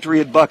the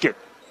Patriot bucket.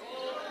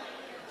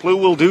 Plew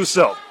will do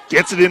so.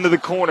 Gets it into the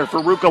corner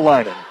for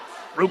Rukalainen.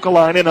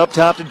 Rukalainen up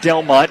top to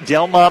Delmont.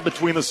 Delmont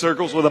between the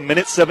circles with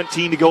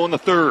 1:17 to go in the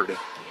third.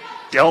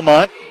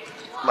 Delmont,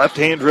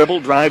 left-hand dribble,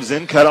 drives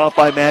in, cut off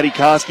by Maddie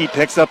Koski,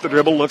 picks up the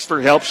dribble, looks for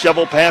help,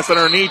 shovel pass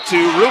underneath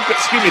to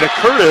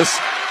Curtis,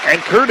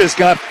 and Curtis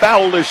got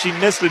fouled as she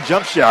missed a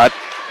jump shot,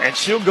 and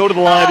she'll go to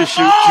the line to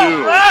shoot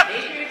 2.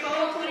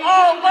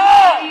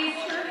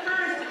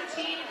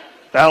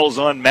 Fouls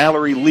on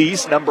Mallory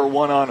Lease, number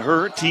 1 on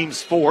her,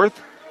 team's 4th.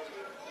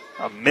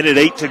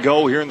 1:08 to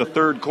go here in the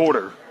third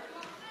quarter.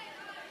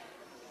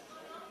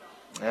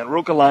 And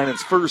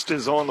Rukalainen's first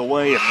is on the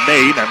way and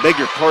made. I beg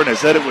your pardon, I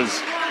said it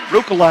was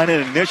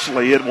Rukalainen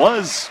initially. It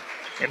was,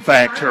 in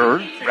fact,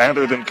 her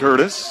rather than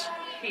Curtis.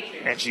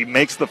 And she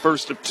makes the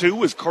first of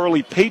 2 as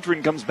Carly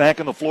Patron comes back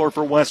on the floor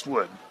for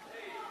Westwood.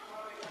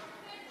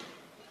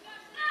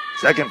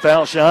 Second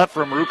foul shot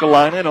from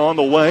Rukalainen on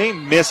the way.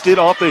 Missed it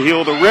off the heel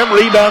of the rim.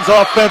 Rebounds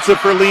offensive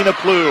for Lena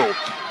Plew.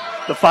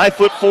 The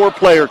 5'4"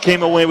 player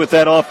came away with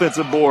that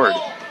offensive board.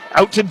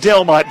 Out to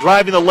Delmont,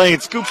 driving the lane.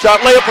 Scoop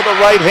shot, layup with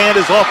the right hand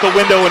is off the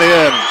window and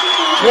in.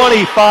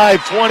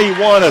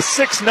 25-21, a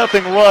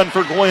 6-0 run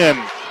for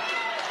Gwinn.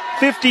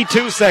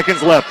 52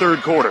 seconds left,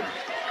 third quarter.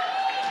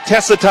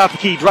 Tessa top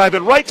key,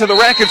 driving right to the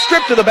rack and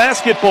stripped to the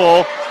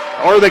basketball.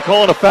 Or are they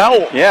calling a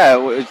foul?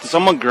 Yeah,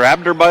 someone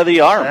grabbed her by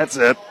the arm. That's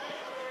it.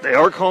 They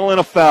are calling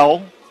a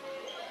foul.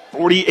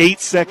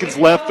 48 seconds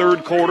left,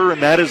 third quarter,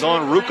 and that is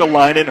on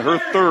Rukalainen, her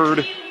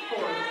third.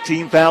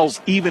 Team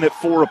fouls even at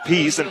 4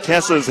 apiece, and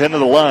Tessa's heading to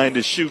the line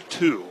to shoot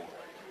 2.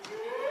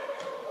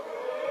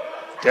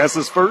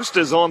 Tessa's first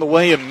is on the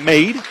way and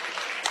made.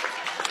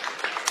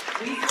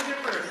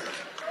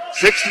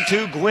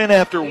 6-2 Gwinn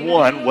after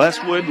 1.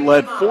 Westwood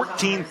led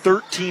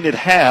 14-13 at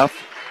half.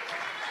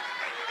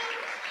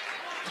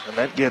 And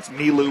that gets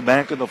Milu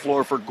back on the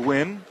floor for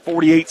Gwinn.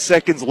 48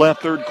 seconds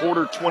left, third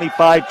quarter,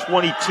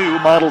 25-22.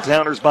 Model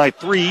Towners by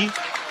 3.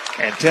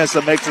 And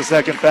Tessa makes a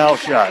second foul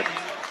shot.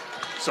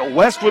 So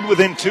Westwood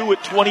within 2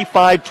 at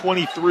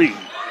 25-23.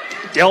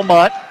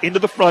 Delmont into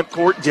the front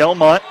court.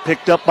 Delmont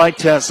picked up by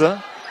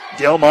Tessa.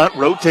 Delmont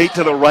rotate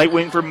to the right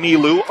wing for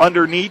Milu.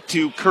 Underneath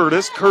to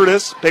Curtis.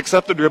 Curtis picks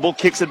up the dribble,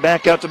 kicks it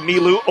back out to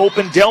Milu.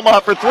 Open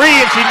Delmont for 3,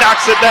 and she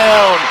knocks it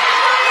down.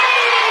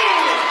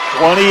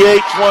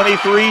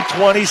 28-23,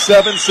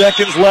 27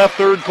 seconds left,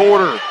 third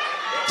quarter.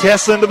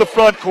 Tessa into the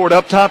front court,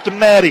 up top to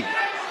Maddie.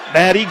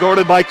 Maddie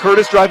guarded by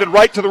Curtis, driving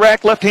right to the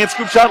rack. Left-hand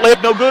scoop shot,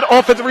 layup, no good.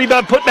 Offensive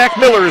rebound, put back.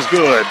 Miller is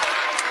good.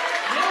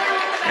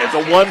 It's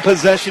a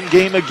one-possession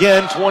game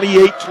again,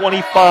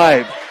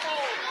 28-25.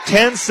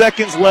 10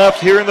 seconds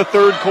left here in the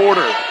third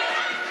quarter.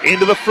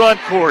 Into the front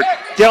court.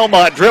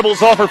 Delmont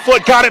dribbles off her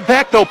foot, got it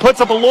back though,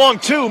 puts up a long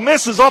two,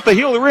 misses off the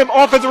heel of the rim.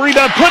 Offensive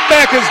rebound, put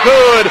back is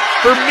good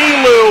for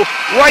Milu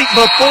right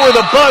before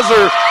the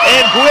buzzer,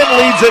 and Gwinn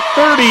leads at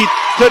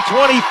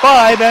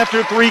 30-25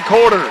 after 3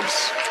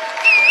 quarters.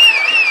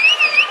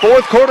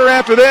 Fourth quarter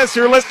after this,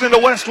 you're listening to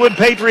Westwood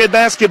Patriot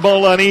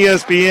Basketball on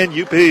ESPN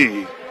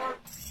UP.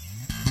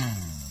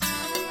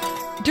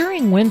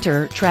 During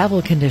winter,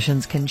 travel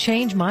conditions can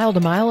change mile to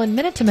mile and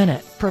minute to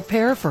minute.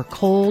 Prepare for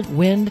cold,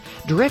 wind,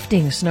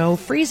 drifting snow,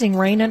 freezing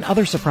rain, and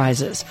other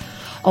surprises.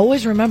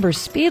 Always remember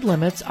speed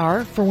limits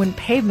are for when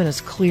pavement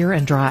is clear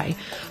and dry.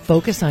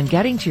 Focus on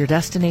getting to your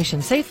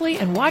destination safely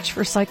and watch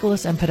for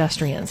cyclists and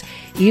pedestrians,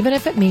 even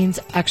if it means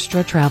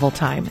extra travel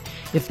time.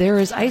 If there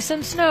is ice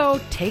and snow,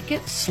 take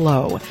it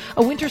slow.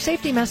 A winter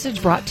safety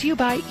message brought to you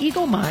by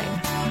Eagle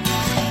Mine.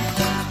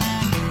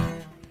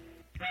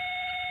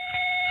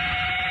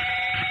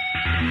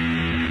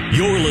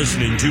 You're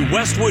listening to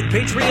Westwood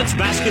Patriots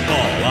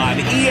basketball on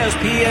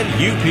ESPN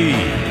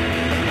UP.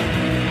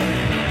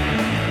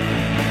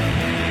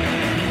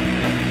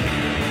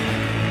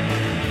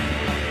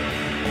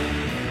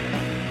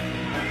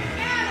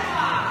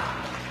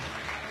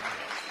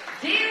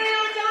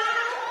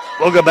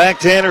 Welcome back,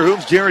 Tanner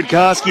Hoops, Jared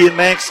Koski, and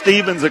Max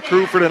Stevens, a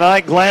crew for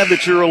tonight. Glad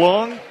that you're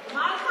along.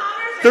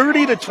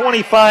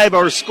 30-25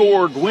 our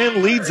score.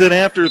 Gwinn leads it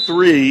after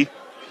 3.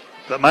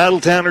 The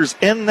Middletowners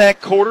end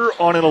that quarter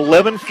on an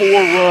 11-4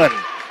 run.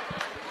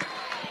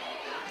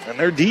 And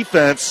their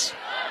defense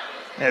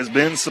has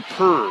been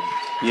superb.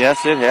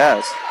 Yes, it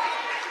has.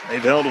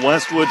 They've held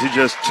Westwood to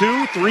just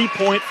 2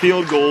 3-point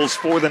field goals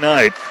for the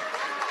night.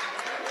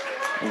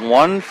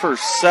 1 for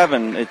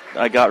 7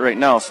 I got right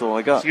now, so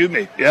I got... Excuse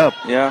me, yeah.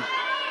 Yeah,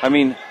 I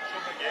mean,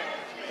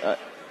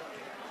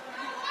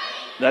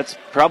 that's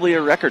probably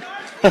a record.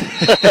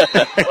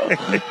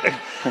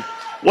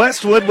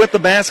 Westwood with the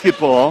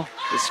basketball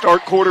to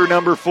start quarter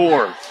number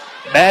 4.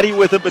 Maddie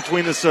with it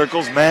between the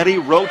circles. Maddie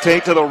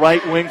rotate to the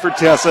right wing for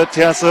Tessa.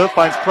 Tessa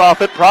finds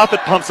Profit. Profit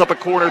pumps up a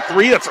corner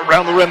 3. That's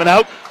around the rim and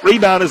out.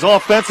 Rebound is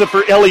offensive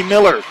for Ellie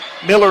Miller.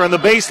 Miller in the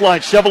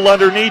baseline. Shovel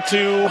underneath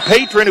to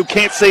Patron, who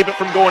can't save it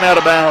from going out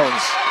of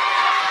bounds.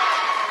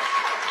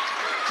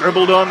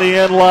 Dribbled on the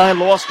end line.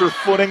 Lost her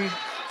footing.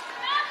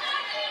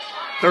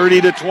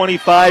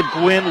 30-25.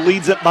 Gwinn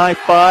leads it by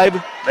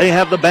 5. They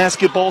have the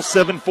basketball.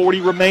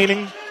 7:40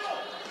 remaining.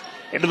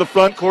 Into the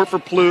front court for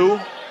Plew.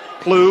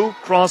 Plew,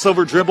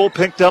 crossover dribble,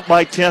 picked up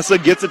by Tessa,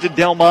 gets it to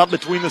Delmont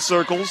between the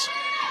circles.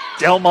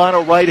 Delmont, a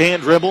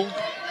right-hand dribble.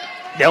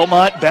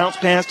 Delmont, bounce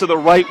pass to the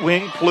right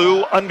wing.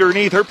 Plew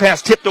underneath, her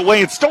pass tipped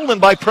away and stolen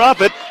by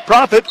Profit.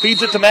 Profit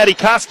feeds it to Maddie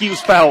Koski,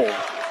 who's fouled.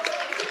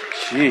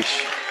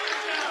 Sheesh.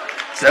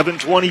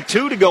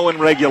 7:22 to go in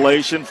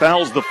regulation.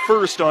 Fouls the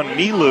first on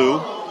Milu.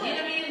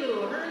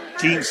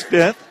 Team's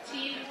 5th.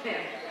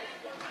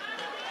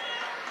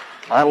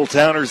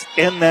 Middletowners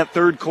end that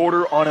third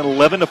quarter on an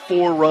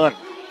 11-4 run.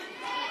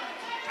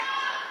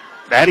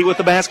 Maddie with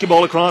the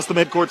basketball across the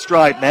midcourt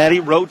stride. Maddie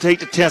rotate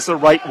to Tessa,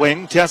 right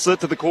wing. Tessa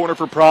to the corner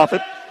for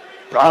Profit.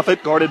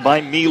 Profit guarded by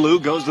Milu.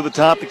 Goes to the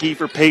top, the key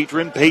for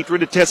Patron.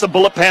 Patron to Tessa.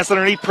 Bullet pass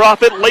underneath.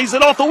 Profit lays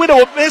it off the window.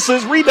 It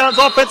misses. Rebounds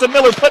offensive.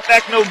 Miller put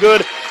back no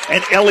good.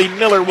 And Ellie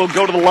Miller will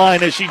go to the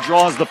line as she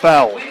draws the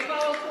foul.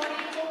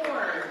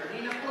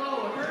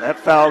 That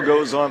foul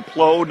goes on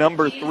Plow.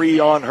 Number 3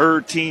 on her,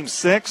 team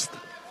 6th.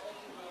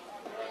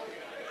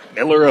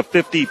 Miller, a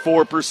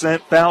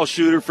 54% foul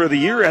shooter for the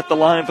year, at the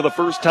line for the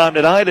first time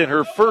tonight, and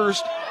her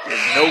first is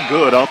no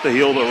good off the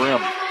heel of the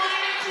rim.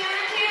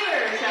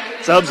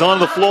 Subs on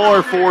the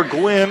floor for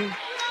Gwinn.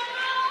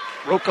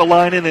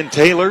 Rokalainen and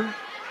Taylor.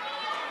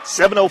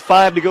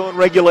 7:05 to go in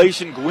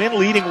regulation. Gwinn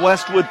leading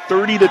Westwood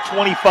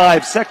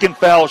 30-25. Second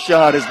foul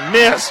shot is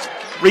missed.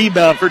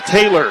 Rebound for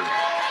Taylor.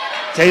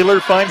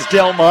 Taylor finds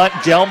Delmont.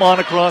 Delmont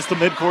across the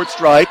midcourt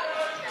stripe.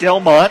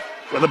 Delmont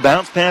with a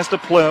bounce pass to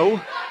Plow.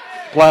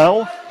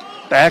 Plow.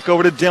 Back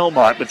over to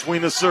Delmont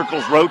between the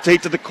circles.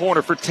 Rotate to the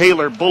corner for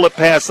Taylor. Bullet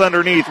pass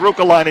underneath.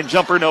 Rokalainen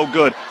jumper no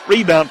good.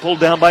 Rebound pulled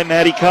down by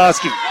Maddie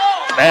Koski.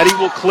 Maddie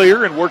will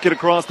clear and work it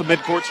across the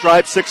midcourt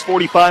stripe.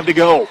 6:45 to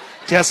go.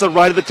 Tessa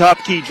right at the top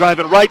key.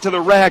 Driving right to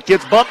the rack.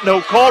 Gets bumped. No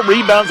call.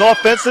 Rebounds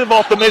offensive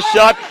off the missed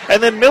shot.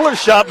 And then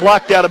Miller's shot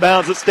blocked out of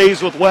bounds. It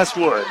stays with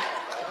Westwood.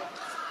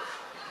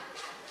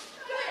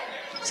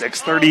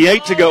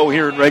 6:38 to go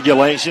here in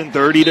regulation.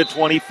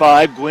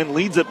 30-25. Gwinn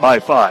leads it by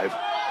 5.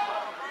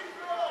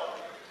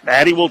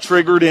 Maddie will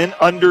trigger it in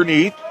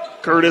underneath.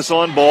 Curtis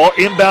on ball.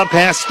 Inbound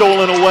pass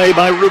stolen away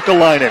by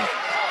Rukalainen.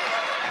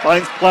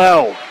 Finds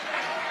Plow.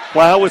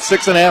 Plow with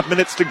 6.5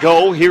 minutes to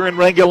go here in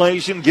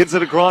regulation. Gets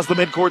it across the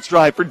midcourt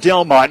stripe for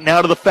Delmont.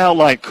 Now to the foul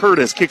line.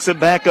 Curtis kicks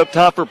it back up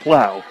top for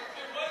Plow.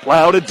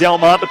 Plow to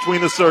Delmont between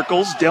the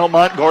circles.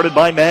 Delmont guarded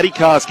by Maddie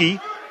Koski.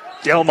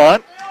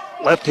 Delmont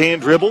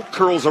Left-hand dribble,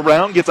 curls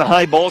around, gets a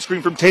high ball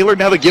screen from Taylor.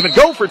 Now the give and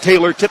go for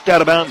Taylor, tipped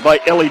out of bounds by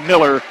Ellie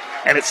Miller,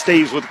 and it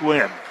stays with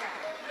Gwinn.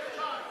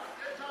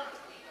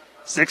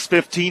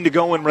 6:15 to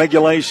go in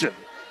regulation.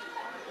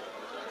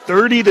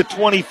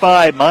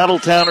 30-25, Model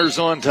Towners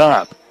on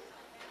top.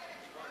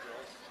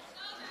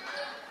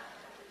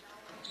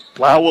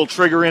 Plow will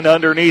trigger in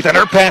underneath, and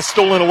her pass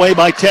stolen away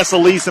by Tessa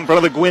Lease in front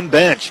of the Gwinn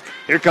bench.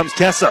 Here comes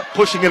Tessa,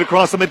 pushing it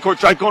across the midcourt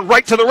stripe, going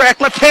right to the rack.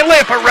 Left-hand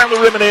layup around the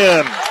rim and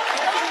in.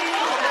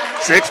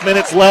 6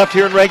 minutes left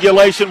here in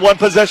regulation. One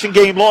possession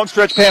game, long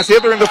stretch pass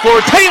hither in the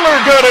floor.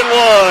 Taylor good and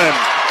one.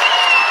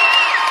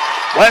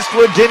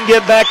 Westwood didn't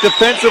get back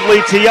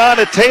defensively.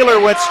 Tiana Taylor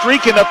went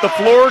streaking up the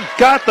floor,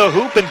 got the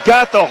hoop and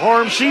got the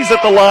harm. She's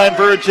at the line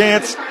for a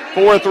chance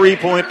for a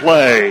three-point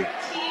play.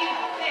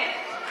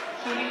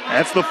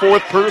 That's the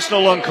fourth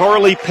personal on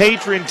Carly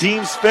Patron,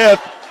 team's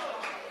fifth.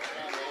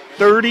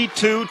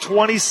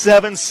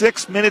 32-27,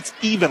 6 minutes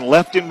even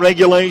left in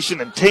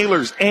regulation, and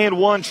Taylor's and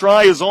one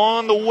try is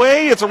on the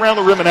way. It's around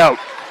the rim and out.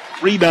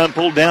 Rebound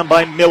pulled down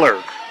by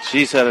Miller.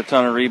 She's had a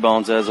ton of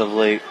rebounds as of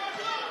late.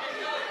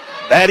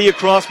 Maddie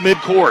across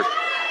midcourt.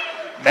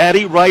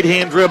 Maddie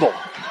right-hand dribble.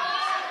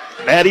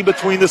 Maddie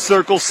between the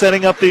circles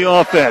setting up the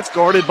offense.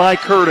 Guarded by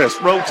Curtis.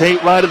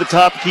 Rotate right to the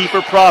top.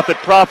 Keeper Profit.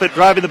 Profit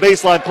driving the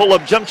baseline.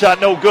 Pull-up jump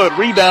shot no good.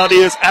 Rebound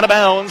is out of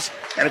bounds,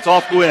 and it's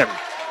off Gwinn.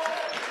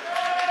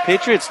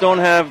 Patriots don't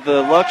have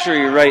the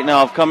luxury right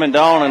now of coming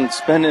down and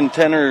spending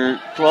 10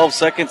 or 12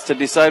 seconds to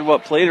decide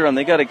what play to run.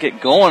 They got to get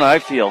going, I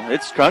feel.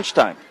 It's crunch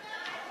time.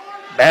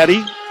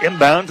 Maddie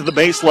inbound to the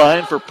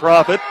baseline for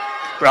Profit.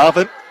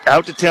 Profit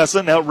out to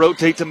Tessa. Now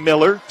rotate to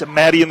Miller. To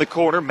Maddie in the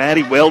corner.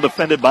 Maddie well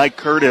defended by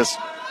Curtis.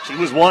 She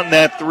was wanting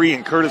that three,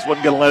 and Curtis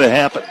wasn't going to let it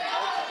happen.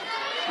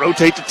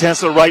 Rotate to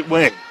Tessa, right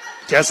wing.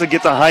 Tessa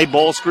gets a high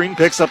ball screen,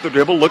 picks up the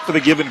dribble, look for the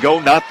give and go,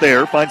 not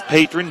there. Finds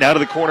Patron, now to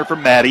the corner for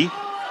Maddie.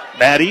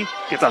 Maddie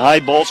gets a high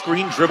ball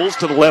screen, dribbles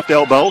to the left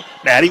elbow.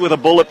 Maddie with a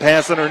bullet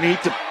pass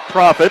underneath to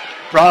Profit.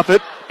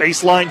 Profit,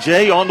 baseline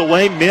J on the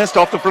way, missed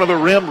off the front of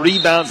the rim,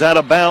 rebounds out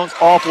of bounds,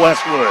 off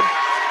Westwood.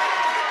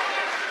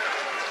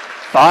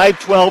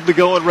 5:12 to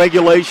go in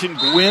regulation.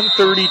 Gwinn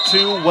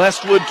 32,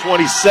 Westwood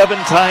 27.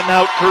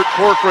 Timeout, Kurt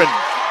Corcoran.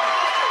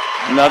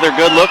 Another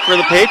good look for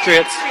the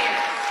Patriots.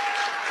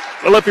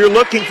 Well, if you're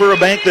looking for a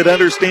bank that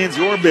understands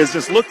your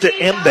business, look to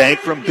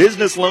M-Bank. From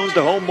business loans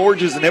to home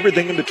mortgages and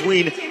everything in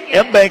between,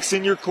 M-Bank's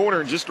in your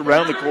corner and just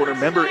around the corner.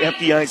 Member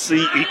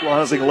FDIC, equal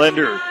housing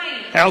lender.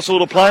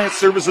 Household appliance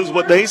services,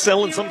 what they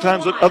sell and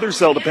sometimes what others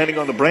sell depending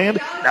on the brand.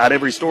 Not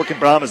every store can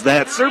promise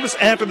that. Service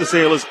after the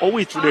sale is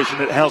always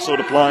tradition at Household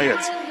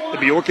Appliance. The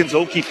Bjorkins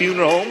Oakey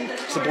Funeral Home.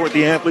 Support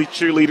the athletes,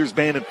 cheerleaders,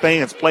 band, and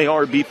fans. Play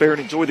hard, be fair, and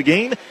enjoy the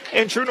game.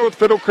 And True North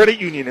Federal Credit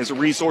Union is a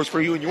resource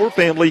for you and your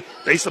family.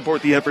 They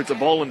support the efforts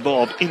of all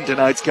involved in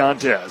tonight's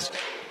contest.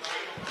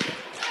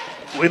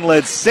 Gwinn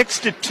led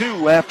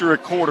 6-2 after a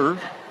quarter.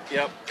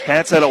 Yep.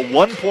 Pats had a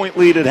 1-point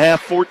lead at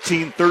half,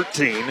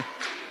 14-13.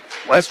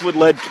 Westwood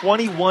led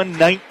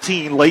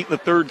 21-19 late in the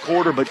third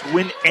quarter, but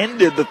Gwinn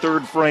ended the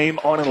third frame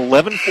on an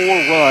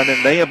 11-4 run,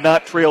 and they have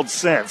not trailed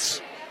since.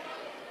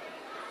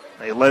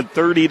 They led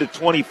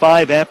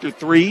 30-25 after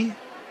three.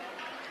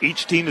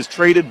 Each team has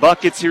traded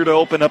buckets here to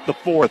open up the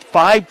fourth.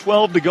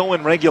 5:12 to go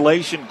in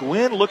regulation.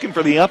 Gwinn looking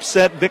for the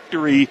upset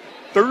victory.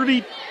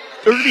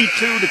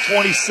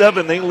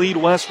 32-27, they lead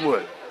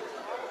Westwood.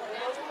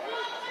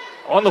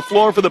 On the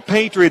floor for the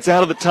Patriots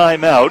out of the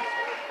timeout,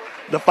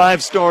 the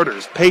five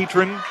starters,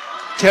 Patron,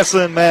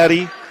 Tessa and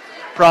Maddie,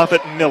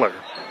 Profit and Miller.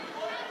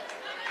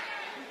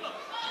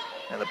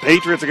 And the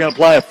Patriots are going to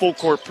apply a full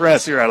court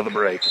press here out of the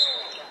break.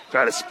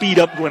 Try to speed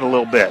up Gwinn a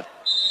little bit.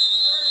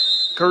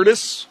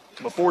 Curtis,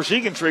 before she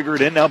can trigger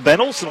it in, now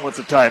Ben Olsen wants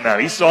a timeout.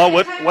 He saw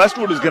what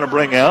Westwood was going to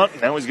bring out,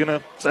 and now he's going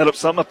to set up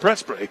a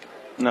press break.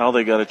 Now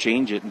they got to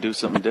change it and do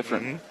something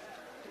different.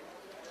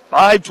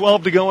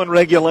 5:12 to go in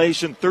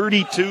regulation,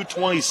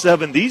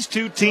 32-27. These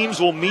two teams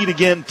will meet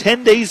again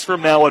 10 days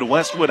from now at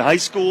Westwood High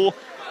School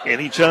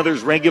in each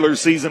other's regular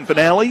season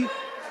finale.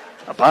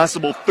 A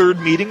possible third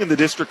meeting in the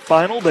district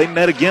final. They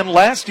met again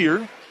last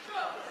year.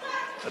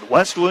 But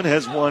Westwood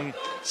has won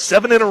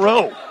 7 in a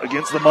row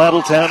against the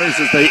Model Towners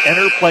as they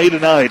enter play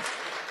tonight.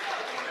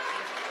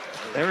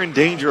 They're in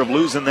danger of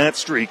losing that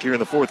streak here in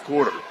the fourth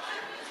quarter.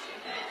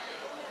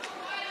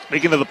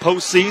 Speaking of the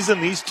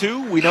postseason, these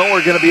two we know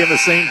are going to be in the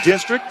same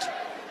district.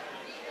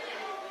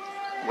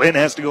 Gwinn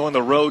has to go on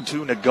the road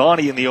to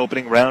Negaunee in the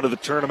opening round of the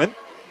tournament.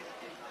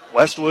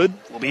 Westwood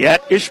will be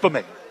at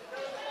Ishpeming.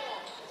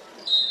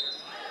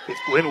 If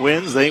Gwinn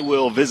wins, they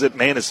will visit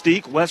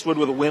Manistee. Westwood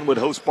with a win would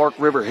host Bark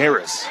River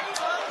Harris.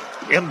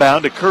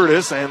 Inbound to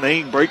Curtis, and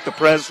they break the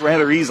press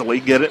rather easily.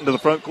 Get it into the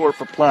front court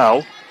for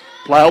Plow.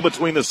 Plow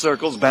between the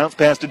circles, bounce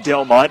pass to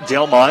Delmont.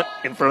 Delmont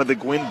in front of the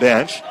Gwinn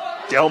bench.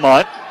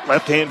 Delmont,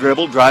 left-hand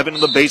dribble, driving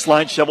to the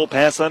baseline, shovel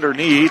pass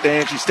underneath,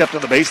 and she stepped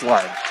on the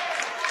baseline.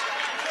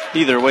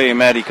 Either way,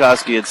 Maddie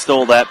Koski had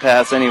stole that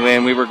pass anyway,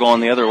 and we were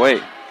going the other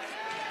way.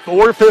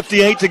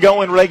 4:58 to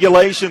go in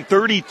regulation,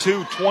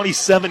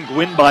 32-27,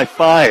 Gwinn by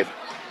 5.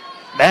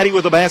 Maddie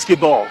with the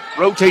basketball.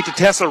 Rotate to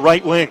Tessa,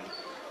 right wing.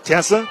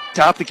 Tessa,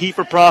 top the key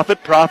for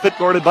Profit. Profit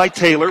guarded by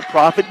Taylor.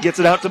 Profit gets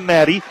it out to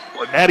Maddie.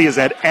 Boy, Maddie has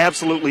had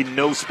absolutely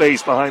no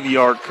space behind the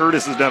arc.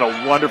 Curtis has done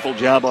a wonderful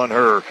job on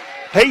her.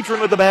 Patron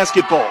with the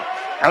basketball.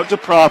 Out to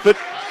Profit.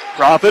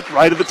 Profit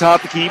right at the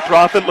top of the key.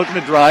 Profit looking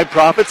to drive.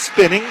 Profit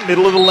spinning.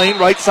 Middle of the lane,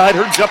 right side.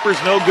 Her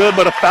jumper's no good,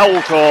 but a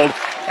foul called.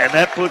 And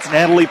that puts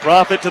Natalie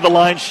Profit to the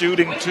line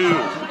shooting 2.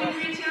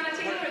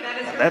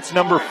 And that's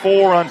number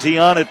 4 on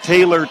Tiana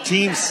Taylor,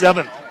 team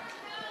 7th.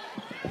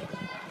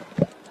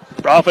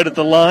 Profit at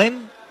the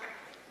line.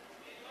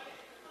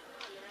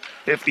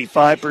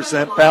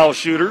 55% foul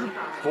shooter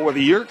for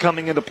the year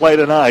coming into play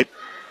tonight.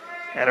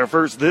 And her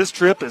first this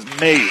trip is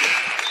made.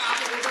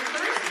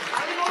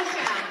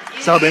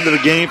 Sub into the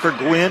game for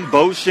Gwinn,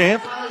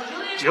 Beauchamp.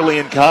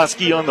 Jillian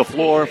Koski on the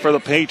floor for the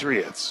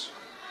Patriots.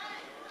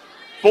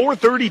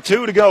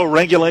 4:32 to go,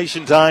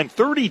 regulation time.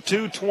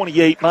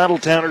 32-28,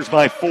 Modeltowners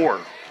by 4.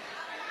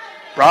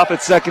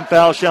 Profit's second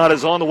foul shot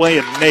is on the way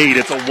and made.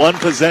 It's a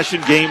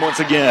one-possession game once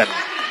again.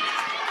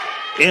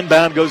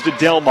 Inbound goes to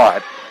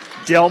Delmont.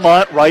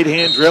 Delmont,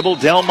 right-hand dribble.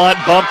 Delmont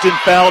bumped and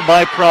fouled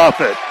by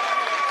Profit.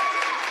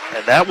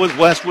 And that was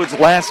Westwood's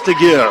last to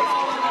give.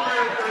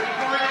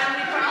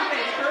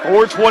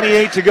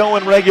 4:28 to go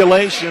in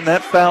regulation.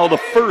 That foul, the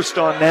first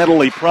on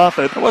Natalie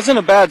Profit. It wasn't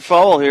a bad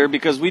foul here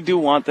because we do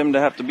want them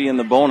to have to be in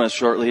the bonus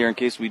shortly here in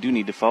case we do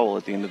need to foul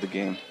at the end of the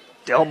game.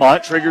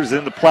 Delmont triggers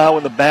in the Plow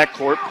in the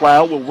backcourt.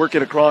 Plow will work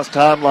it across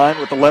timeline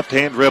with the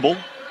left-hand dribble.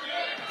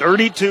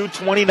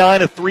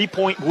 32-29, a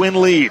 3-point Gwinn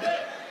lead.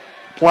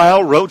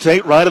 Plow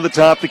rotate right of the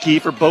top of the key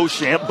for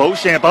Beauchamp.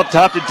 Beauchamp up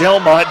top to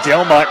Delmont.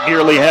 Delmont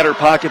nearly had her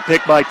pocket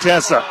picked by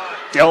Tessa.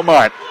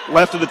 Delmont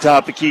left of the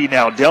top of the key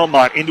now.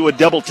 Delmont into a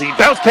double team.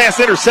 Bounce pass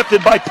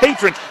intercepted by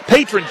Patron.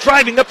 Patron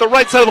driving up the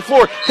right side of the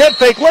floor. Head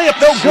fake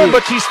layup, no good,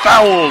 but she's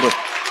fouled.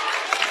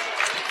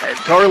 And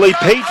Carly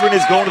Patron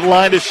is going to the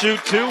line to shoot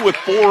 2 with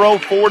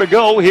 4:04 to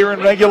go here in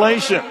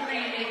regulation.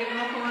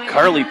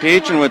 Carly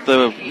Patron with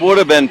the would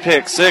have been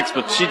pick 6,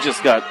 but she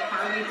just got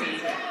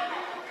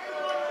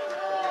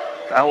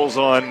fouls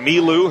on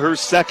Milu, her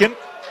second,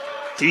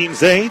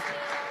 team's 8th.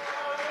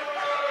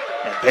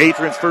 And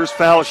Patron's first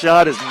foul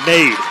shot is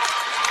made.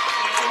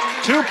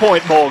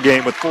 2-point ball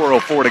game with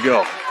 4:04 to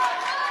go.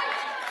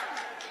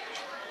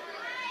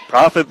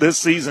 Profit this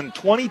season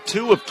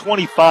 22 of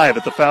 25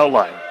 at the foul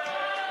line.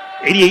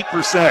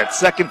 88%.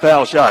 Second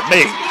foul shot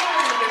made.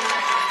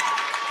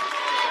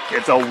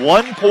 It's a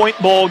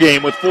 1-point ball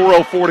game with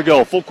 4:04 to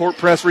go. Full court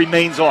press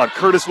remains on.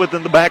 Curtis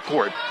within the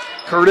backcourt.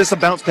 Curtis, a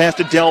bounce pass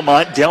to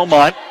Delmont.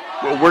 Delmont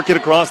will work it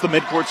across the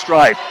midcourt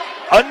stripe.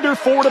 Under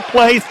 4 to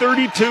play,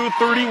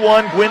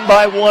 32-31. Gwinn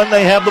by 1.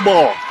 They have the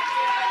ball.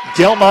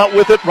 Delmont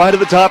with it right at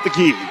the top of the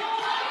key.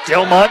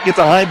 Delmont gets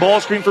a high ball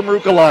screen from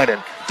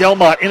Ruukalainen.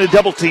 Delmont in a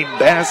double team.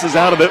 Passes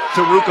out of it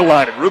to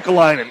Ruukalainen.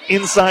 Ruukalainen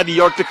inside the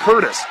arc to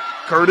Curtis.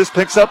 Curtis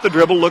picks up the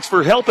dribble, looks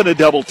for help in a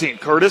double team.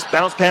 Curtis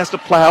bounce pass to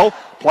Plow.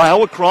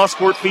 Plow a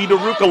cross-court feed to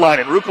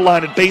Ruukalainen.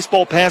 Ruukalainen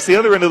baseball pass the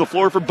other end of the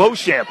floor for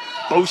Beauchamp.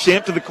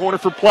 Beauchamp to the corner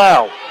for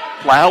Plow.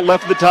 Plow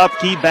left of the top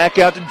key, back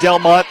out to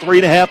Delmont.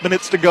 3.5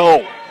 minutes to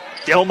go.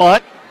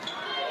 Delmont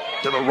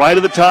to the right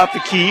of the top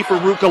of the key for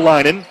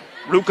Ruukalainen.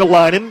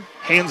 Ruukalainen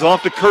hands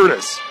off to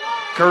Curtis.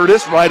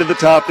 Curtis right of the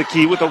top of the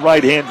key with a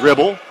right-hand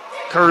dribble.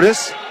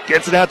 Curtis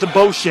gets it out to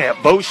Beauchamp.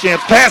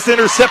 Beauchamp's pass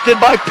intercepted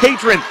by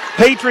Patron.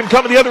 Patron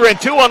coming the other end.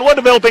 2-on-1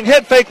 developing.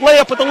 Head fake.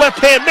 Layup with the left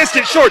hand. Missed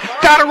it short.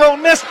 Got her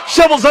own miss.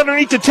 Shovels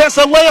underneath to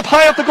Tessa. Layup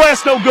high off the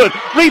glass. No good.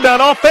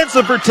 Rebound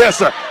offensive for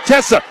Tessa.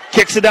 Tessa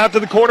kicks it out to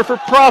the corner for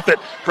Profit.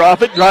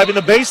 Profit driving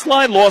the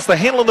baseline. Lost the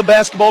handle of the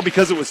basketball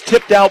because it was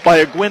tipped out by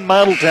a Gwinn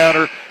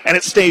Modeltowner, and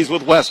it stays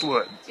with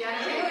Westwood.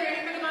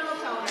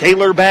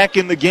 Taylor back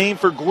in the game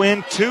for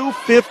Gwinn.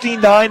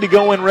 2:59 to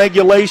go in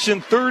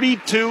regulation.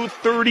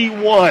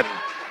 32-31.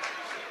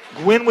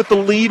 Gwinn with the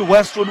lead.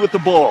 Westwood with the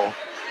ball.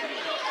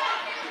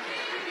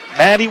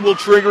 Maddie will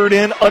trigger it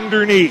in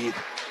underneath.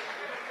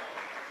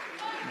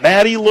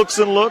 Maddie looks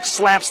and looks,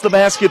 slaps the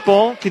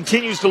basketball,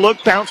 continues to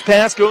look. Bounce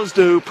pass goes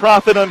to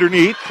Profit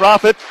underneath.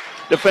 Profit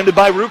defended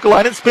by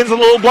Ruukalainen. Spins a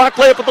little block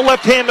layup with the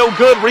left hand. No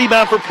good.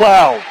 Rebound for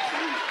Plow.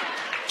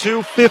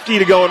 2:50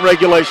 to go in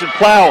regulation.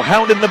 Plow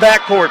hound in the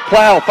backcourt.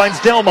 Plow finds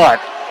Delmont.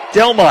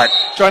 Delmont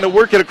trying to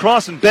work it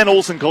across, and Ben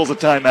Olsen calls a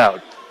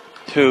timeout.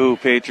 2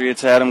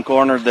 Patriots had him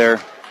cornered there.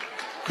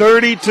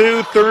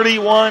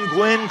 32-31.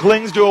 Gwinn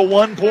clings to a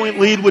 1-point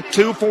lead with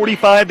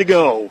 2:45 to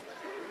go.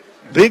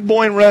 Big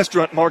Boy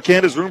Restaurant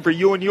Marquette has room for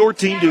you and your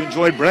team to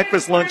enjoy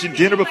breakfast, lunch, and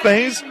dinner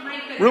buffets.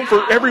 Room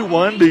for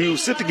everyone to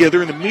sit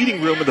together in the meeting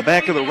room at the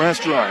back of the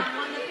restaurant.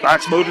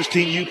 Fox Motors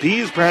Team UP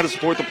is proud to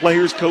support the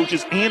players,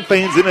 coaches, and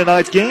fans in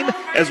tonight's game,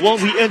 as well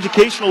as the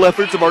educational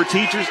efforts of our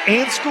teachers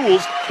and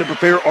schools to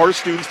prepare our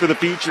students for the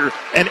future.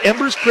 And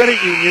Embers Credit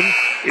Union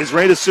is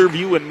ready to serve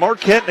you in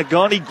Marquette,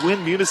 Negaunee,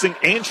 Gwinn, Munising,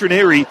 and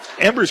Trinary.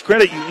 Embers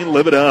Credit Union,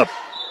 live it up.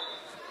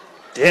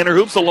 Tanner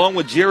Hoops along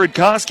with Jared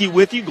Koski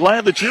with you.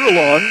 Glad that you're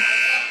along.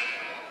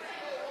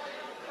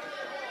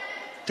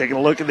 Taking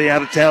a look at the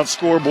out-of-town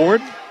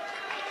scoreboard.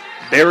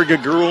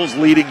 Baraga girls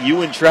leading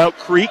Ewan Trout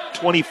Creek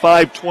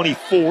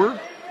 25-24.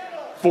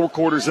 3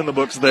 quarters in the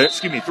books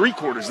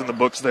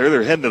there.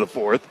 They're heading to the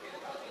fourth.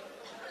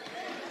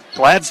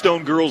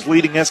 Gladstone girls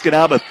leading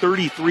Escanaba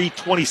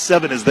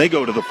 33-27 as they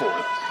go to the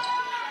fourth.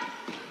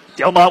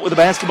 Delmont with the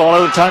basketball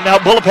out of the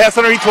timeout. Bullet pass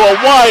underneath to a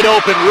wide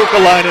open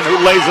Ruukalainen who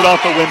lays it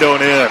off the window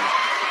and in.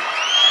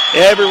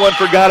 Everyone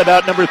forgot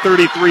about number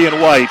 33 in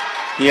white.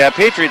 Yeah,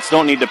 Patriots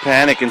don't need to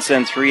panic and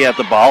send 3 at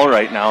the ball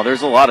right now.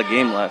 There's a lot of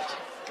game left.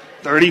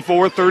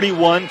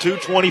 34-31,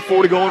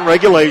 2:24 to go in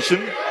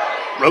regulation.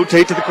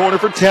 Rotate to the corner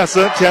for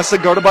Tessa. Tessa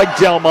guarded by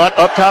Delmont.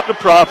 Up top to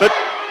Profit.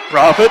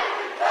 Profit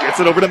gets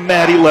it over to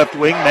Maddie, left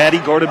wing. Maddie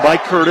guarded by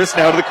Curtis.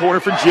 Now to the corner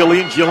for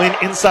Jillian. Jillian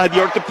inside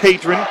the arc to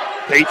Patron.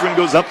 Patron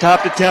goes up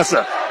top to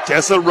Tessa.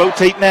 Tessa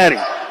rotate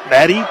Maddie.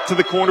 Maddie to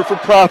the corner for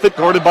Profit,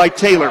 guarded by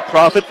Taylor.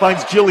 Profit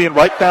finds Jillian,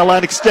 right foul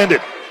line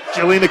extended.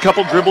 Jillian a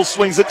couple dribbles,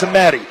 swings it to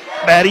Maddie.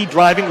 Maddie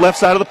driving left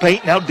side of the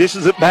paint, now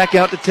dishes it back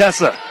out to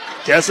Tessa.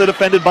 Tessa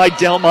defended by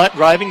Delmont,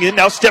 driving in,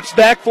 now steps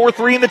back,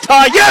 4-3 in the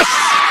tie. Yes!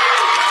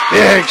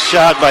 Big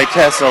shot by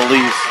Tessa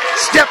Lees.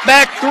 Step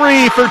back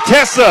 3 for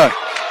Tessa.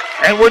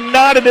 And we're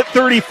knotted at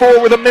 34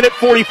 with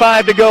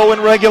 1:45 to go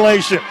in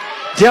regulation.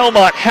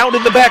 Delmont hound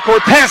in the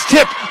backcourt, pass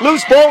tipped,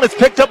 loose ball, and it's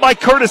picked up by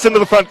Curtis into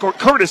the front court.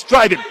 Curtis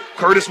driving.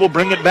 Curtis will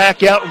bring it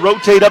back out and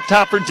rotate up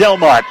top for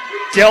Delmont.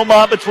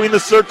 Delmont between the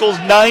circles,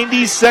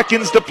 90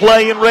 seconds to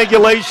play in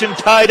regulation,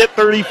 tied at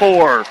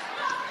 34.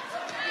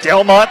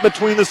 Delmont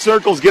between the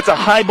circles, gets a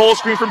high ball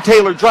screen from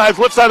Taylor, drives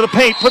left side of the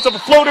paint, puts up a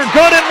floater,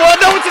 good and one.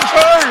 No, it's a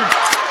charge!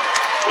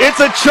 It's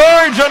a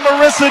charge on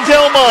Marissa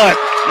Delmont.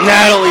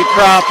 Natalie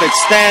Profit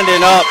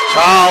standing up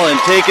tall and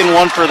taking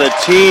one for the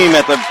team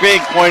at the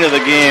big point of the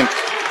game.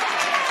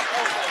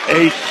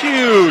 A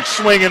huge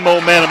swing in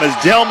momentum as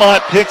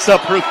Delmont picks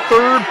up her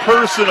 3rd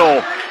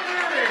personal,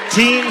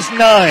 team's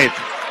 9th.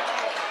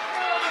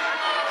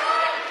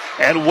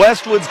 And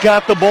Westwood's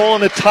got the ball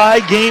in a tie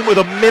game with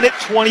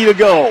 1:20 to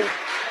go.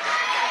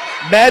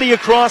 Maddie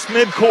across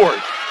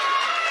midcourt.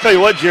 Tell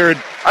you what,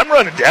 Jared, I'm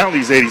running down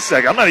these 80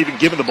 seconds. I'm not even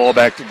giving the ball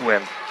back to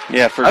Gwinn.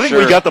 Yeah, for sure. I think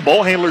we got the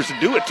ball handlers to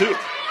do it, too.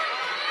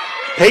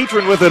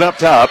 Patron with it up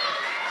top.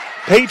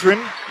 Patron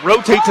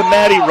rotate to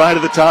Maddie right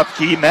at the top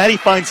key. Maddie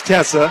finds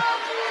Tessa.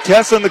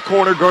 Tessa in the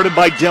corner guarded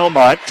by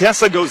Delmont.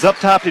 Tessa goes up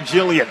top to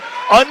Jillian.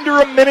 Under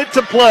a minute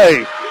to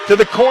play. To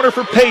the corner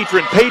for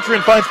Patron.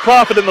 Patron finds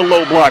Profit in the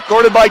low block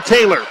guarded by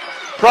Taylor.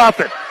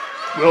 Profit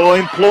will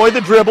employ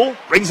the dribble.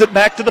 Brings it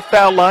back to the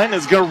foul line.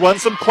 Is going to run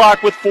some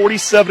clock with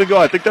 47 to go.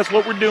 I think that's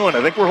what we're doing.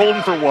 I think we're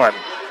holding for one.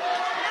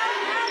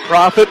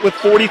 Profit with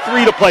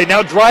 43 to play.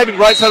 Now driving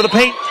right side of the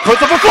paint.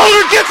 Puts up a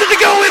floater. Gets it to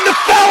go in the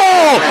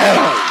foul.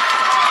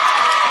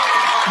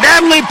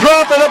 Natalie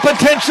Profit, a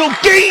potential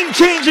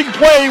game-changing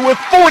play with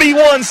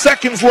 41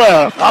 seconds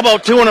left. How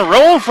about 2 in a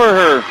row for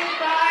her?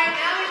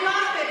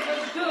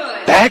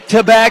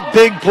 Back-to-back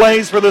big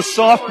plays for the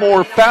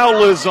sophomore.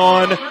 Foul is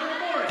on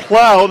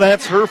Plow.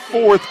 That's her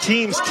 4th,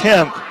 team's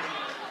 10th.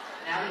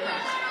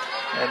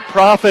 And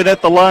Profit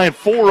at the line,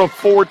 4 of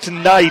 4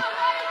 tonight.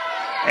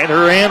 And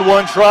her and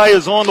one try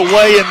is on the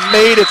way and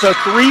made. It's a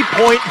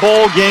 3-point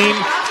ball game.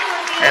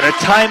 And a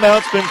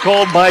timeout's been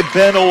called by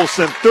Ben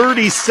Olson.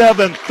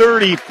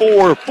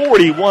 37-34,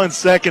 41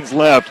 seconds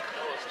left.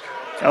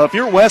 Now, if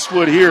you're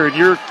Westwood here and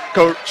you're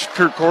Coach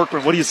Kurt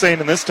Corcoran, what are you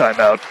saying in this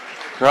timeout?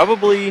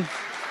 Probably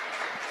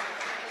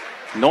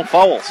no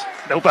fouls.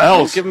 No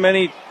fouls. Don't give them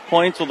any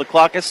points while the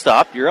clock is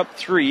stopped. You're up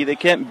 3. They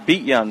can't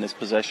beat you on this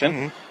possession.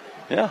 Mm-hmm.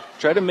 Yeah,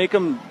 try to make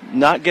them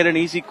not get an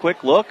easy,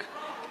 quick look.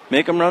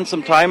 Make them run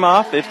some time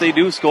off. If they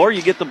do score,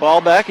 you get the ball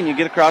back and you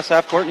get across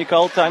half court and you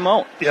call a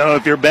timeout. You know,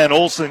 if you're Ben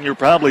Olson, you're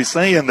probably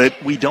saying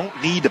that we don't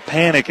need to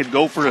panic and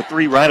go for a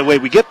 3 right away.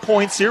 We get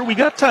points here. We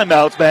got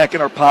timeouts back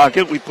in our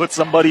pocket. We put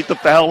somebody at the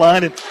foul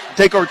line and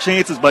take our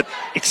chances. But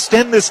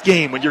extend this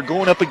game. When you're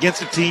going up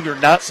against a team you're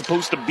not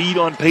supposed to beat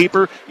on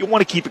paper, you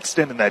want to keep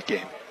extending that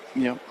game.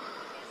 Yep.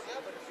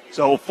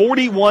 So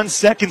 41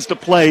 seconds to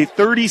play,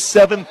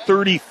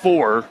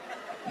 37-34.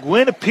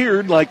 Gwinn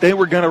appeared like they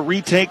were going to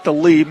retake the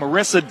lead.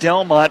 Marissa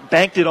Delmont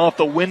banked it off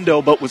the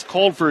window but was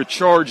called for a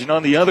charge. And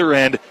on the other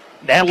end,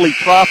 Natalie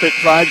Profit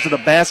drives to the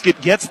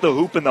basket, gets the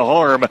hoop and the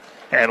harm,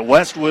 and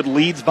Westwood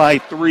leads by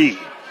 3.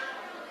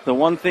 The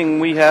one thing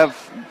we have,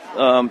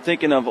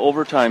 thinking of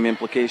overtime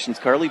implications,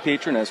 Carly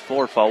Patron has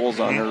 4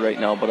 fouls on her right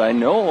now, but I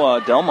know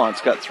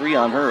Delmont's got 3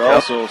 on her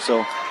also.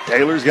 So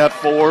Taylor's got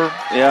 4.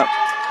 Yeah.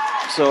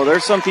 So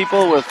there's some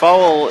people with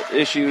foul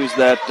issues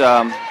that,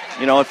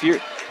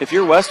 if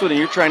you're Westwood and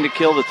you're trying to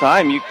kill the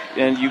time, you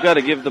got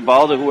to give the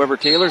ball to whoever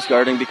Taylor's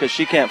guarding because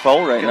she can't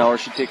foul right now or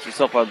she takes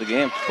herself out of the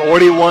game.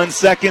 41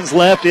 seconds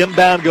left.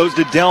 Inbound goes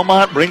to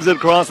Delmont, brings it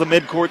across the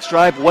midcourt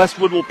stripe.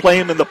 Westwood will play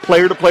him in the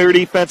player-to-player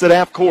defense at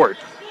half court.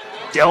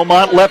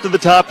 Delmont left at the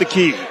top of the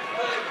key.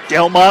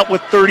 Delmont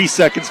with 30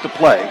 seconds to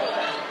play.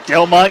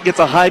 Delmont gets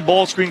a high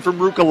ball screen from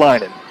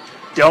Ruukalainen.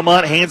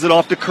 Delmont hands it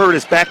off to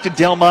Curtis. Back to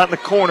Delmont in the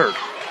corner.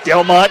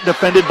 Delmont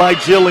defended by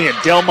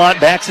Jillian. Delmont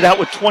backs it out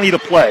with 20 to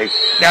play.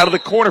 Now to the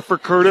corner for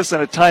Curtis,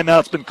 and a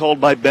timeout's been called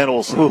by Ben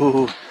Olson.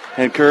 Ooh.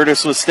 And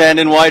Curtis was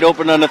standing wide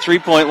open on the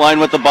 3-point line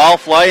with the ball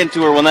flying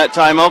to her when that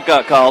timeout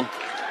got called.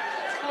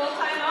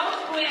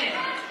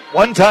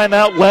 One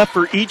timeout left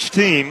for each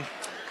team.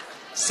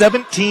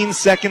 17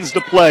 seconds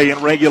to play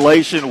in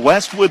regulation.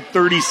 Westwood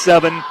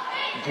 37,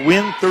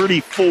 Gwinn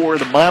 34.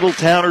 The Model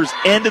Towners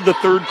ended the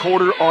third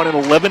quarter on an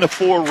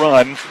 11-4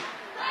 run.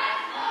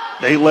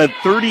 They led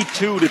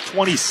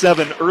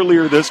 32-27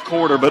 earlier this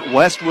quarter, but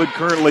Westwood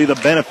currently the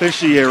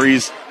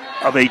beneficiaries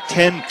of a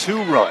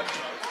 10-2 run.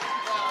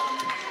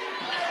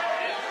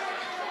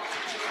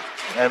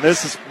 And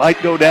this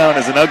might go down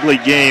as an ugly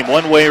game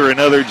one way or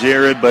another,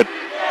 Jared, but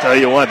tell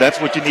you what,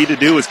 that's what you need to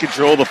do is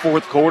control the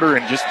fourth quarter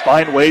and just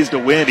find ways to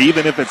win,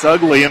 even if it's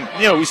ugly. And,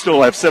 we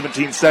still have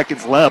 17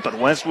 seconds left, but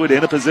Westwood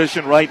in a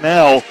position right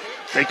now,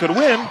 they could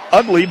win.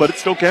 Ugly, but it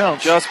still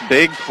counts. Just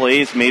big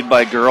plays made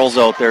by girls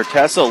out there.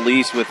 Tessa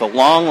Lease with a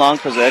long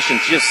possession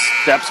just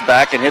steps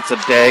back and hits a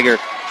dagger.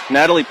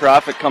 Natalie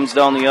Profit comes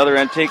down the other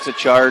end, takes a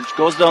charge,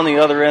 goes down the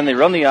other end. They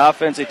run the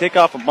offense. They take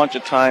off a bunch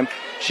of time.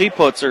 She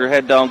puts her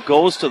head down,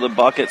 goes to the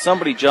bucket.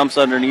 Somebody jumps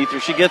underneath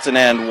her. She gets an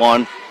and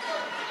one.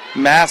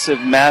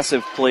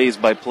 Massive plays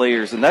by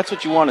players, and that's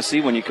what you want to see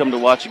when you come to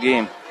watch a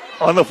game.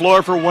 On the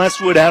floor for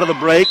Westwood out of the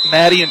break,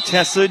 Maddie and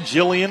Tessa,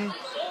 Jillian,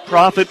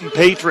 Profit, and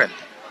Patron.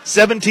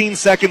 17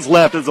 seconds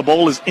left as the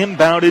ball is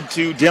inbounded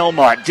to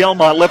Delmont.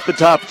 Delmont left the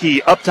top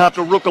key, up top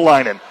to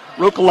Ruokalainen.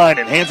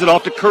 Ruokalainen hands it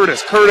off to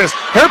Curtis. Curtis,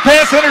 hair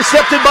pass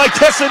intercepted by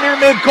Tessa near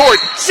midcourt.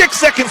 6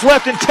 seconds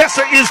left and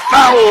Tessa is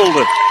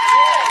fouled.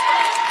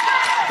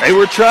 They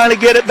were trying to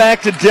get it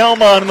back to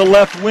Delmont in the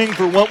left wing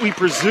for what we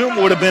presume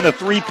would have been a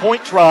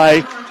three-point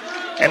try.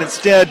 And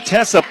instead,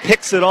 Tessa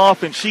picks it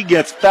off and she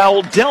gets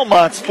fouled.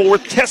 Delmont's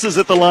fourth. Tessa's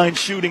at the line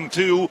shooting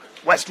 2.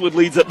 Westwood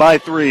leads it by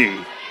 3.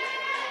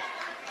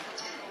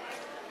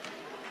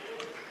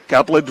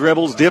 Couple of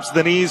dribbles, dips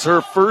the knees.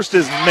 Her first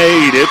is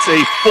made. It's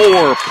a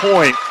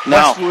 4-point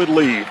Westwood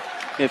lead.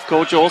 If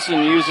Coach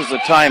Olson uses a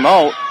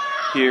timeout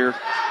here,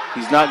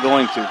 he's not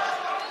going to.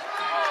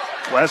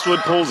 Westwood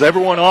pulls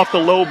everyone off the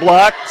low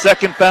block.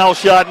 Second foul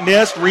shot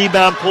missed.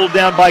 Rebound pulled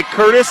down by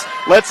Curtis.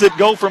 Lets it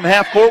go from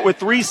half court with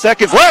 3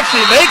 seconds left. She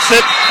makes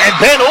it, and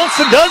Ben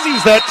Olson does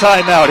use that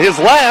timeout. His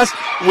last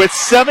with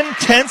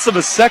 7/10 of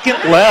a second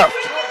left.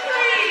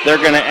 They're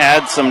going to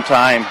add some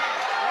time.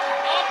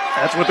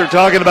 That's what they're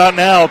talking about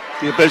now.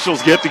 The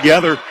officials get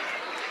together.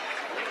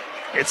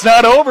 It's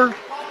not over.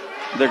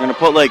 They're going to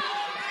put like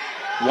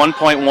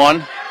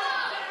 1.1.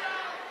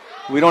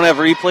 We don't have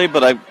replay,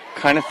 but I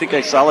kind of think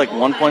I saw like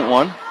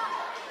 1.1.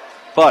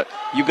 But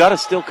you got to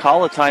still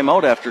call a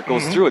timeout after it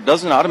goes through. It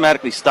doesn't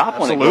automatically stop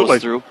when it goes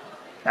through.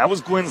 That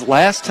was Gwynn's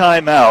last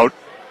timeout.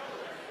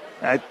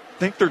 I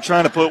think they're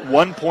trying to put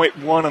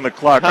 1.1 on the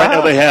clock. Right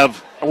now they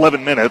have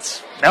 11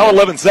 minutes. Now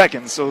 11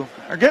 seconds, so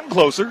they're getting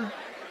closer.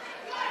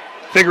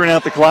 Figuring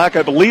out the clock.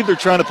 I believe they're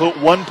trying to put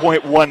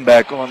 1.1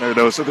 back on there,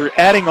 though, so they're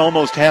adding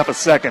almost half a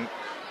second.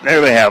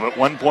 There they have it.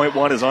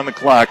 1.1 is on the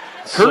clock.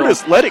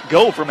 Curtis let it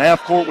go from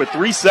half court with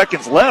 3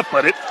 seconds left,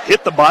 but it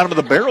hit the bottom of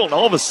the barrel, and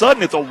all of a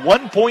sudden it's a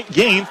 1-point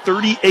game,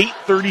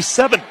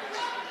 38-37.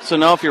 So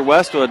now if you're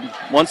Westwood,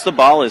 once the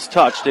ball is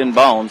touched in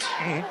bounds,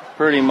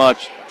 pretty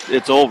much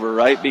it's over,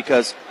 right?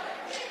 Because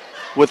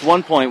with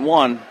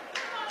 1.1,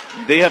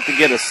 they have to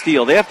get a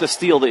steal. They have to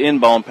steal the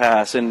inbound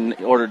pass in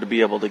order to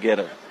be able to get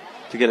a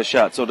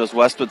shot. So does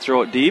Westwood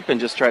throw it deep and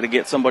just try to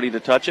get somebody to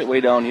touch it way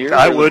down here?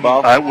 I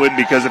wouldn't,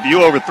 because if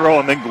you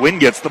overthrow him, then Gwinn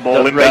gets the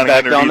ball right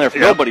back down there if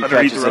nobody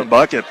touches it.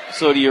 Bucket.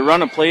 So do you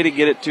run a play to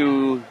get it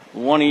to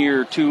one of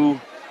your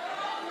two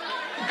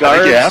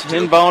guards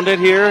inbound it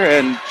here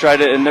and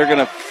and they're going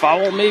to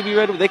foul maybe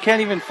right away? They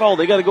can't even foul.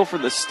 They got to go for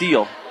the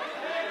steal.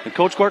 And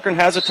Coach Corcoran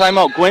has a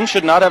timeout. Gwinn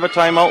should not have a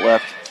timeout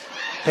left.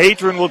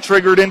 Patron will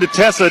trigger it into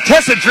Tessa.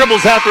 Tessa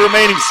dribbles out the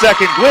remaining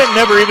second. Gwinn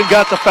never even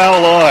got the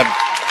foul on.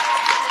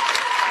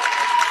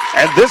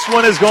 And this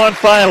one has gone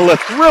final. A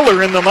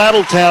thriller in the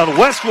Model-Town.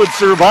 Westwood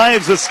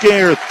survives a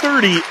scare,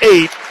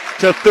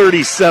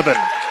 38-37.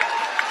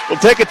 We'll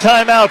take a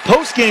timeout.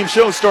 Post-game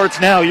show starts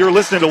now. You're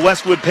listening to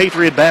Westwood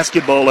Patriot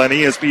Basketball on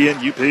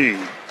ESPN UP.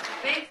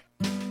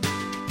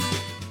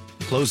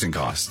 Closing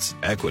costs,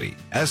 equity,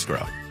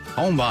 escrow.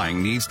 Home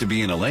buying needs to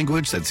be in a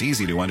language that's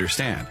easy to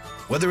understand.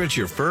 Whether it's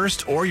your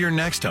first or your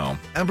next home,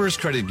 Embers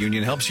Credit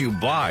Union helps you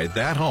buy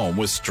that home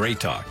with straight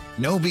talk,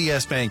 no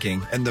BS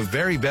banking, and the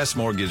very best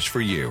mortgage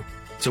for you.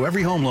 So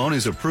every home loan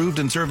is approved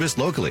and serviced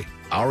locally.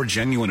 Our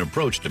genuine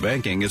approach to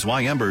banking is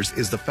why Embers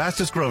is the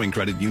fastest growing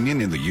credit union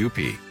in the UP.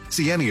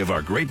 See any of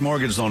our great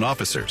mortgage loan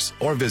officers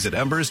or visit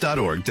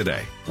embers.org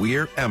today.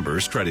 We're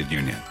Embers Credit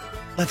Union.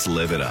 Let's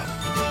live it up.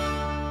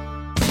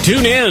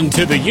 Tune in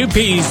to the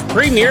UP's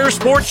premier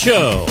sports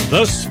show,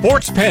 The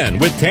Sports Pen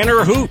with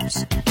Tanner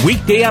Hoops.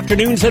 Weekday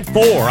afternoons at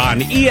 4 on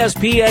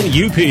ESPN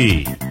UP.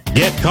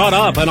 Get caught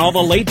up on all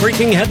the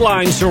late-breaking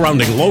headlines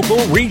surrounding local,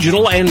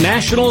 regional, and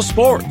national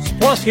sports.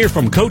 Plus, hear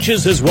from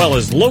coaches as well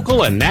as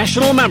local and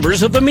national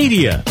members of the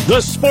media.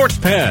 The Sports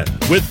Pen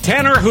with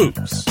Tanner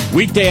Hoops.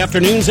 Weekday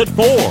afternoons at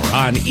 4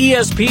 on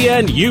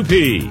ESPN UP.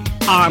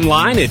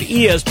 Online at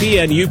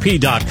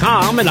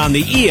ESPNUP.com and on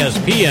the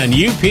ESPN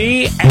UP.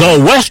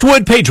 The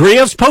Westwood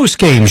Patriots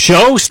postgame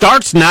show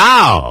starts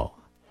now.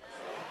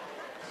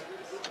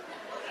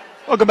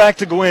 Welcome back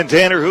to Gwinn.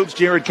 Tanner Hoops,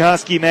 Jared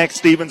Koski, Max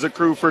Stevens, a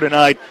crew for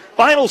tonight.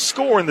 Final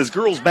score in this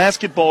girls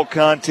basketball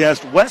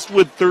contest,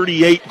 Westwood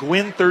 38,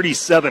 Gwinn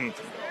 37.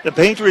 The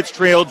Patriots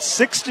trailed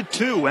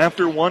 6-2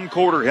 after one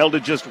quarter, held to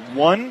just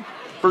one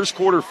first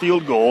quarter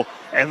field goal,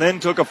 and then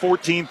took a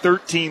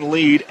 14-13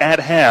 lead at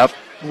half.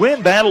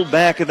 Gwinn battled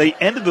back, and they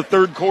ended the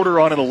third quarter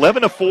on an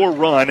 11-4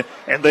 run,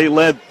 and they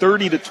led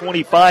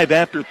 30-25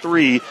 after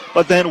three.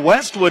 But then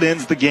Westwood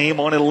ends the game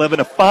on an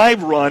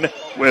 11-5 run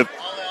with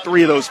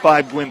 3 of those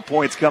 5 Gwinn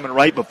points coming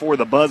right before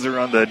the buzzer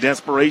on the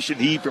desperation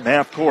heave from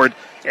half court,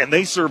 and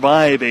they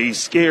survive a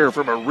scare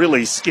from a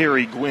really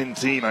scary Gwinn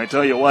team. I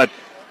tell you what,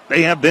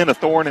 they have been a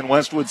thorn in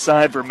Westwood's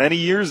side for many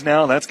years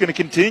now. That's going to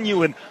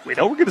continue, and we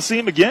know we're going to see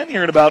them again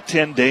here in about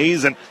 10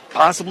 days and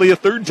possibly a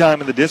third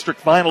time in the district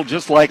final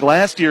just like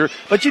last year.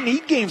 But you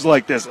need games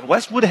like this, and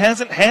Westwood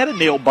hasn't had a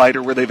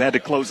nail-biter where they've had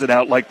to close it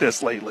out like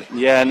this lately.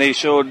 Yeah, and they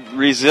showed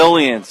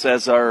resilience,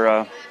 as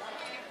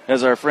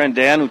our friend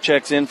Dan, who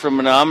checks in from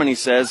Menominee,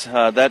 says.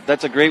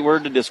 That's a great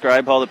word to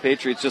describe how the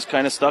Patriots just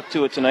kind of stuck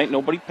to it tonight.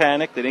 Nobody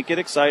panicked. They didn't get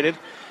excited.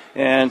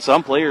 And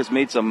some players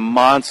made some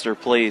monster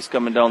plays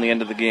coming down the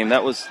end of the game.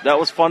 That was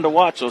fun to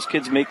watch. Those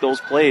kids make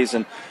those plays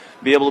and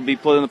be able to be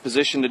put in the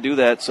position to do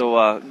that.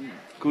 So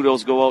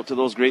kudos go out to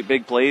those great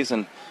big plays.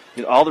 And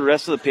all the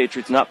rest of the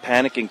Patriots not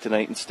panicking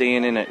tonight and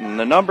staying in it. And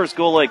the numbers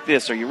go like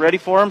this. Are you ready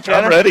for them,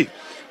 Tanner? I'm ready.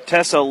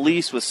 Tessa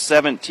Lease with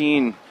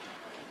 17.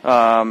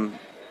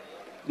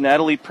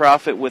 Natalie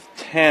Profit with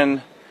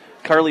 10.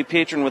 Carly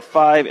Patron with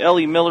 5.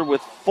 Ellie Miller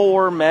with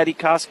 4. Maddie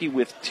Koski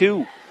with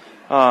 2.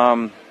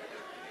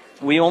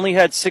 We only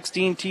had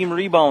 16 team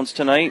rebounds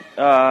tonight,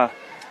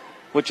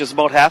 which is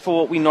about half of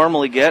what we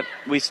normally get.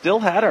 We still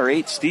had our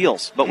 8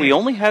 steals, but we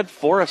only had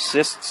 4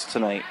 assists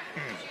tonight.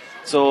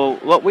 So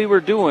what we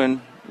were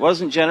doing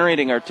wasn't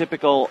generating our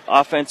typical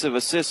offensive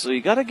assists. So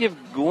you got to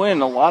give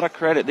Gwinn a lot of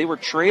credit. They were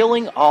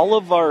trailing all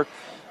of our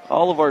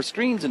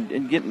screens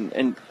and getting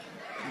and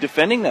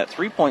defending that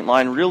 3-point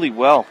line really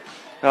well.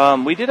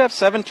 We did have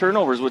 7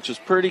 turnovers, which is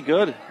pretty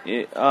good.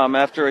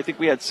 After I think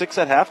we had 6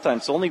 at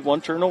halftime, so only 1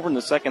 turnover in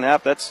the second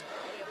half.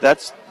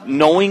 That's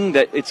knowing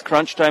that it's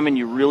crunch time and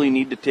you really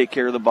need to take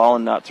care of the ball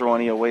and not throw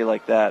any away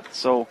like that.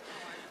 So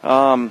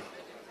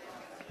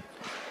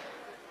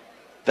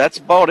that's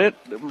about it.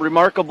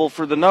 Remarkable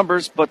for the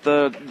numbers, but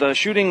the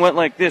shooting went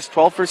like this: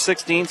 12 for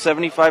 16,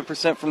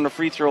 75% from the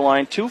free throw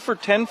line, 2 for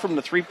 10 from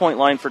the 3-point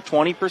line for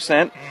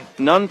 20%.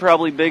 None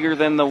probably bigger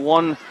than the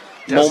one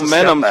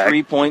momentum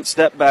 3-point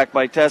step back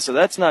by Tessa.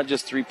 That's not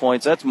just 3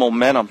 points, that's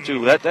momentum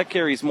too. That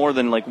carries more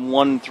than like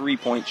one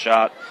 3-point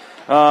shot.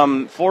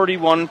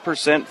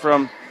 41%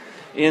 from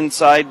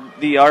inside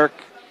the arc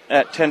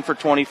at 10 for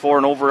 24,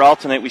 and overall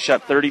tonight we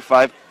shot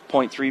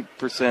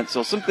 35.3%.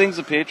 So some things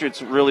the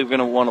Patriots really going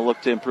to want to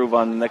look to improve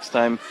on the next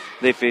time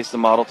they face the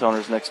Model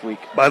Towners next week.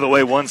 By the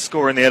way, one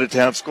score in the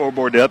out-of-town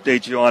scoreboard to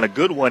update you on. A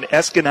good one.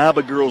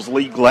 Escanaba girls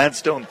lead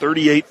Gladstone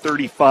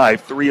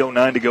 38-35,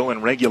 3:09 to go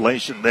in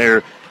regulation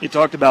there. You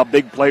talked about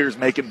big players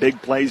making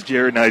big plays,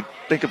 Jared, and I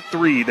think of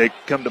 3 that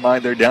come to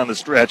mind there down the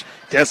stretch.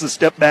 Tessa's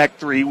step back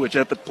 3, which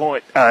at that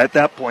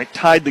point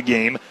tied the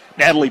game.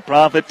 Natalie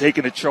Profit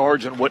taking a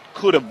charge on what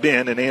could have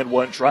been an and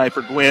one try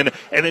for Gwinn,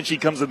 and then she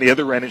comes in the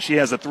other end and she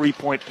has a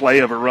 3-point play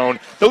of her own.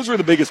 Those were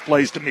the biggest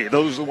plays to me.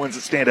 Those are the ones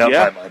that stand out in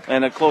my mind.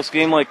 And a close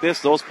game like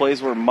this, those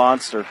plays were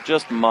monster,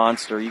 just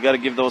monster. You got to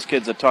give those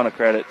kids a ton of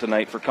credit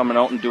tonight for coming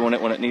out and doing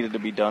it when it needed to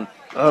be done.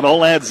 It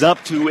all adds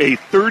up to a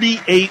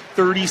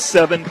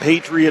 38-37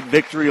 Patriot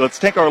victory. Let's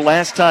take our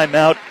last time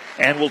out,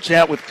 and we'll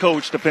chat with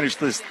Coach to finish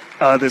this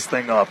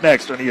thing off.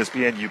 Next on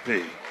ESPN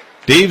UP.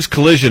 Dave's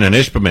Collision in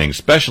Ishpeming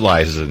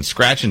specializes in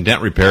scratch and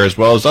dent repair as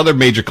well as other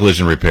major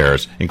collision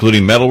repairs,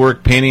 including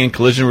metalwork, painting, and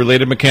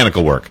collision-related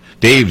mechanical work.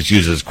 Dave's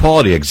uses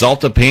quality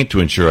Exalta paint to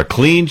ensure a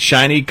clean,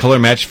 shiny,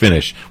 color-matched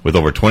finish. With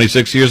over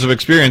 26 years of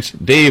experience,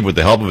 Dave, with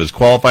the help of his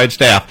qualified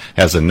staff,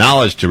 has the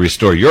knowledge to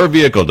restore your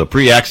vehicle to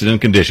pre-accident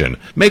condition.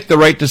 Make the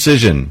right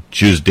decision.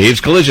 Choose Dave's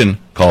Collision.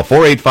 Call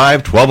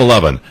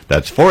 485-1211.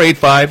 That's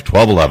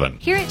 485-1211.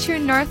 Here at True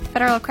North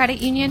Federal Credit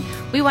Union,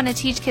 we want to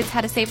teach kids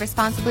how to save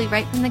responsibly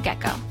right from the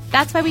get-go.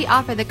 That's why we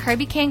offer the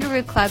Kirby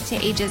Kangaroo Club to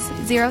ages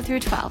 0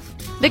 through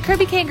 12. The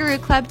Kirby Kangaroo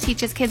Club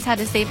teaches kids how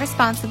to save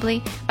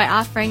responsibly by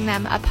offering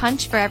them a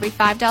punch for every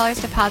 $5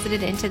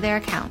 deposited into their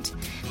account.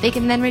 They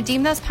can then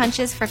redeem those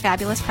punches for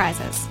fabulous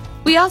prizes.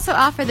 We also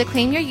offer the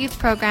Claim Your Youth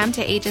program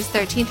to ages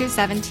 13 through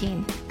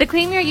 17. The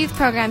Claim Your Youth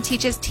program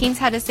teaches teens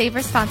how to save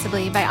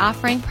responsibly by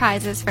offering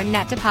prizes for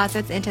net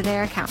deposits into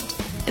their account.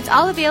 It's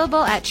all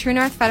available at True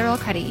North Federal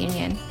Credit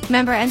Union.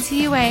 Member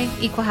NCUA,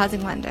 Equal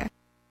Housing Lender.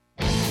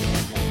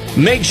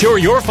 Make sure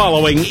you're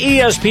following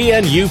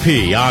ESPN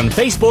UP on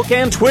Facebook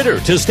and Twitter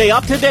to stay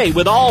up to date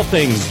with all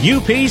things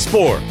UP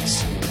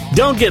sports.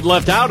 Don't get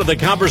left out of the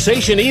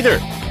conversation either.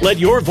 Let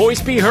your voice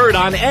be heard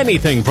on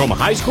anything from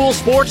high school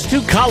sports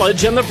to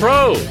college and the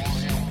pros.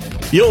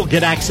 You'll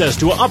get access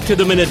to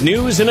up-to-the-minute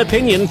news and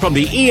opinion from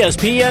the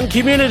ESPN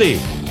community.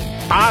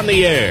 On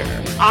the air,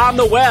 on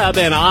the web,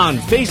 and on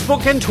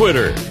Facebook and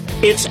Twitter.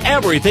 It's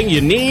everything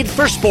you need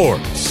for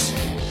sports.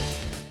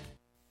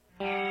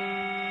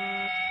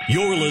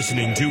 You're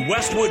listening to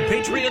Westwood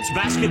Patriots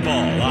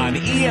basketball on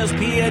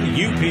ESPN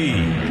UP.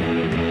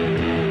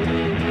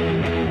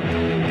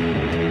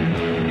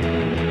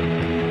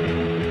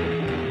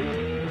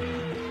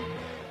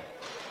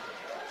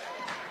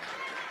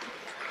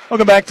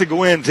 Welcome back to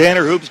Gwinn.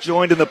 Tanner Hoops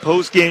joined in the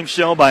post-game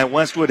show by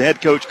Westwood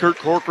head coach Kurt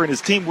Corcoran.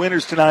 His team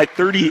winners tonight,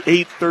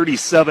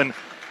 38-37.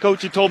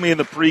 Coach, you told me in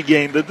the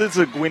pregame that this is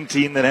a Gwinn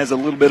team that has a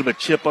little bit of a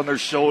chip on their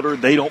shoulder.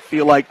 They don't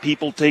feel like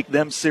people take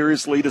them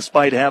seriously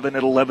despite having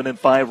an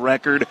 11-5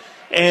 record.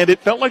 And it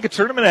felt like a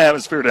tournament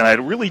atmosphere tonight.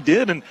 It really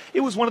did. And it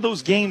was one of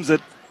those games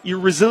that your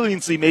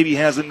resiliency maybe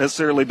hasn't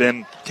necessarily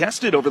been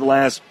tested over the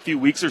last few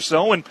weeks or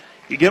so. And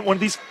you get one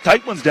of these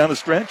tight ones down the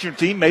stretch. Your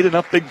team made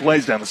enough big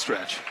plays down the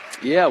stretch.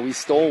 Yeah, we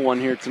stole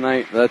one here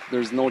tonight.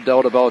 There's no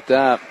doubt about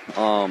that.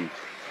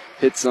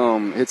 Hit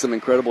some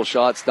incredible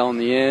shots down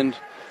the end.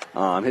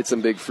 Hit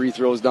some big free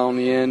throws down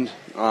the end.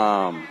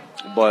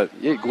 But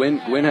yeah,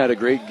 Gwinn had a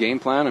great game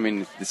plan. I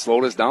mean, it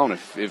slowed us down.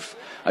 If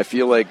I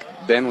feel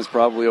like Ben was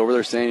probably over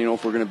there saying,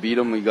 if we're going to beat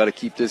them, we got to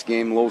keep this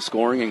game low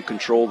scoring and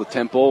control the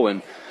tempo.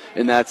 And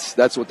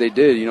that's what they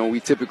did. We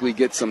typically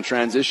get some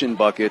transition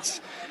buckets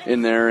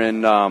in there,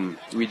 and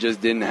we just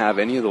didn't have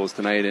any of those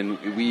tonight. And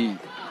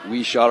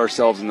we shot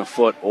ourselves in the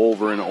foot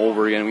over and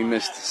over again. We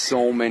missed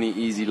so many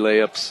easy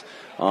layups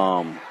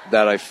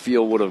that I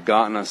feel would have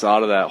gotten us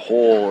out of that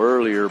hole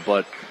earlier,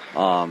 but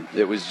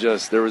it was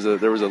just there was a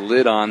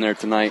lid on there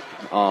tonight.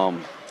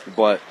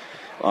 But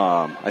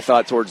I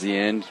thought towards the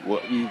end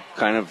we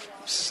kind of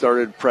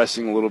started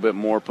pressing a little bit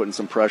more, putting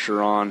some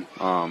pressure on,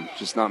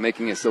 just not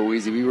making it so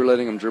easy. We were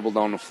letting them dribble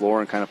down the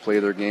floor and kind of play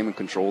their game and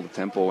control the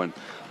tempo. And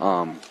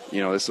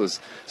this was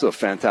a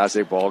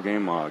fantastic ball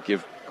game.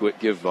 Give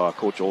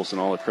Coach Olson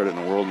all the credit in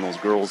the world and those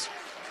girls.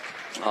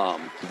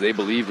 They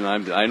believed,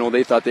 and I know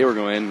they thought they were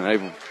going to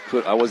win.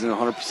 I wasn't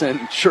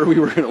 100% sure we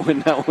were going to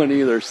win that one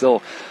either.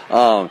 So,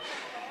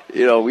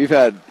 we've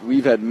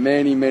had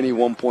many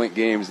 1-point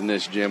games in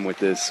this gym with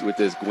this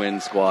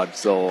Gwinn squad.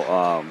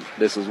 So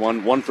this was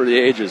one for the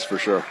ages for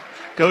sure.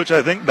 Coach,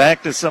 I think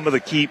back to some of the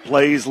key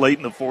plays late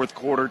in the fourth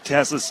quarter.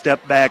 Tessa's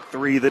step back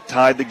three that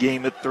tied the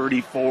game at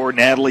 34.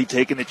 Natalie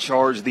taking the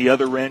charge the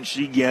other end.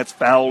 She gets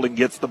fouled and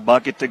gets the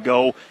bucket to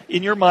go.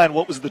 In your mind,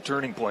 what was the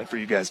turning point for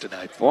you guys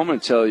tonight? Well, I'm going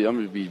to tell you, I'm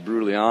going to be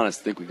brutally honest.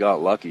 I think we got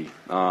lucky.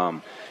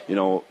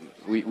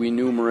 We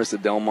knew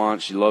Marissa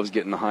Delmont. She loves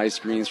getting the high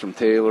screens from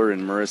Taylor,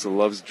 and Marissa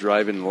loves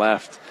driving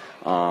left.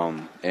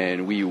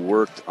 And we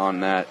worked on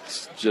that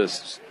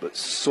but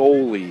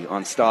solely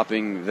on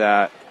stopping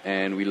that.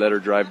 And we let her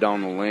drive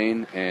down the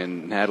lane,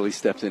 and Natalie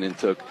stepped in and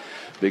took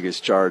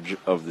biggest charge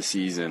of the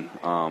season,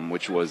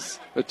 which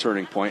was a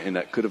turning point, and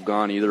that could have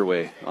gone either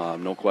way,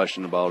 no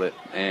question about it.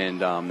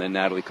 And then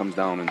Natalie comes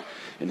down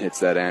and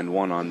hits that and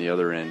one on the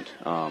other end.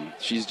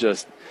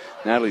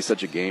 Natalie's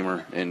such a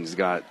gamer, and has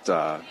got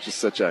just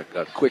such a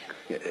quick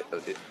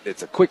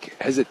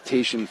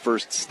hesitation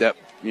first step,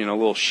 a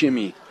little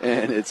shimmy,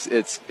 and it's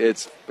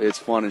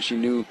fun. And she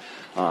knew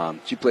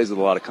she plays with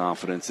a lot of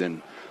confidence,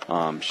 and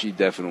she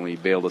definitely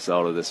bailed us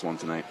out of this one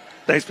tonight.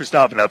 Thanks for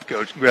stopping up,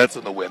 Coach. Congrats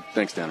on the win.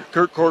 Thanks, Tanner.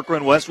 Kurt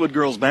Corcoran, Westwood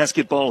girls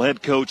basketball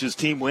head coach. His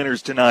team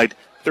winners tonight,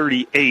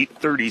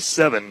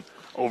 38-37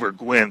 over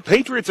Gwinn.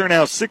 Patriots are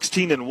now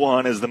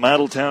 16-1 as the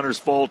Middletowners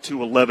fall to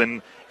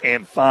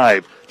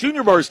 11-5.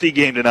 Junior varsity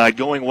game tonight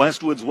going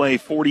Westwood's way,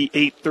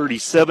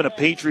 48-37, a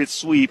Patriots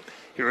sweep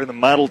here in the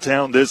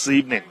Middletown this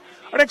evening.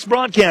 Our next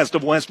broadcast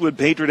of Westwood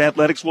Patriot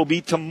Athletics will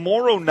be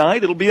tomorrow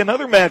night. It'll be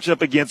another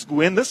matchup against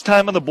Gwinn, this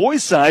time on the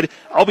boys' side.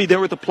 I'll be there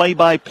with the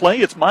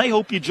play-by-play. It's my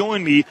hope you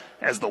join me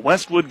as the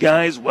Westwood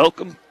guys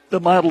welcome the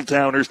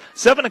Middletowners.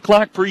 7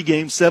 o'clock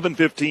pregame,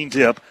 7:15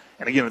 tip.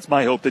 And again, it's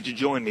my hope that you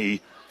join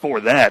me for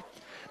that.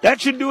 That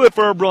should do it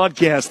for our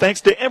broadcast. Thanks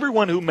to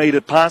everyone who made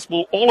it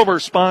possible. All of our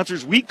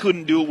sponsors, we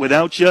couldn't do it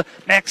without you.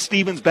 Max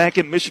Stevens back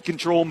in Mission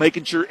Control,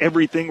 making sure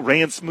everything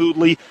ran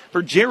smoothly.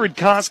 For Jared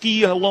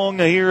Koski along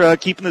here,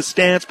 keeping the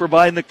stats,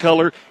 providing the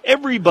color.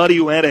 Everybody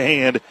who had a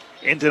hand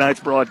in tonight's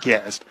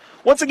broadcast.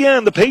 Once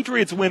again, the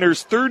Patriots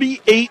winners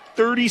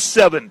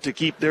 38-37 to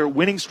keep their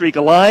winning streak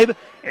alive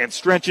and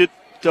stretch it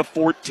to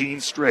 14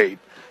 straight.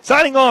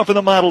 Signing off in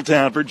the Model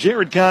Town for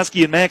Jared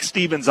Koski and Max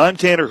Stevens, I'm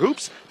Tanner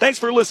Hoops. Thanks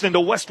for listening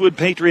to Westwood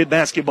Patriot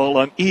Basketball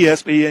on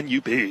ESPN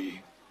UP.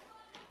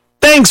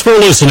 Thanks for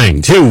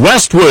listening to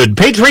Westwood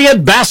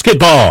Patriot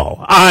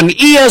Basketball on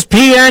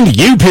ESPN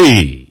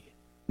UP.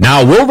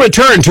 Now we'll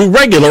return to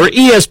regular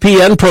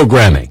ESPN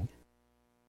programming.